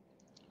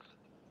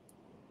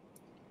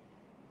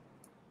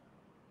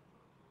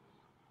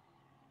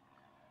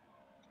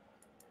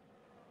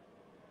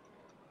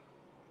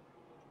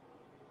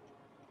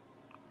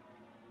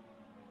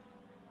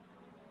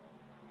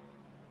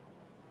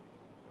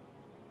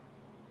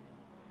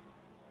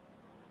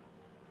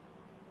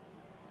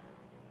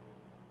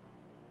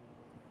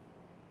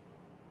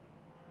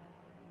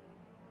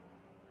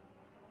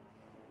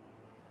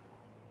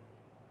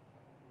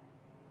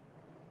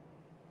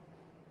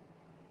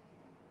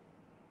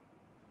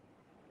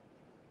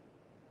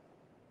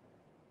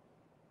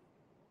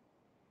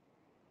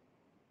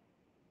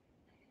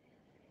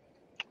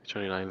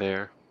 B29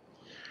 there.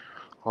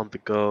 On the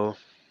go.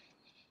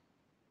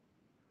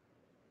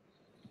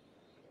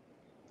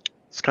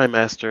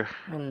 Skymaster,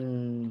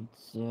 And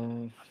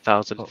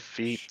 1,000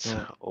 feet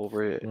Foxtrot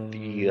over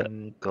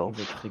the Gulf.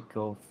 Victor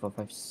Golf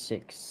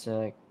 456.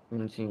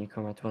 Continue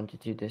comma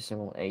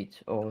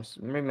 22.8 or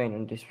remain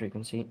on this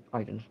frequency.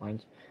 I don't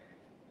mind.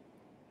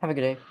 Have a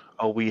good day.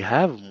 Oh, we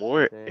have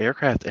more Day.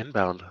 aircraft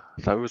inbound.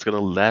 I thought we was gonna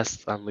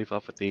leave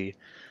off with the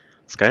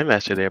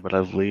Skymaster there, but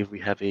I believe we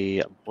have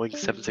a Boeing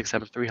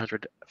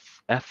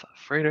 767-300F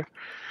freighter.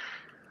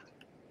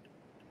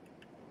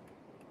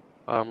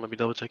 Let me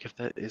double check if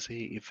that is a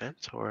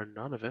event or a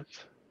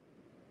non-event.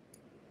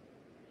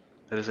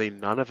 That is a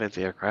non-event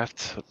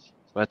aircraft,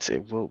 but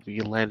it will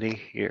be landing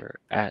here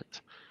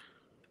at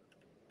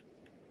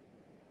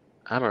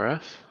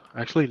Amaras.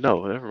 Actually,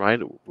 no, never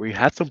mind. We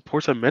had some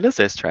Puerto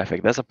Menezes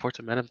traffic. That's a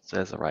Puerto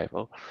Menezes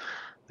arrival.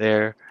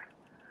 There.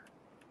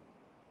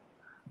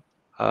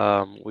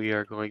 We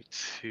are going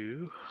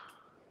to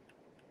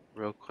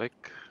real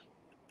quick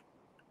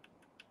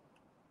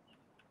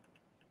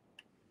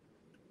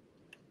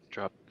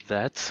drop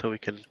that so we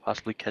can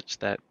possibly catch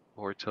that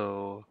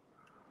Porto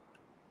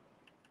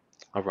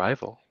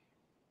arrival.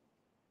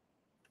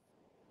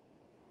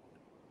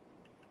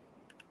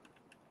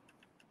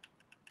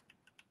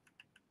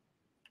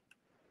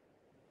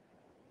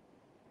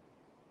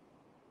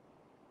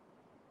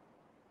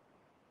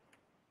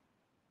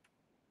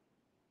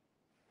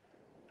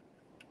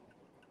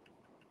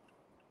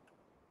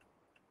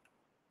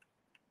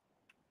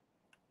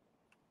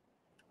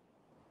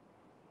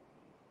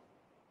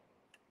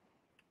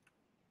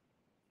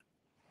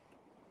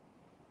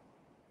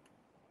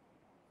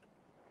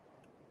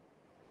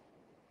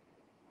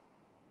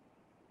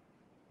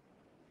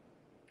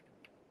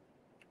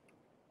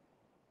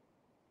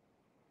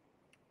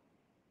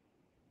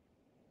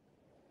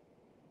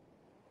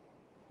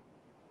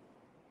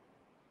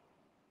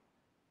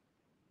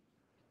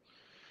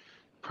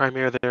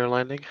 Primary there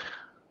landing,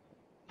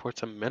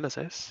 Puerto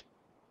Menezes.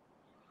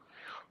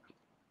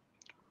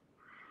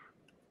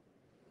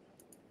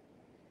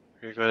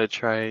 We're going to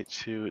try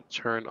to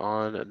turn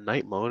on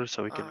night mode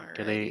so we can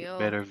get a Alrighty-o.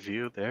 better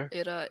view there.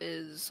 It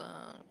is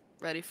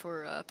ready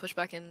for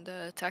pushback and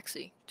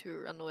taxi to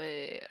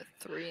runway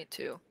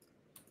 32.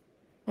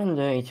 And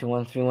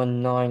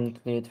 81319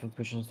 cleared for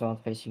push and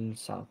start facing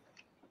south.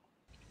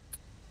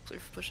 Clear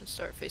for push and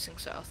start facing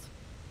south.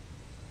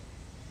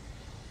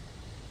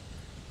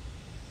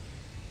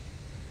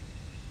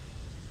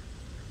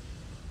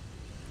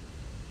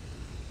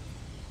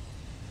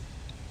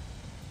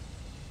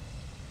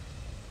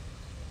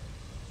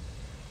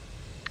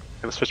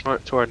 Gonna switch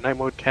to our night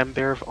mode cam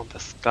there on the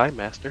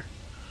Skymaster.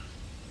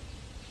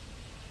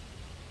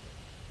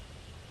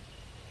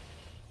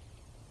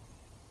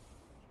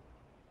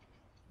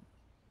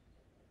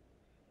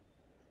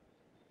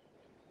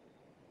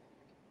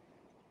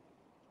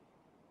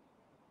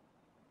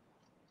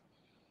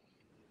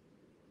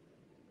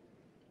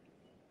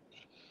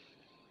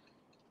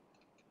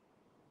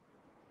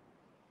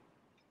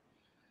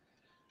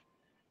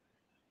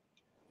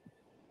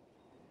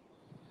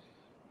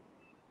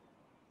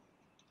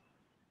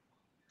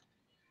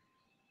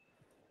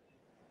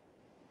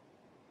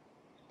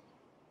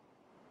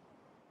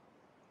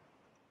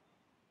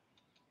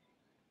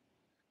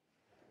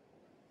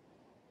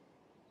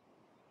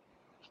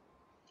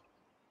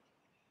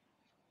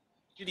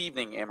 Good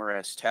evening,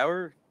 Amaras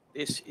Tower.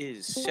 This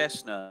is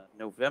Cessna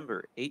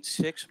November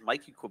 86,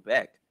 Mikey,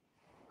 Quebec,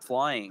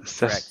 flying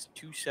track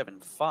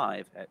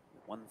 275 at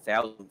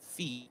 1,000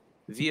 feet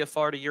via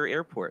FAR to your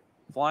airport,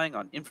 flying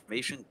on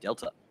information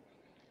Delta.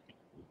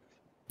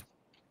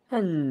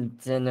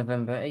 And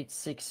November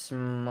 86,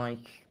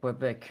 Mike,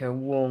 Quebec, a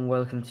warm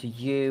welcome to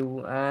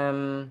you.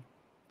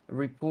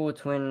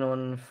 Report when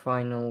on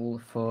final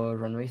for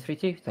runway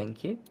 32,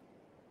 thank you.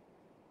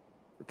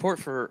 Report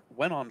for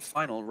when on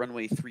final,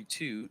 runway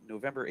 32,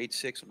 November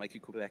 86, Mikey,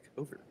 Quebec,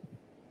 over.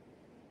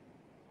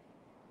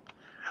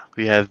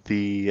 We have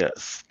the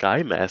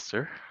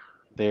Skymaster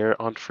there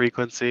on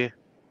frequency.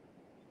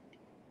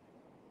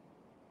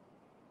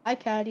 Hi,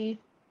 Caddy.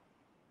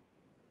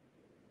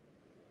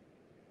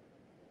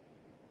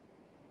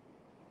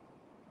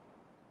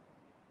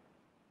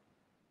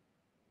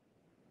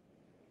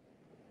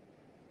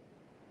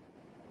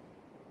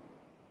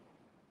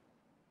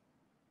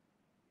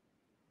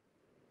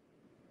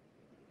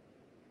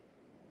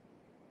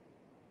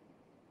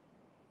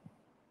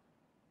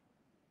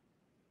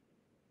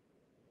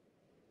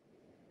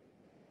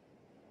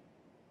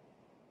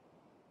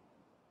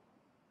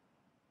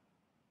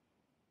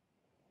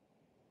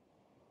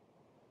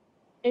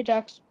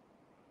 Ajax.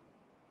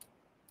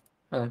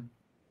 Hello.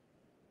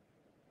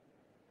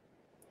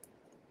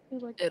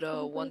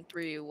 It'll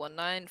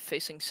 1319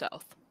 facing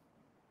south.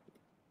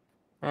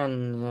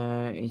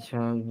 And it's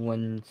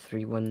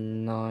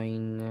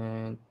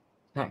 1319,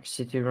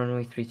 taxi to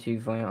runway 32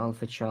 via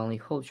Alpha Charlie,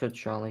 hold short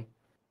Charlie.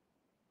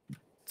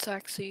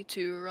 Taxi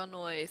to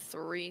runway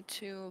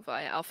 32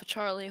 via Alpha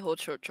Charlie, hold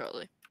short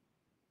Charlie.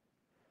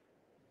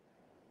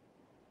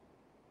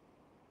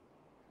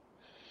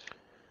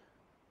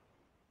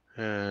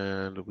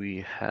 And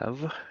we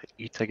have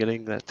ETA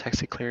getting that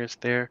taxi clearance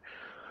there.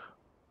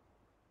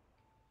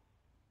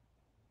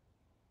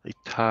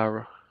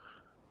 Itara.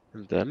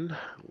 And then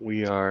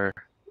we are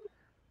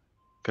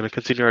going to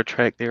continue our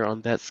track there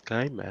on that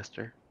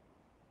Skymaster.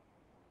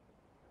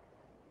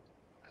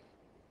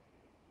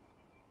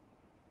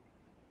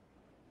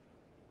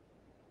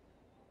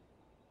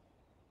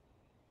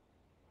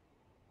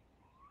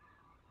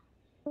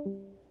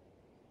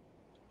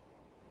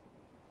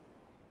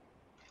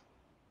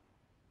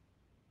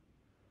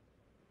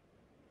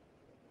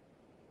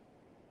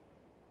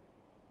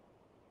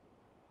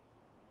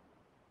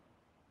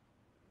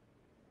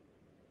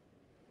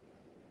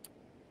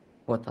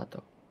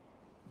 Potato.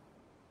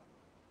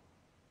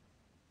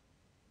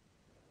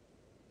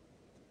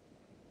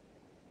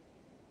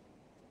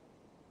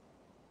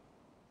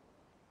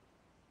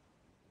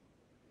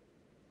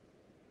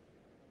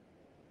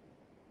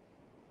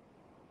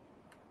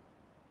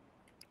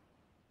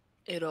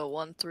 It'll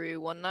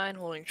 1319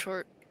 holding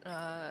short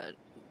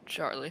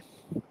Charlie.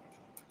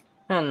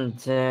 And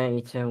it's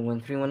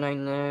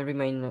 1319,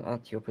 remain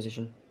at your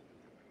position.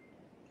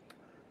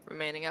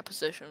 Remaining at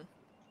position.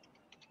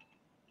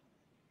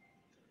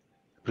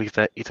 I believe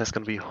that ETA's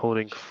going to be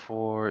holding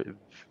for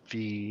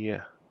the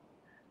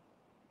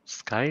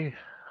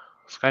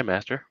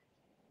Skymaster.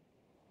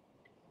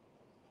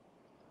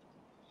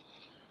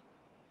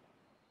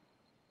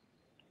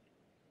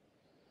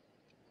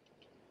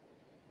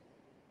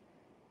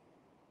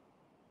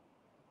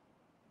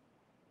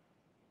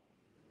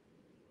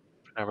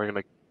 Now we're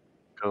going to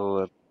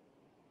go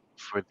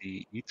for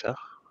the ETA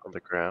on the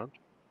ground.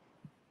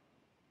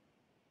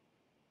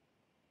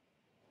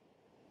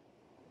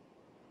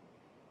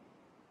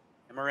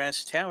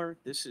 Amaras Tower,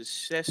 this is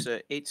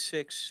Cessna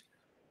 86,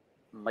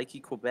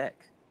 Mikey, Quebec,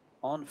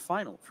 on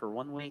final for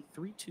runway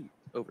 32,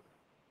 over.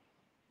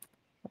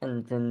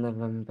 And then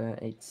November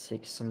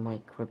 86,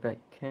 Mike, Quebec,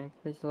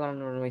 please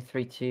land runway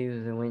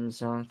 32, the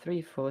winds are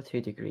 342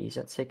 degrees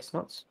at 6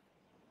 knots.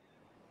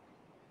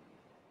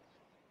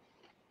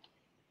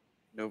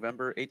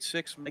 November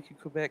 86, Mikey,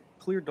 Quebec,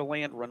 cleared to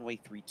land runway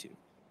 32.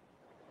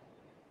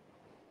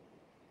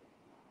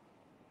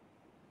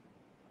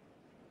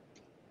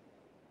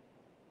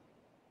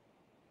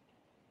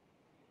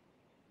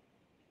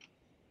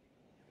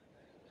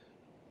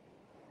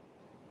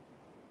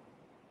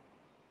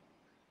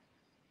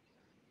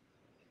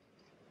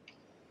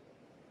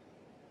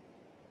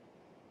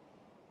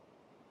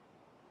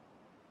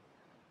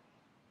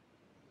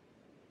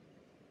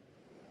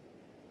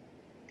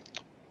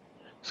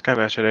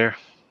 Skymaster there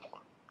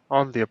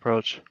on the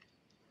approach.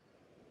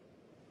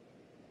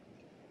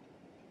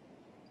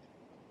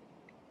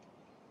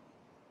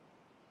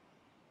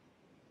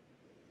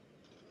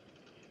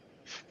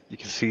 You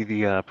can see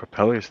the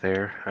propellers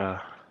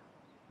there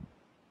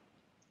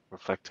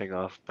reflecting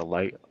off the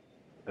light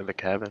in the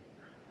cabin.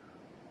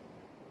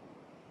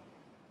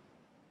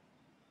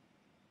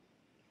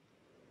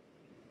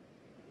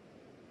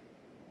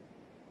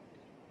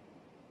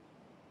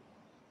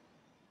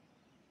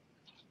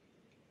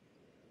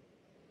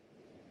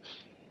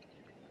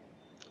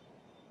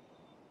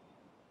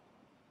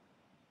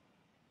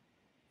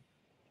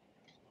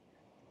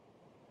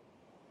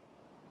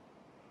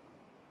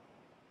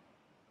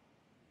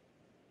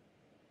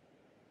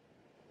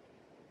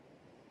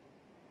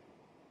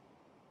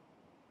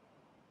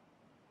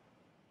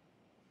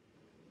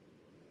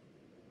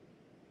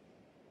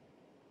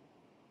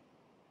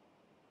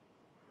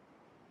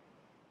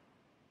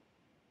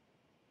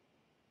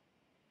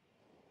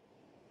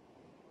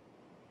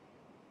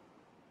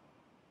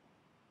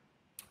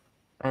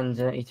 And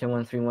ETA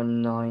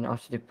 1319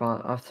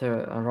 after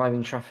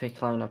arriving traffic,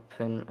 line up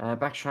and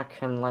backtrack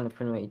and line up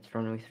runway 8,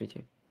 runway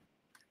 32.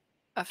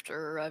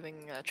 After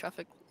arriving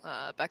traffic,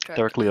 backtrack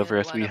Directly and over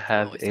us, line we up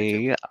have runway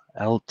 32.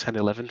 a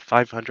L1011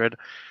 500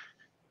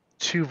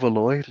 to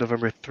Valois,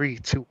 November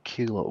 32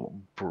 Kilo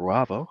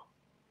Bravo.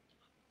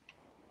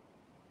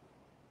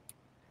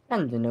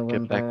 And the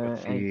Get back November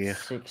with the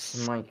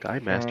 86 Mike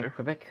Skymaster.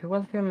 Quebec,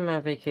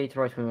 welcome, vacate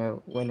right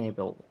when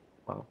able.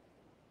 Wow.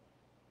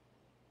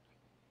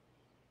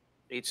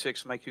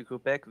 86 Mike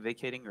Quebec,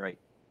 vacating right.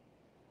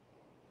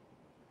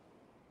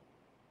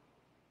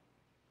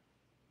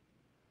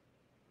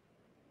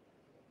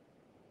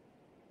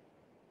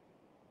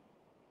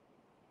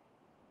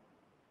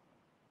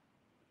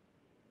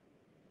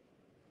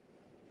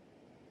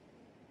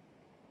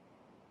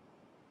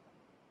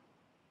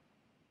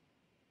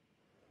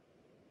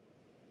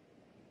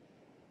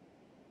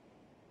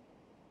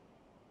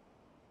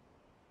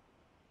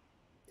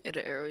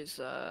 ETA Airways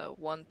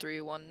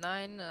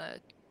 1319,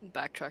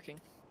 backtracking.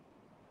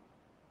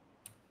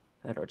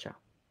 Roger.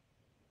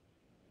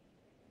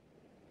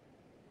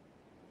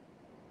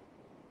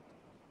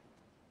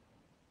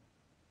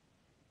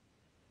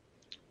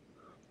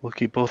 We'll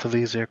keep both of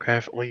these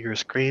aircraft on your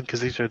screen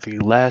because these are the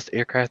last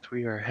aircraft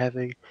we are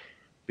having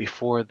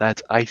before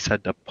that ISA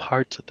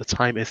departs. The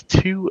time is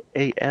 2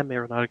 a.m.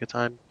 Aeronautica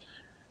time.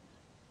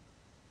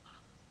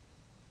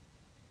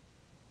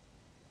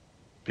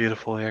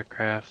 Beautiful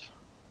aircraft.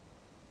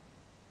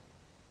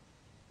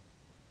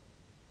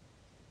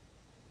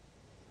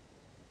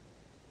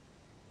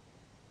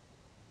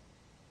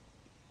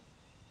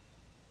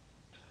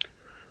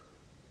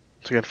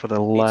 So again, for the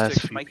last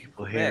 86 few Mike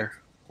people Quebec,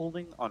 here,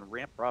 holding on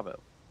ramp Bravo.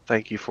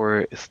 thank you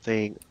for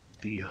staying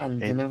the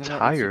And the November 86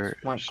 entire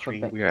Mike stream.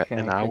 Quebec, We are at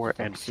an clear hour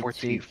to and taxi to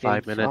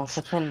 45 gate Alpha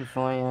minutes. 10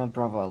 via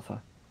Bravo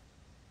Alpha.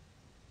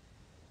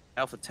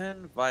 Alpha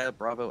 10 via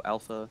Bravo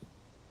Alpha,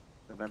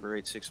 November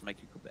 86 Mike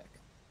Quebec.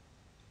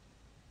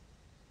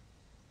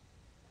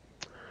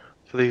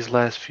 For these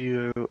last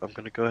few, I'm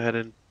going to go ahead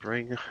and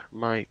bring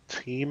my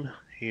team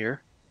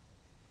here.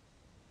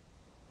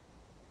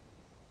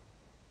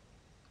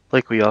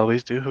 Like we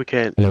always do, we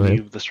can't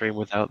leave the stream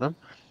without them.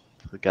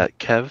 We got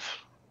Kev,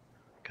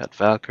 got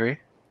Valkyrie.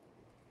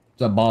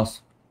 What's up,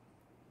 boss?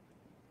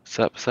 What's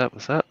up, what's up,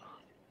 what's up?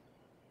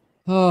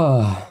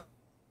 Oh,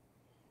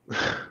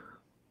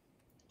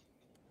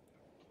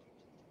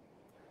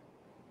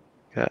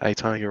 Got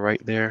Aita, you're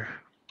right there.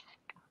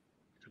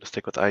 Gonna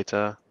stick with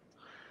Aita.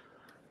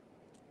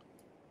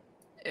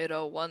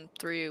 ETA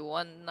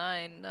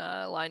 1319,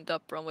 lined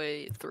up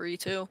runway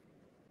 32.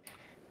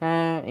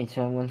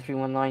 ETA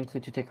 1319,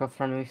 clear to take off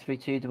runway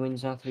 32, the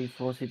winds are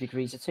 340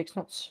 degrees at 6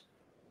 knots.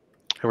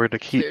 And we're gonna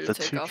keep Clear to the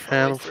take 2 off runway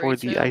channel for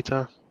the 32.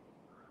 Aita.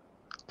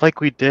 Like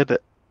we did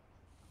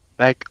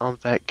back on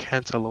that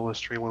Cantaloa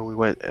stream when we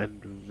went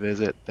and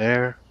visit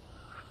there.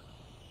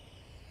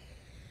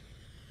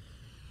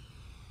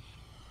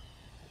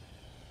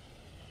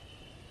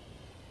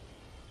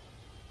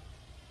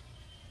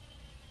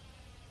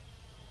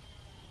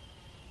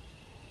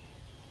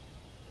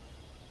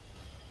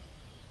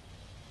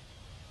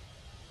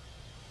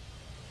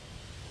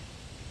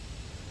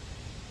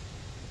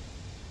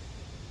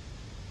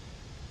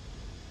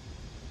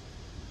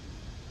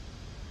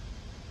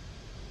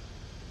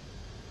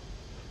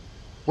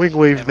 Wing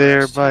wave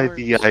there Amaras by Tower,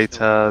 the this is Aita.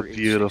 November 86 Mike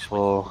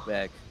Beautiful.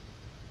 Quebec.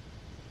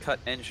 Cut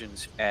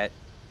engines at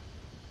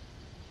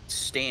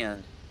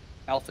stand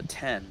Alpha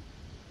 10.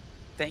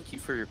 Thank you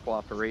for your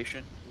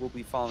cooperation. We'll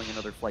be following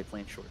another flight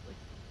plan shortly.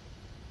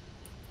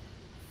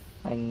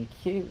 Thank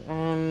you.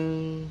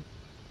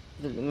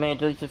 May I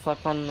delete the flight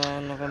plan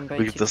November I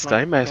believe the 86 Mike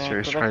Skymaster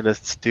is Quebec? trying to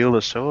steal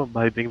the show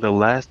by being the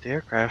last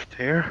aircraft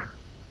here.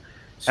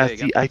 Say As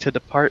again? the Aita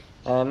depart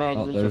May I Oh,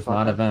 delete your there's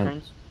flight not plan, event.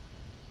 friends?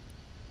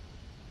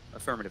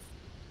 Affirmative.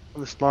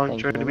 on this long Thank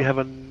you journey, very we much. have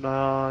a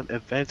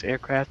non-event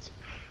aircraft.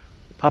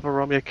 Papa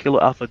Romeo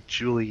Kilo Alpha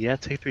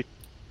Juliet,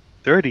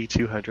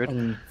 A330-200.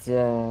 And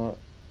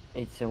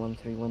ETA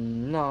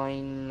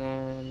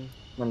 1319,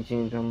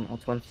 managing from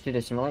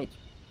 22.8.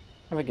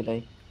 Have a good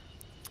day.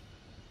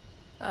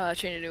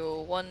 Changing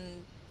to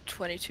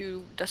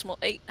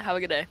 122.8. Have a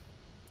good day.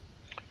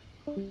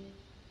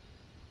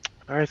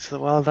 Alright, so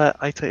while that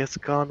Aita is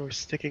gone, we're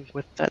sticking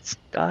with that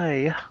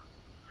Sky.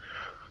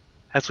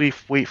 As we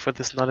wait for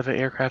this non-event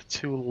aircraft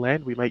to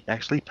land, we might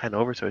actually pan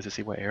over to it to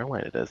see what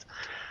airline it is.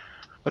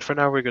 But for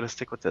now, we're going to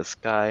stick with this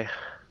Sky.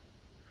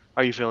 How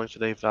are you feeling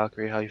today,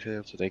 Valkyrie? How are you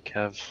feeling today,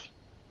 Kev?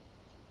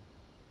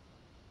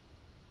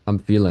 I'm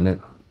feeling it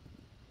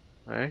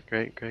Alright,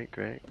 great, great,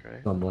 great,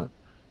 great. somewhat.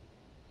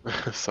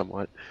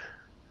 Somewhat.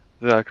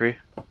 Valkyrie.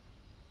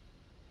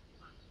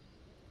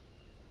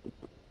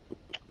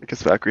 I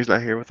guess Valkyrie's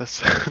not here with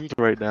us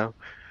right now.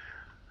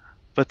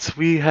 But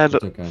we had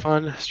It's okay.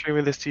 fun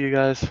streaming this to you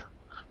guys.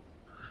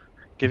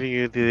 Giving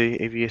you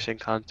the aviation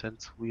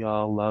content we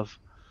all love.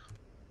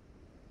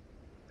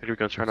 And we're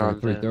going to turn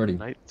Looks like a on the 330.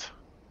 night.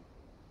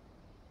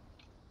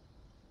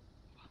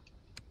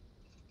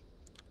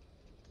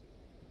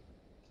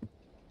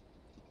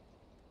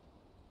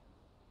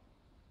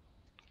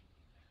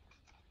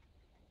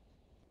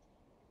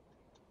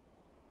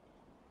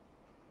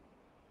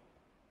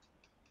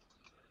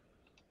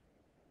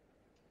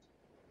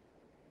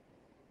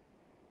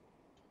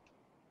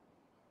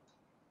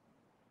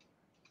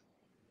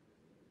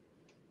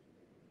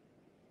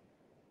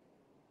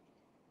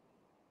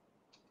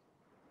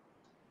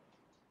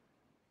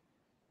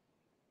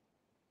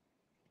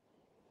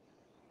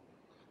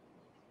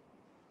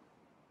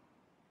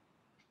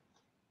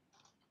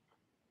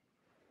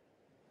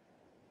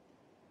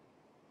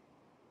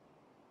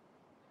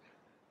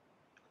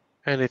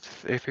 And it's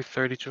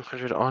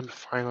A330-200 on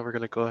final. We're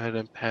going to go ahead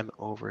and pan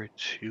over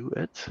to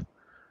it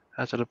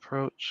as it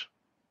approach.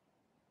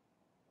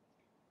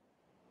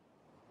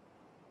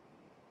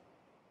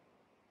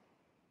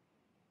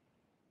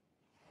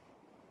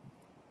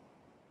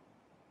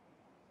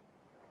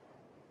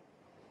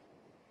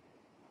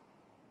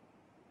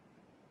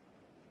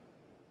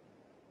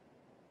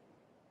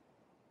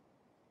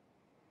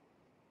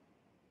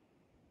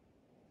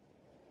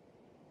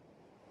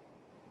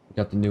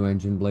 Got the new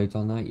engine blades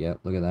on that? Yep,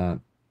 look at that.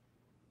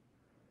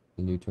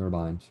 The new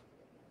turbines.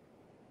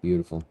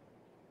 Beautiful.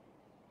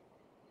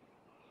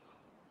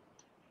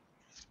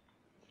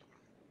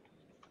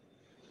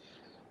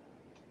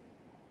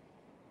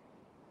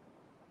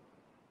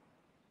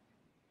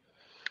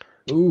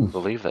 Ooh. I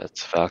believe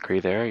that's Valkyrie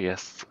there.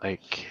 Yes, I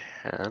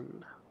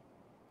can.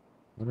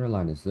 What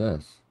airline is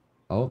this?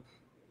 Oh.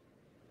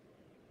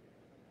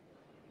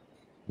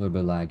 A little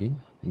bit laggy.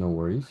 No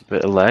worries.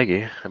 Bit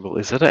laggy.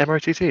 Is that an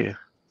MRTT?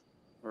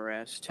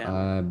 Amaras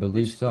Tower. I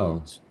believe This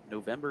so. is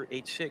November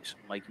 86,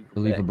 Mikey I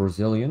believe a Quebec,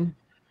 Brazilian.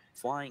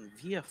 flying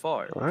VFR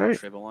All to right.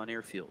 Trevelyan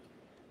Airfield.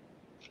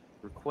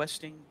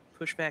 Requesting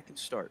pushback and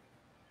start.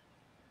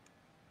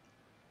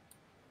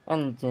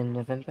 And in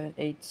November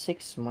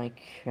 86,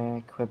 Mike,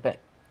 Quebec.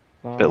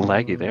 Bit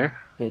laggy there.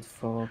 Cleared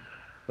for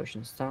push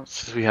and start.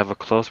 Since we have a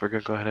close, we're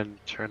going to go ahead and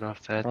turn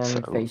off that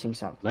And facing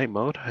south. night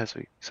mode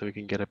so we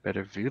can get a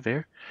better view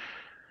there.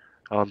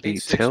 On the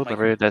 86 tail Mikey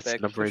number, that's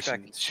Quebec, number is pushback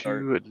and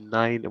start.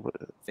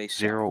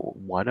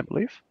 2901, I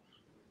believe.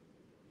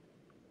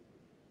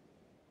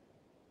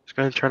 Just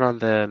going to turn on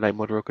the night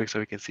mode real quick so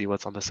we can see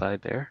what's on the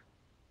side there.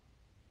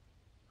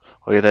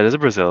 Oh yeah, that is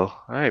Brazil.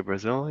 All right,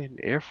 Brazilian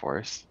Air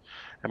Force,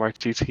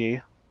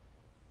 MRTT.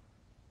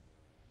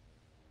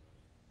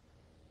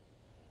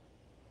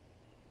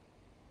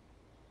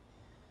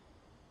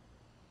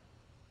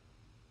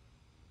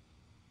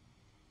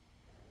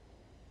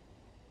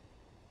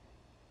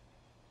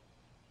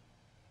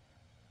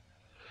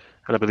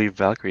 And I believe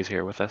Valkyrie's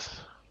here with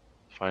us.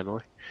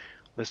 Finally,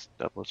 let's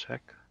double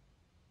check.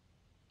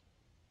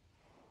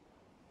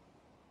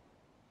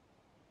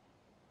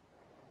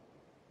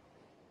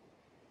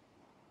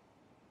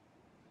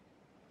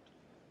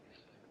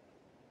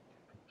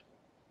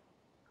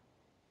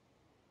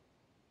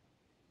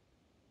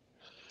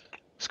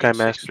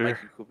 Skymaster,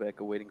 Mikey Quebec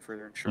awaiting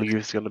further I instruction.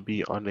 believe is going to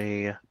be on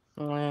a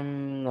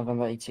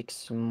November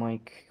 86,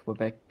 Mike,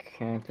 Quebec,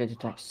 clear to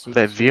taxi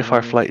that to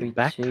VFR flight 132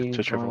 back to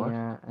Trevelyan.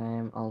 via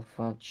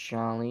Alpha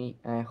Charlie,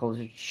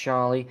 Hotel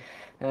Charlie.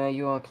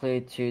 You are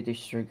cleared to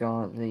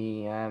disregard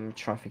the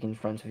traffic in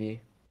front of you.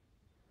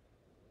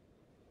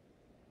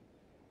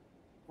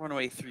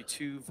 Runway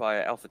 32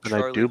 via Alpha And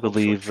Charlie, I do hold short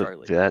believe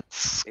Charlie. that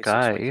 86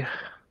 Mikey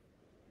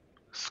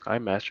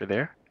Skymaster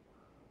there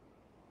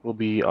will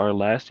be our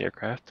last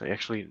aircraft.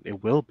 Actually,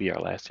 it will be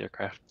our last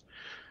aircraft.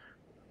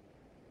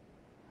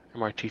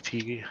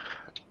 MRTT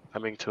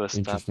coming to a stop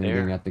Interesting there.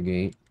 being at the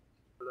gate.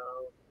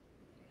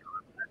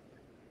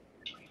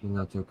 And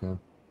that's okay.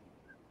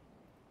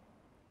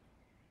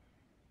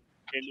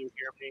 Can you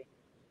hear me?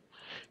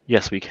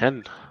 Yes, we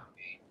can.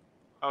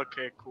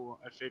 Okay, cool.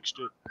 I fixed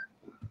it.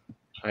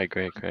 Alright,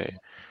 great.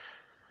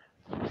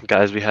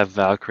 Guys, we have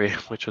Valkyrie,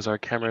 which was our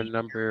camera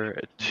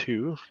number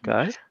 2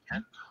 guy. Okay,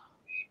 cool.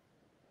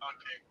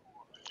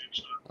 I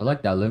fixed it. I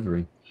like that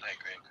livery.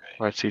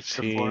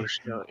 RTT.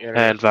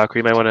 And Valkyrie,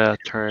 you might want to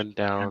turn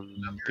down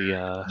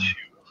the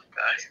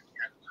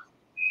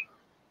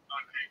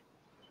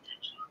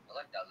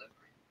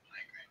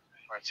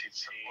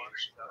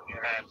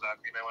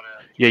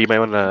Yeah, you might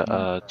want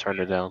to turn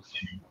it down.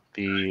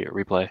 The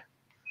replay.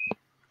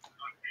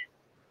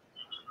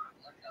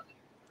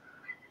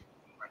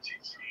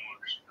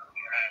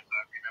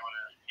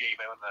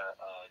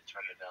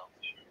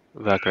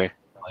 Valkyrie.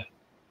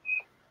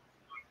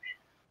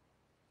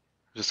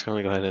 Just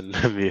gonna go ahead and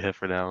mute it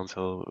for now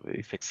until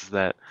he fixes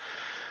that.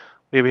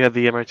 We have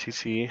the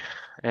MRTC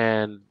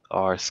and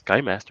our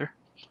Skymaster.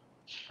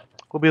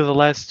 Will be the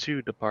last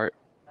to depart.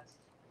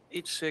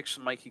 86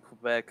 Mikey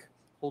Quebec,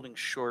 holding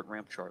short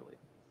ramp Charlie.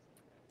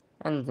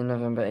 And in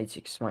November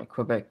 86, Mike,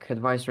 Quebec,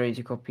 advise ready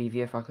to copy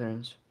VFR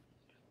clearance.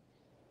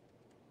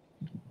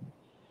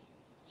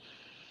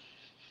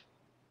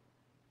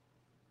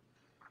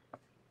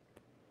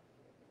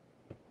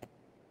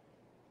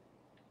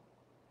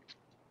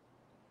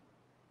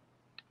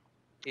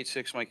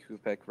 '86 Mikey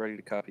Quebec, ready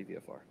to copy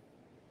VFR.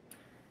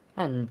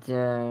 And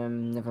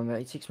November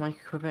 86, Mike,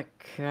 Quebec,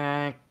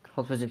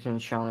 hold position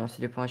Charlie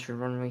after departure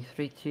runway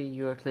 32.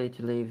 You are cleared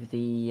to leave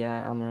the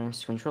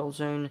Amaras control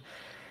zone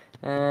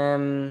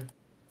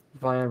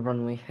via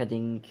runway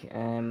heading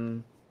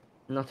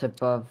not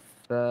above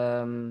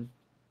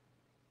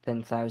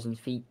 10,000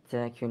 feet,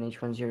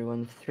 QNH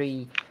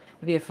 1013,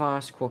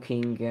 VFR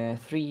squawking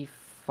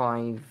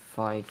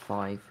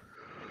 3555.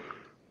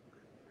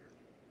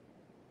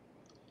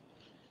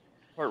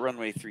 Part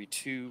runway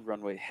 32,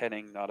 runway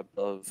heading not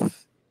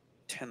above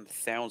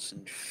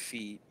 10,000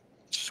 feet.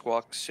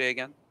 Squawk, say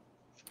again.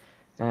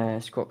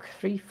 Squawk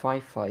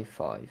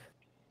 3555.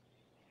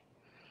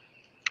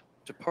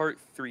 Depart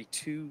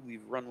 32,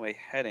 leave runway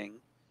heading,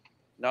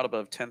 not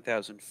above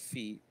 10,000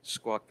 feet,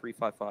 squawk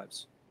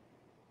 355s.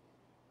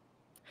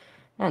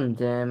 And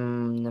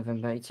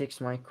November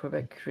 86, my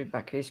Quebec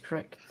readback is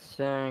correct.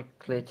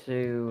 Clear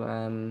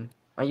to.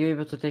 Are you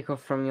able to take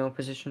off from your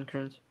position,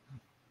 current?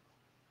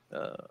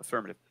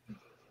 Affirmative.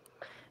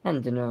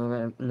 And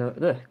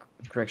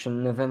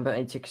correction, November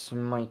 86,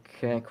 Mike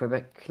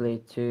Quebec, clear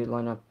to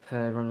line up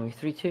runway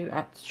 32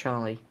 at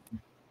Charlie.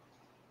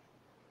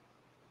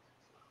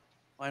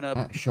 Line up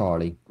At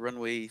Charlie.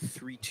 runway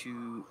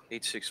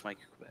 3286, Mike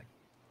Quebec.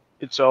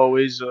 It's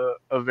always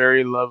a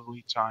very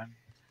lovely time.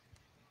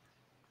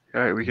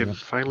 All right, we can Yep.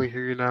 finally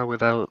hear you now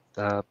without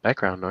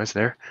background noise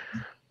there.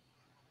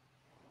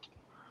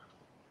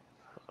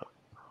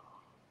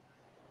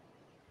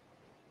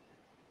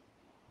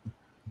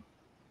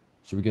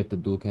 Should we get the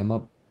dual cam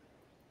up?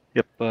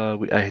 Yep,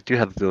 I do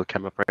have the dual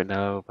cam up right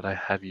now, but I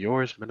have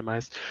yours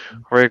minimized.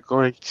 We're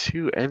going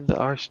to end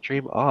our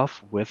stream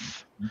off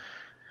with,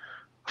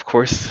 of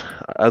course,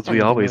 as we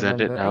And always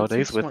end it November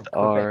nowadays, 86, with Mike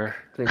our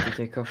Quebec, clear to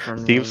take off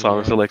runway theme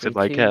song selected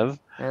by 32. Kev.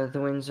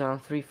 The winds are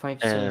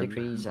 357 And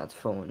degrees at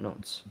 4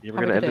 knots. yeah, we're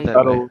Have gonna a end good it day.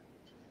 that way.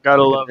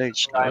 Gotta Good love day, the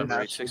Sky guys. November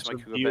Master. 86, It's a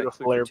Mike Quebec,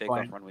 beautiful clear for takeoff,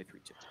 airplane. runway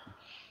 32.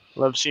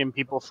 Love seeing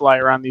people fly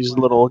around these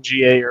little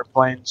GA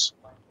airplanes.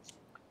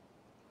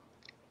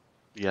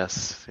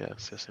 Yes,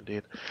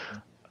 indeed.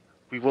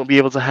 We won't be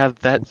able to have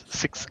that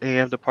 6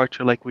 a.m.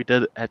 departure like we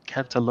did at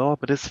Cantaloa,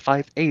 but it's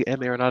 5 a.m.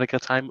 Aeronautica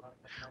time.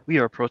 We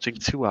are approaching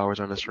 2 hours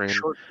on the stream.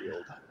 Short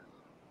field.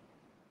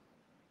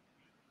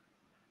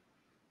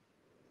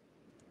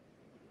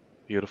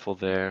 Beautiful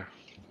there.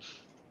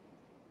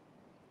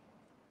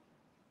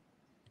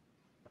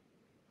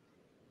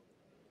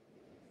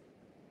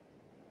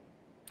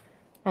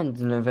 And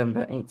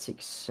November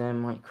 86,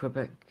 Mike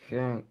Quebec,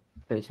 30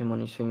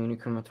 monitoring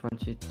Unicom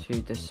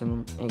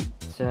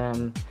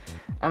 22.8.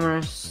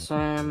 Amaras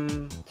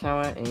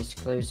tower is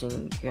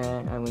closing.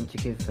 I want to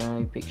give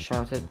a big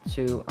shout out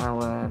to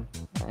our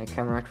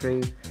camera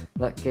crew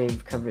that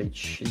gave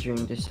coverage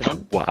during this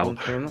event. Wow. Thank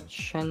you very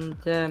much. And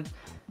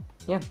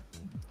yeah,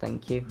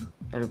 thank you,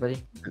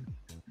 everybody.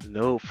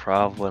 No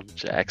problem,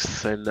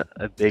 Jackson.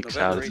 A big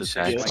shout out to November 86,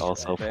 Jax Mike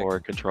also Quebec. for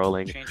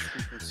controlling Change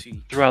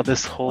frequency. throughout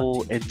this whole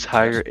 122,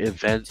 entire Justin.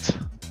 event.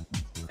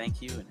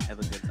 Thank you and have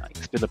a good night.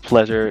 It's been a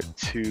pleasure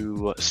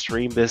to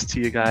stream this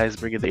to you guys,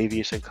 bringing the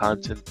aviation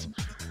content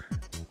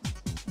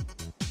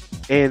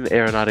in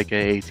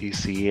Aeronautica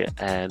ATC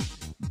and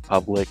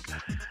public.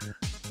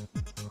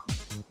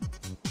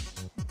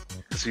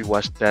 As we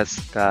watched that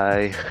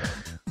Sky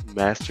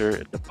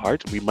Master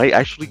depart, we might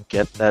actually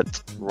get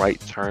that right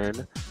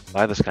turn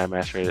by the Sky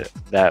Master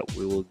that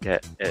we will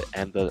get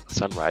and the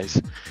sunrise.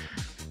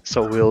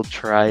 So we'll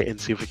try and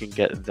see if we can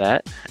get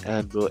that,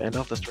 and we'll end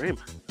off the stream.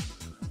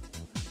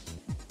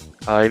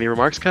 Any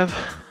remarks, Kev?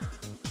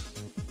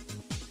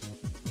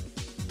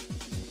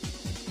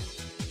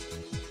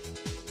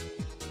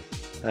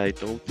 I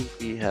don't think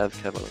we have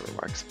Kevin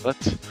remarks, but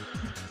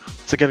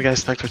once again,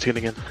 guys, thanks for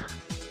tuning in.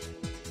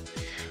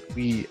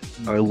 We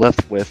are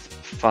left with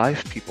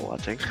 5 people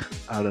watching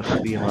out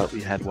of the amount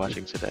we had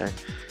watching today.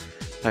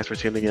 Thanks for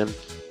tuning in.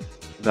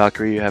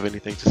 Valkyrie, you have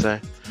anything to say?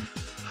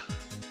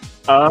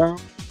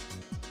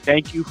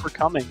 Thank you for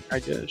coming, I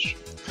guess.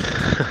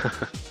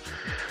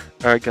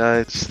 Alright,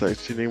 guys,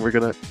 thanks for tuning in. We're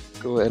gonna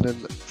go ahead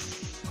and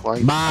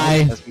fly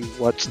Bye. as we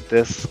watch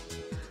this.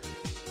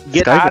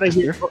 Get Sky out of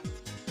Master. here.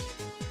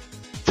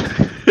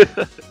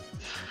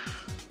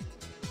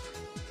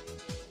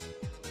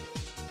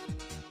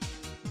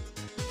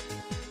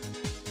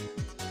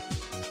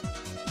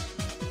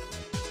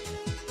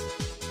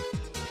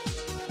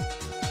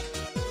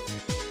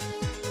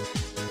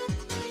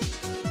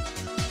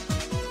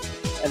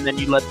 And then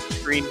you let the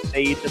screen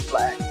fade to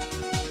black.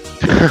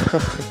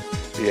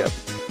 Yep.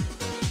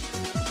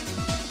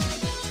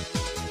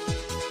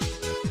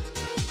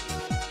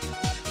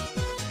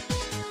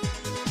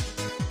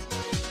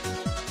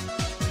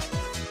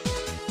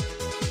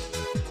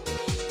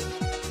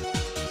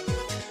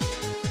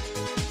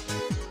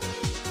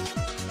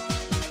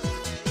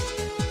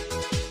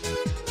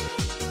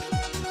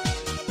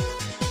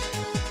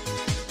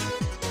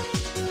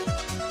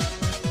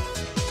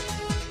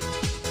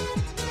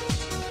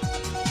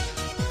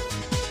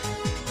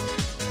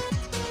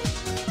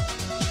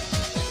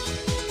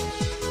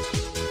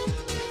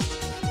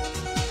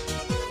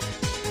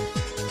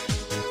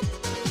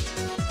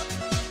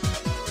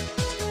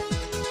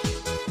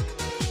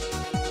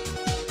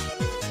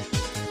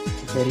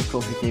 Very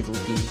profitable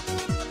deal.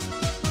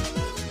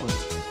 Oh,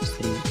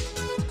 stream.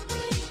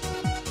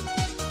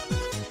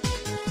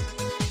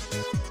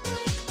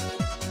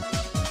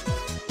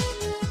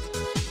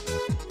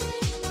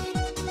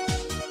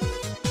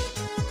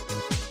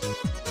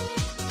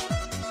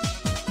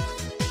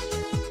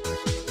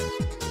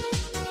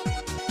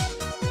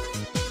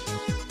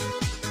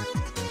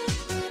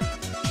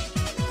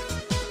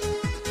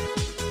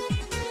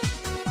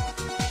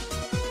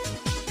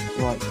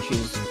 Right,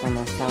 choose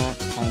Amaras tower,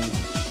 sign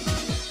off.